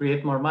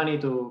create more money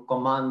to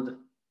command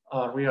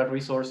real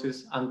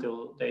resources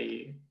until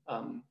they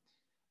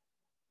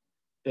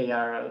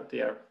are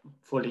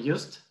fully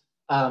used,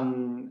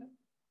 and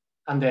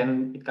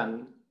then it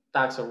can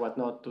tax or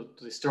whatnot to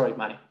destroy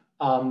money.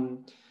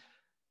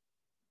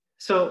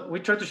 So we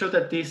try to show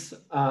that this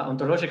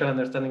ontological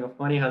understanding of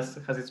money has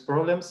its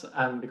problems,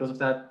 and because of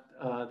that,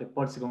 the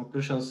policy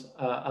conclusions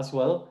as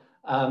well.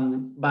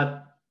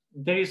 But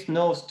there is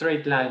no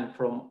straight line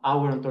from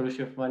our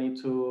ontology of money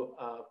to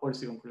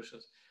policy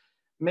conclusions,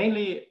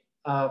 mainly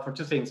for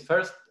two things.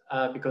 First,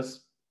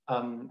 because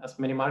as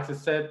many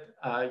Marxists said,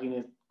 you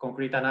need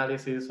concrete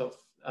analysis of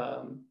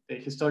the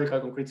historical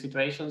concrete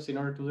situations in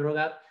order to draw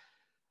that.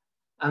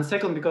 And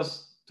second,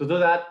 because to do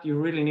that, you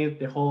really need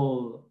the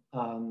whole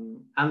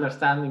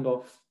understanding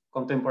of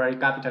contemporary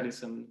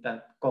capitalism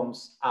that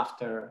comes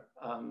after.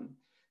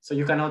 So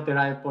you cannot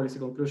derive policy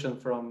conclusion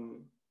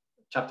from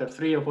chapter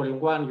 3 of volume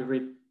 1.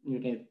 You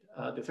need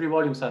the 3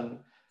 volumes and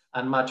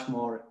much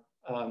more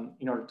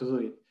in order to do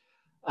it.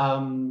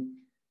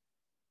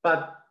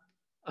 But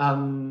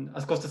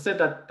as Costas said,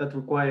 that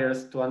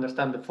requires to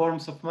understand the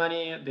forms of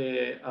money,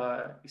 the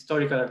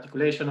historical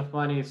articulation of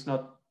money. It's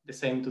not the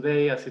same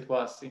today as it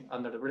was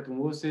under the Bretton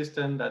Woods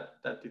system, that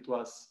it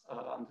was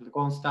under the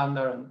gold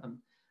standard and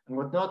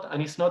whatnot.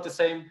 And it's not the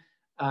same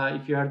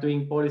if you are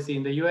doing policy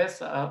in the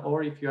US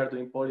or if you are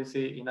doing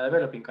policy in a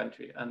developing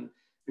country. And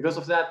because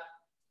of that,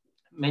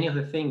 many of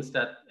the things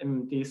that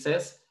MMT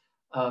says,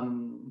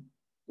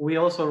 we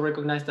also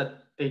recognize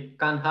that they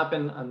can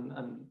happen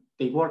and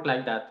they work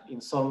like that in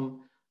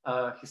some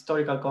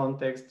historical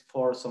context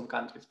for some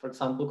countries. For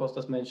example,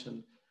 Costas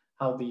mentioned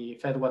how the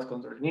Fed was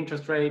controlling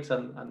interest rates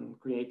and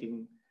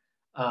creating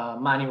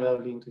money without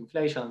leading to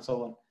inflation and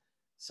so on.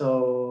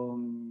 So,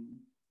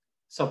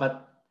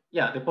 but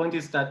yeah, the point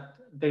is that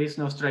there is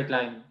no straight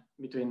line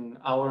between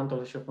our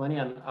ontology of money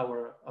and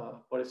our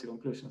policy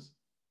conclusions.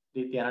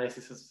 The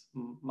analysis is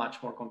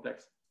much more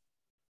complex.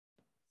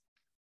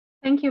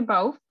 Thank you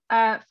both.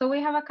 So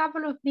we have a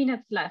couple of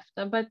minutes left,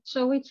 but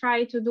shall we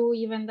try to do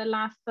even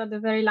the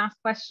very last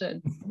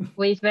question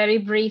with very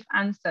brief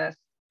answers?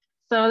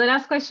 So the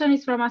last question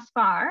is from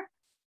Aspar,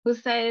 who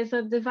says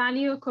the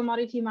value of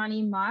commodity money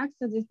in Marx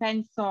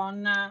depends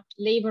on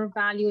labor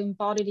value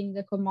embodied in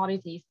the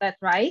commodity. Is that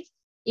right?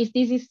 If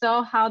this is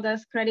so, how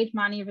does credit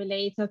money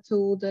relate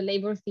to the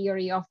labor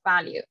theory of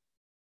value?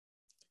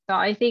 So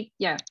I think,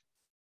 yeah,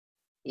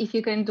 if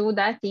you can do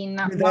that in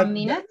 1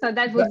 minute, so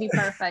that would be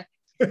perfect.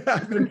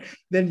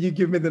 Then you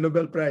give me the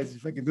Nobel Prize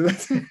if I can do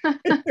that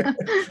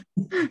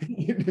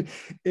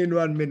in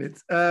 1 minute.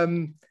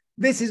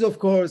 This is, of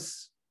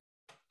course,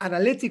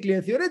 analytically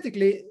and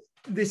theoretically,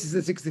 this is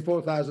a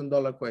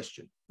 $64,000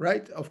 question,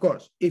 right? Of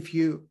course, if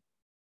you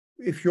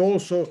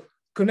also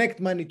connect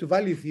money to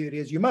value theory,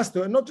 as you must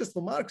do, not just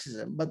for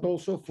Marxism, but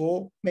also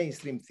for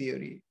mainstream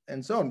theory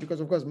and so on,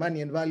 because of course,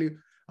 money and value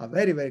are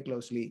very, very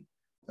closely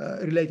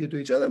related to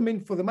each other. I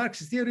mean, for the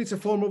Marxist theory, it's a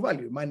form of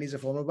value. Money is a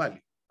form of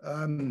value.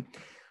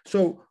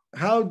 So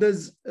how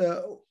does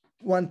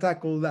one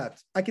tackle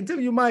that? I can tell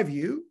you my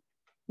view,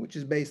 which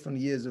is based on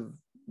years of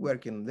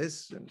working on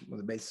this and on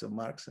the basis of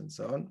Marx and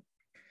so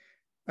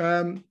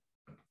on.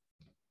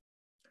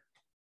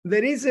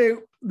 There is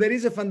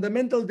a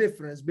fundamental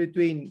difference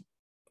between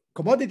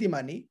commodity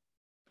money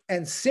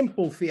and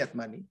simple fiat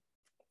money,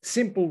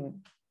 simple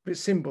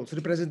symbols,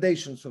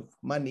 representations of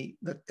money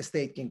that a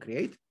state can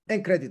create,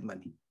 and credit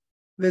money.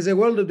 There's a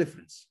world of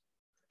difference.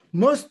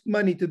 Most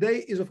money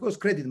today is, of course,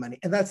 credit money,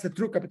 and that's the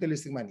true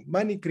capitalistic money,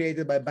 money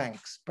created by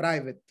banks,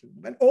 private,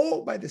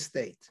 or by the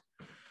state.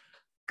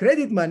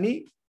 Credit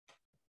money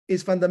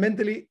is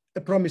fundamentally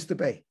a promise to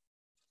pay.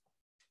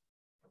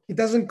 It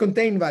doesn't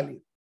contain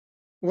value,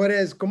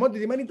 whereas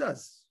commodity money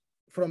does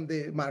from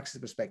the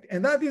Marxist perspective.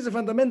 And that is a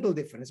fundamental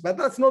difference, but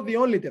that's not the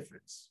only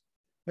difference,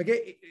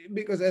 okay?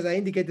 Because as I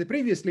indicated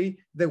previously,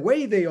 the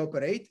way they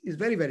operate is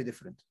very, very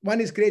different. One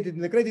is created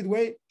in the credit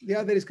way, the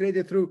other is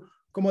created through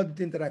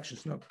commodity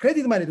interactions. Now,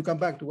 credit money, to come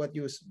back to what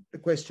the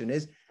question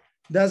is,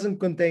 doesn't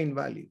contain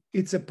value.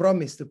 It's a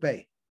promise to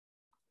pay.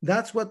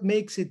 That's what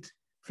makes it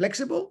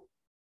flexible,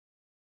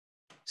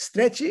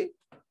 stretchy,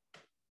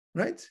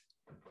 right?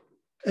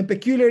 And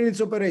peculiar in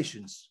its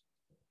operations.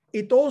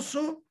 It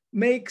also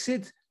makes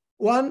it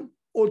 1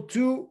 or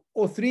 2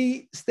 or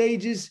 3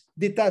 stages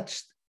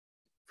detached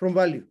from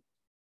value,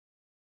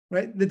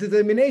 right? The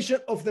determination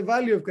of the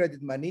value of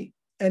credit money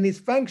and its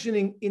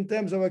functioning in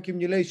terms of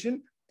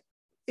accumulation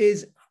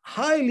is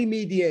highly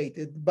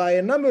mediated by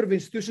a number of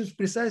institutions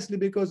precisely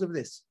because of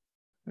this,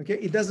 okay?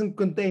 It doesn't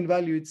contain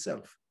value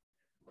itself.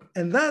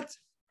 And that,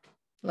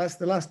 that's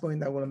the last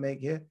point I want to make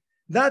here,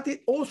 that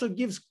it also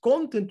gives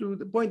content to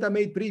the point I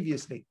made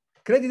previously.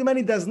 Credit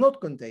money does not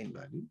contain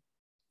value.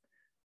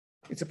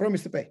 It's a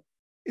promise to pay.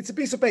 It's a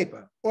piece of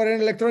paper or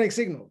an electronic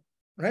signal,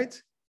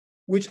 right?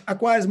 Which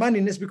acquires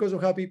moneyness because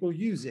of how people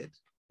use it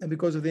and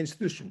because of the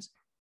institutions.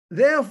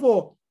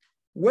 Therefore,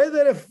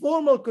 whether a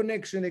formal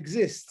connection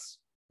exists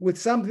with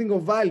something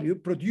of value,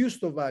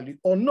 produced of value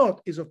or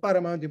not, is of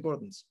paramount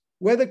importance.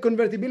 Whether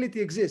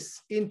convertibility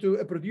exists into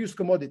a produced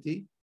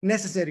commodity,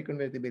 necessary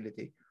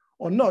convertibility,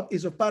 or not,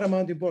 is of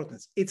paramount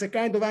importance. It's a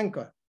kind of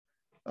anchor.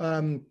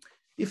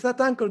 If that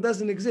anchor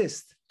doesn't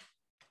exist,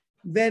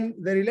 then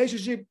the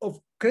relationship of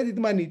credit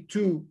money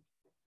to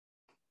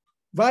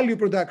value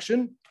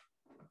production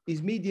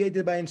is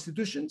mediated by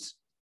institutions,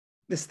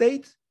 the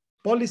state,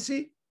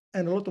 policy,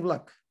 and a lot of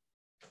luck.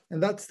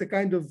 And that's the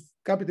kind of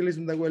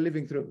capitalism that we're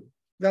living through.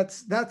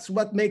 That's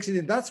what makes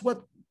it, that's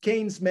what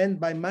Keynes meant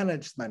by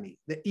managed money,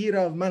 the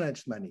era of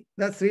managed money.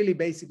 That's really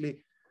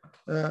basically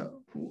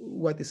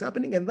what is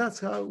happening, and that's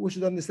how we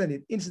should understand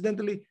it.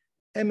 Incidentally,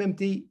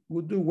 MMT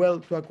would do well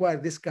to acquire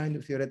this kind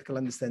of theoretical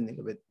understanding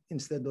of it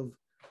instead of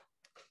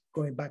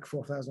going back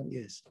 4,000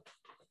 years.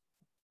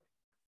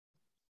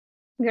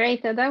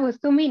 Great, that was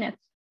 2 minutes.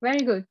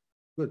 Very good.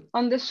 Good.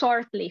 On the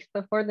short list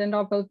for the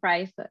Nobel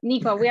Prize.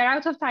 Nico, we are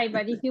out of time,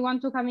 but if you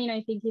want to come in,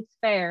 I think it's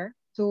fair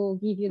to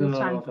give you the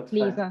chance,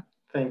 please.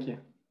 Thank you.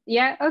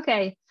 Yeah,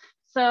 okay.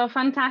 So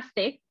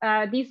fantastic.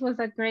 This was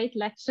a great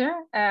lecture.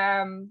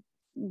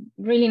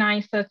 Really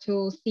nice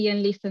to see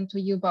and listen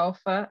to you both,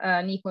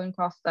 Nico and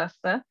Costas.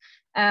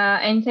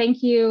 And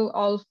thank you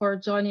all for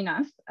joining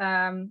us.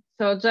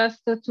 So just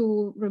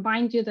to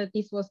remind you that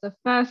this was the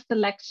first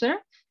lecture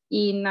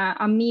in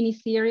a mini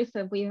series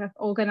that we have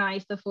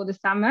organized for the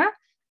summer.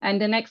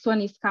 And the next one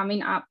is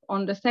coming up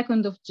on the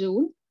 2nd of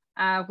June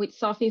with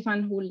Sophie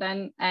van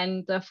Hulden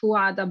and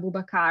Fuad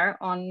Abubakar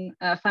on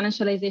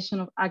financialization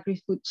of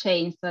agri-food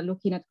chains,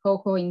 looking at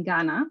cocoa in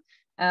Ghana,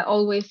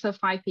 always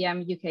 5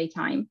 p.m. UK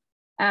time.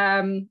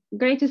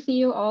 Great to see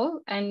you all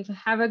and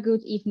have a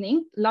good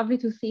evening. Lovely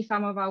to see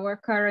some of our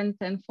current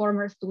and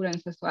former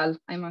students as well,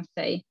 I must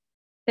say.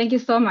 Thank you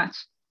so much.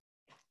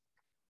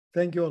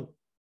 Thank you all.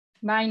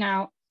 Bye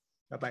now.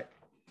 Bye-bye.